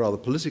take a rather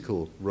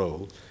political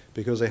role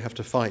because they have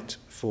to fight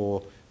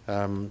for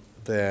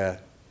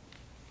their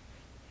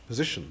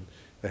position.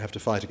 They have to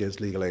fight against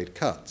legal aid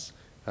cuts.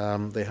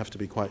 They have to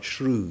be quite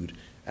shrewd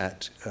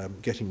at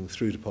getting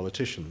through to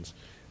politicians.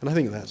 And I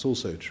think that's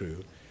also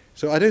true.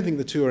 So I don't think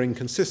the two are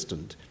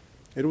inconsistent.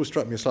 It always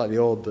struck me as slightly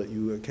odd that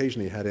you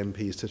occasionally had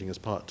MPs sitting as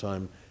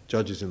part-time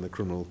judges in the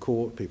criminal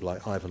court, people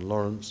like Ivan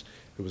Lawrence,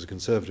 who was a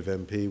Conservative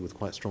MP with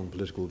quite strong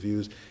political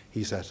views.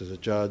 He sat as a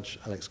judge.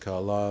 Alex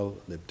Carlile,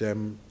 Lib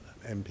Dem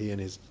MP in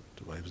his,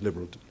 well, he was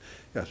Liberal,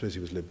 yeah, I suppose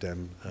he was Lib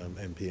Dem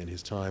MP in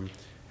his time.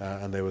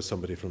 And there was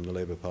somebody from the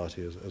Labour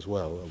Party as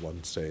well at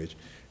one stage.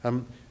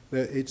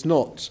 It's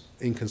not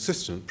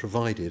inconsistent,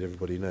 provided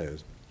everybody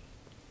knows.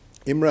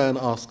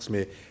 Imran asks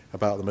me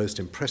about the most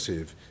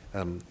impressive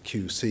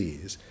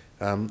QCs.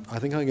 I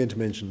think I'm going to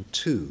mention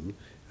two,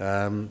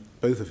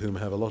 both of whom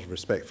have a lot of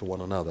respect for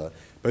one another,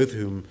 both of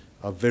whom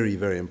are very,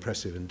 very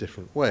impressive in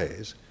different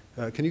ways.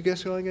 Can you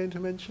guess who I'm going to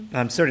mention?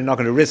 I'm certainly not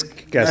going to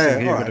risk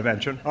guessing who you're going to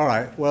mention. All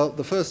right. Well,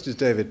 the first is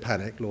David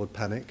Pannick, Lord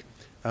Pannick,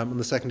 and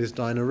the second is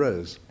Dinah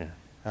Rose.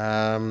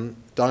 Yeah.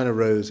 Dinah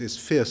Rose is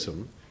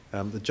fearsome.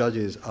 The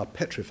judges are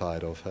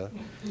petrified of her.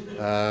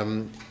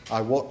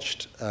 I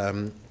watched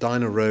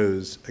Dinah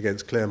Rose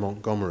against Claire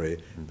Montgomery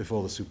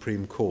before the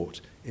Supreme Court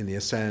in the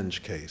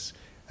Assange case,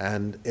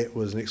 and it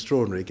was an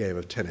extraordinary game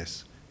of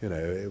tennis. You know,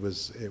 it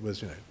was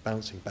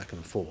bouncing back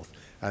and forth,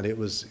 and it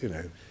was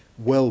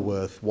well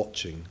worth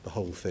watching the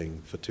whole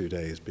thing for 2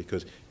 days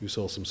because you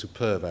saw some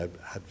superb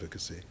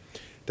advocacy.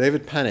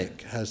 David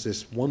Pannick has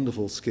this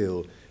wonderful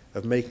skill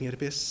of making it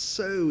appear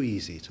so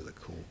easy to the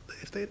court.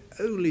 If they'd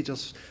only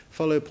just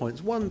follow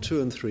points 1,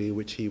 2, and 3,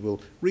 which he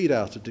will read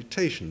out at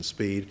dictation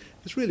speed,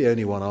 there's really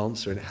only one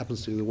answer, and it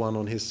happens to be the one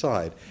on his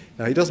side.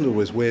 Now, he doesn't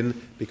always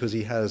win because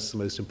he has the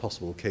most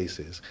impossible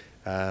cases,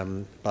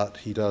 but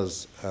he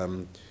does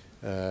some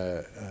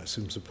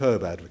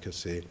superb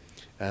advocacy.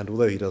 And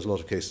although he does a lot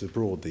of cases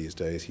abroad these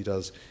days, he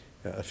does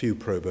a few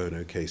pro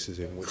bono cases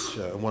in which,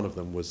 one of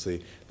them was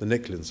the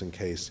Nicklinson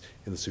case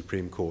in the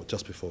Supreme Court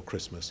just before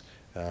Christmas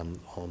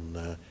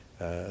on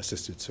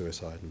assisted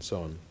suicide and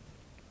so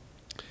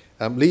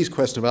on. Lee's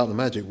question about the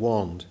magic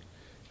wand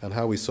and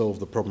how we solve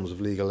the problems of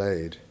legal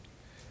aid.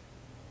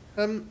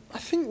 I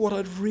think what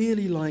I'd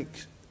really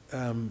like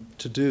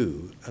to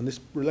do, and this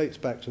relates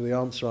back to the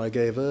answer I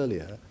gave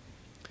earlier,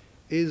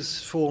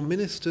 is for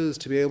ministers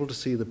to be able to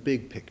see the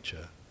big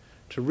picture,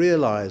 to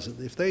realise that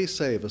if they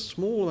save a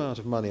small amount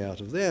of money out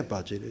of their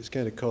budget, it's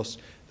going to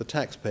cost the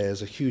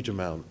taxpayers a huge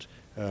amount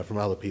from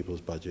other people's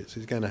budgets.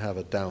 It's going to have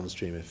a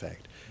downstream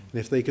effect. And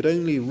if they could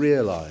only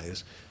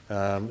realise,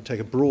 take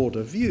a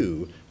broader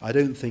view, I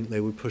don't think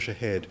they would push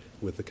ahead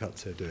with the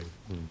cuts they're doing.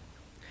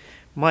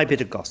 My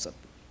bit of gossip.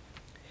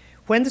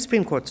 When the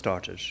Supreme Court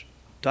started,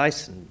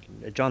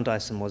 John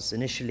Dyson was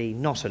initially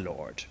not a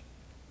Lord.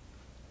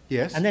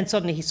 Yes. And then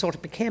suddenly he sort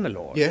of became a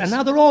Lord. Yes. And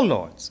now they're all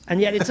Lords.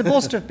 And yet it's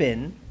supposed to have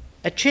been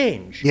a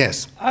change.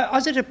 Yes.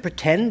 Was it a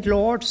pretend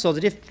Lord, so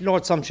that if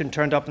Lord Sumption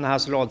turned up in the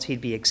House of Lords,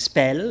 he'd be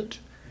expelled?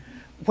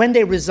 When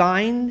they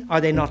resign, are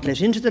they not let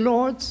into the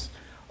Lords?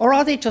 Or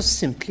are they just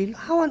simply,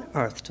 how on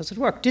earth does it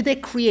work? Did they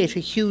create a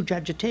huge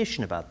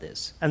agitation about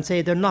this and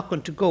say they're not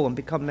going to go and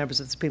become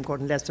members of the Supreme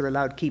Court unless they're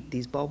allowed to keep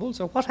these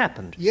baubles? Or what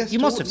happened? Yes, you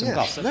must have some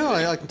gossip. No,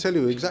 I can tell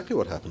you exactly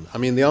what happened. I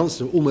mean, the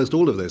answer to almost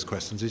all of those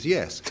questions is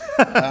yes.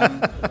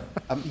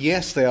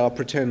 Yes, they are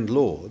pretend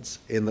lords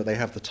in that they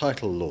have the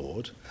title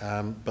Lord,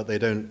 but they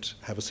don't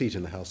have a seat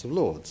in the House of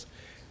Lords.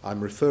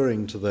 I'm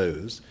referring to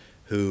those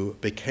who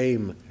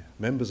became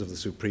members of the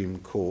Supreme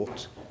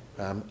Court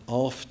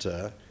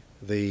after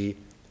the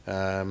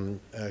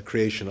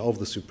creation of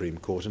the Supreme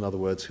Court, in other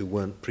words, who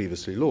weren't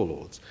previously law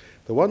lords.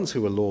 The ones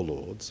who were law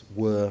lords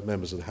were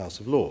members of the House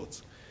of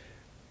Lords.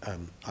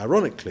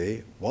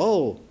 Ironically,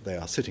 while they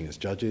are sitting as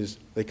judges,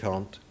 they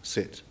can't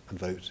sit and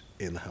vote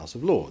in the House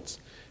of Lords.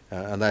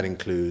 And that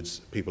includes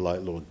people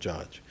like Lord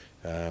Judge,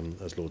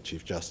 as Lord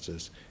Chief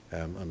Justice,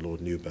 and Lord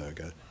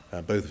Neuberger,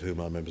 both of whom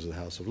are members of the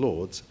House of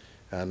Lords.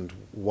 And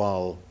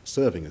while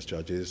serving as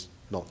judges,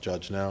 not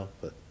Judge now,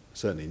 but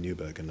certainly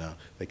Neuberger now,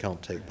 they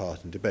can't take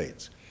part in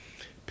debates.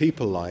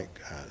 People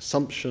like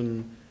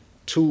Sumption,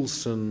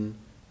 Toulson,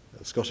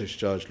 Scottish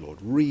Judge Lord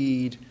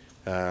Reid,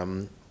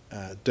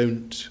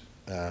 don't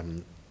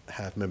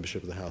have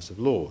membership of the House of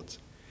Lords.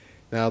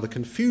 Now, the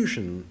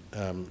confusion,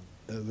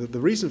 the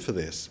reason for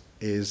this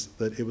is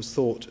that it was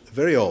thought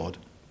very odd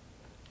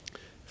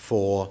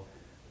for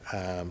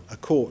a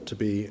court to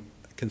be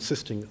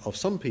consisting of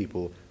some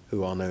people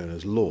who are known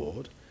as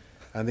Lord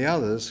and the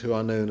others who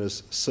are known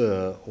as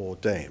Sir or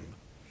Dame.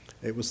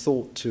 It was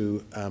thought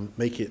to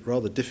make it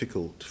rather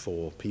difficult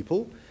for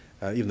people,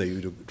 even though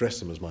you'd address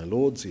them as my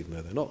lords, even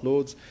though they're not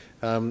lords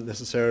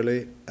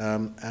necessarily,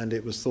 and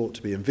it was thought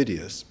to be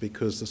invidious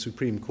because the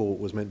Supreme Court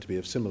was meant to be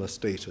of similar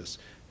status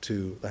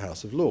to the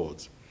House of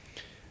Lords.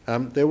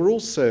 There were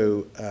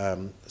also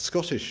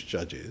Scottish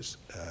judges,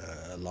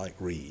 like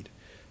Reid,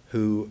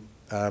 who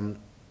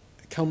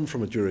come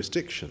from a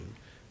jurisdiction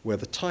where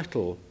the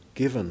title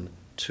given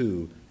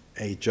to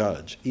a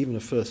judge, even a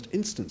first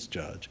instance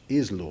judge,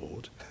 is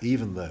Lord,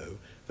 even though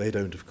they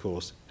don't, of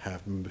course,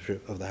 have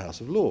membership of the House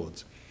of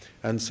Lords.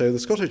 And so the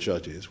Scottish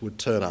judges would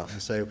turn up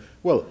and say,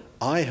 well,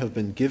 I have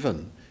been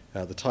given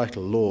the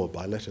title Lord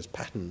by letters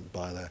patent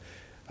by the,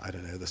 I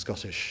don't know, the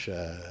Scottish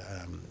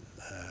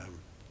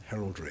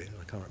heraldry.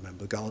 I can't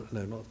remember.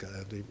 No, not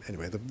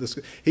anyway.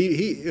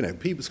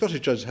 Scottish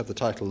judges have the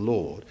title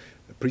Lord,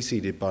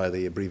 preceded by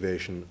the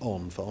abbreviation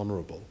 "on" for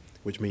honourable,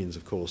 which means,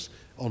 of course,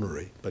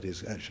 honorary, but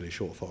is actually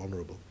short for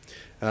honourable.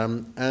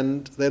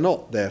 And they're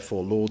not,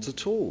 therefore, lords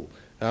at all.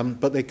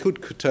 But they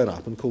could turn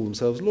up and call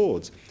themselves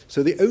lords.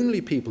 So the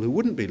only people who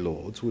wouldn't be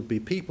lords would be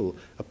people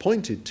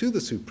appointed to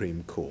the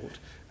Supreme Court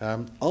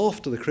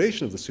after the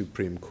creation of the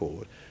Supreme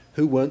Court,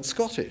 who weren't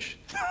Scottish.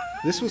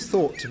 This was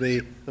thought to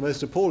be the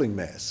most appalling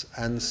mess,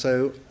 and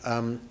so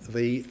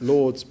the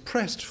Lords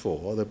pressed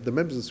for, the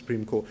members of the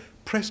Supreme Court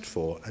pressed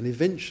for, and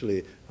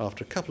eventually,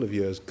 after a couple of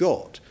years,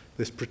 got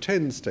this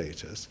pretend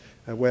status,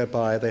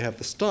 whereby they have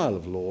the style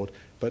of Lord,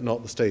 but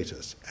not the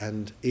status.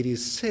 And it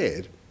is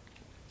said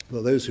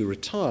that those who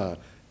retire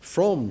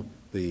from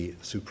the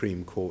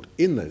Supreme Court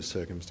in those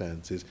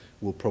circumstances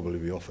will probably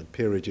be offered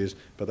peerages,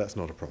 but that's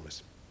not a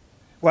promise.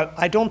 Well,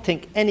 I don't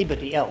think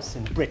anybody else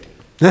in Britain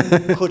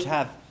could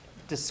have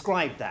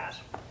described that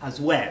as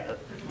well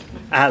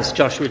as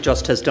Joshua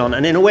just has done.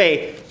 And in a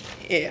way,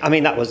 I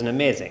mean, that was an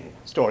amazing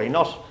story,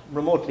 not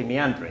remotely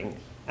meandering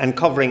and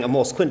covering a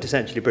most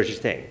quintessentially British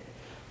thing.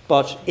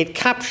 But it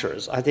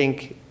captures, I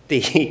think,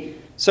 the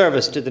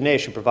service to the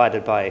nation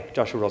provided by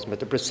Joshua Rozenberg,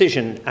 the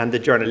precision and the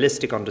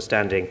journalistic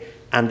understanding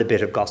and the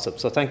bit of gossip.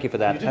 So thank you for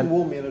that. You didn't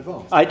warn me in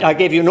advance. I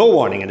gave you no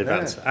warning in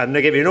advance. Yeah. And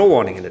I gave you no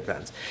warning in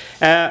advance.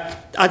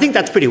 I think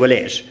that's pretty well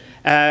it.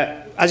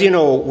 As you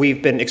know,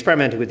 we've been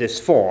experimenting with this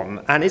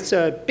form, and it's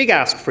a big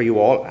ask for you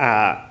all,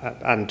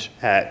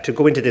 to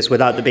go into this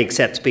without the big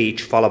set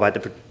speech, followed by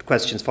the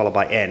questions, followed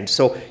by end.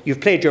 So you've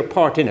played your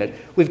part in it.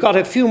 We've got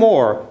a few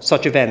more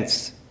such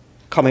events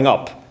coming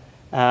up.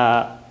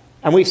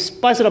 And we've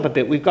spiced it up a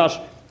bit. We've got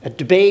a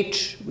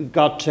debate. We've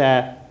got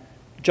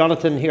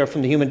Jonathan here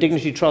from the Human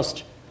Dignity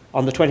Trust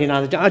on the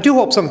 29th. I do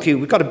hope some of you,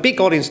 we've got a big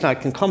audience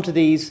tonight, can come to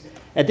these.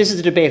 This is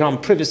a debate on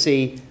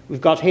privacy.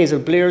 We've got Hazel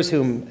Blears,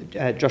 whom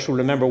Joshua will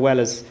remember well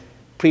as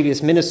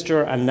previous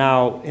minister and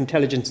now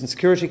Intelligence and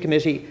Security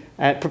Committee.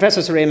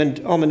 Professor Sir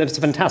Raymond Oman, it's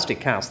a fantastic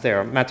cast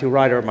there. Matthew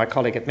Ryder, my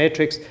colleague at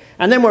Matrix.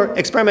 And then we're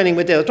experimenting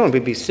with, I don't want to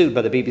be sued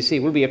by the BBC, it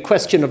will be a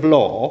question of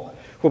law,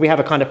 where we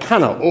have a kind of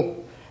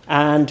panel,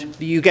 and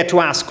you get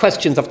to ask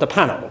questions of the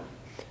panel.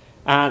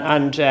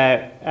 And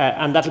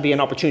that'll be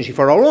an opportunity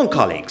for our own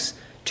colleagues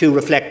to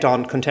reflect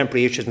on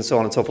contemporary issues and so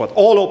on and so forth,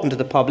 all open to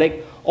the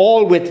public,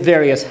 all with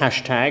various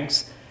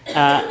hashtags,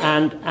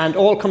 and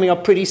all coming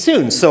up pretty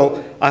soon.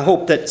 So I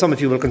hope that some of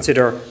you will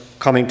consider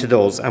coming to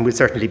those, and we'll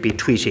certainly be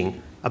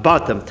tweeting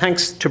about them.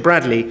 Thanks to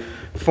Bradley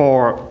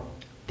for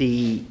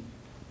the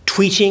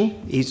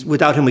tweeting.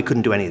 Without him, we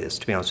couldn't do any of this,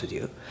 to be honest with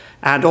you.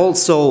 And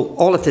also,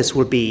 all of this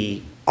will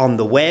be on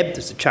the web.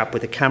 There's a chap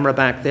with a camera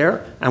back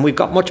there, and we've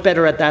got much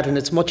better at that, and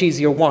it's much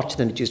easier watch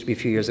than it used to be a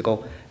few years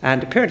ago.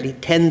 And apparently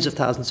tens of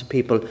thousands of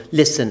people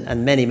listen,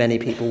 and many, many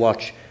people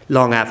watch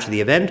long after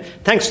the event.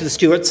 Thanks to the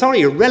stewards. Sorry,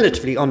 you're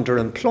relatively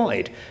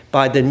underemployed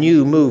by the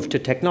new move to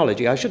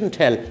technology. I shouldn't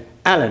tell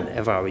Alan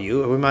if I were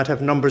you, or we might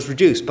have numbers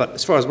reduced, but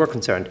as far as we're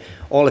concerned,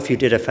 all of you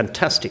did a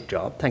fantastic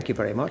job. Thank you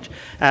very much.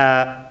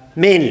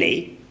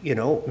 Mainly,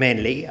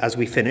 as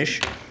we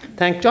finish,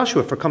 thank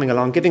Joshua for coming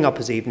along, giving up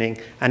his evening,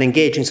 and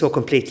engaging so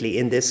completely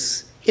in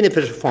this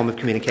innovative form of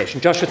communication.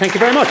 Joshua, thank you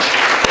very much.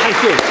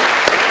 Thank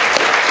you.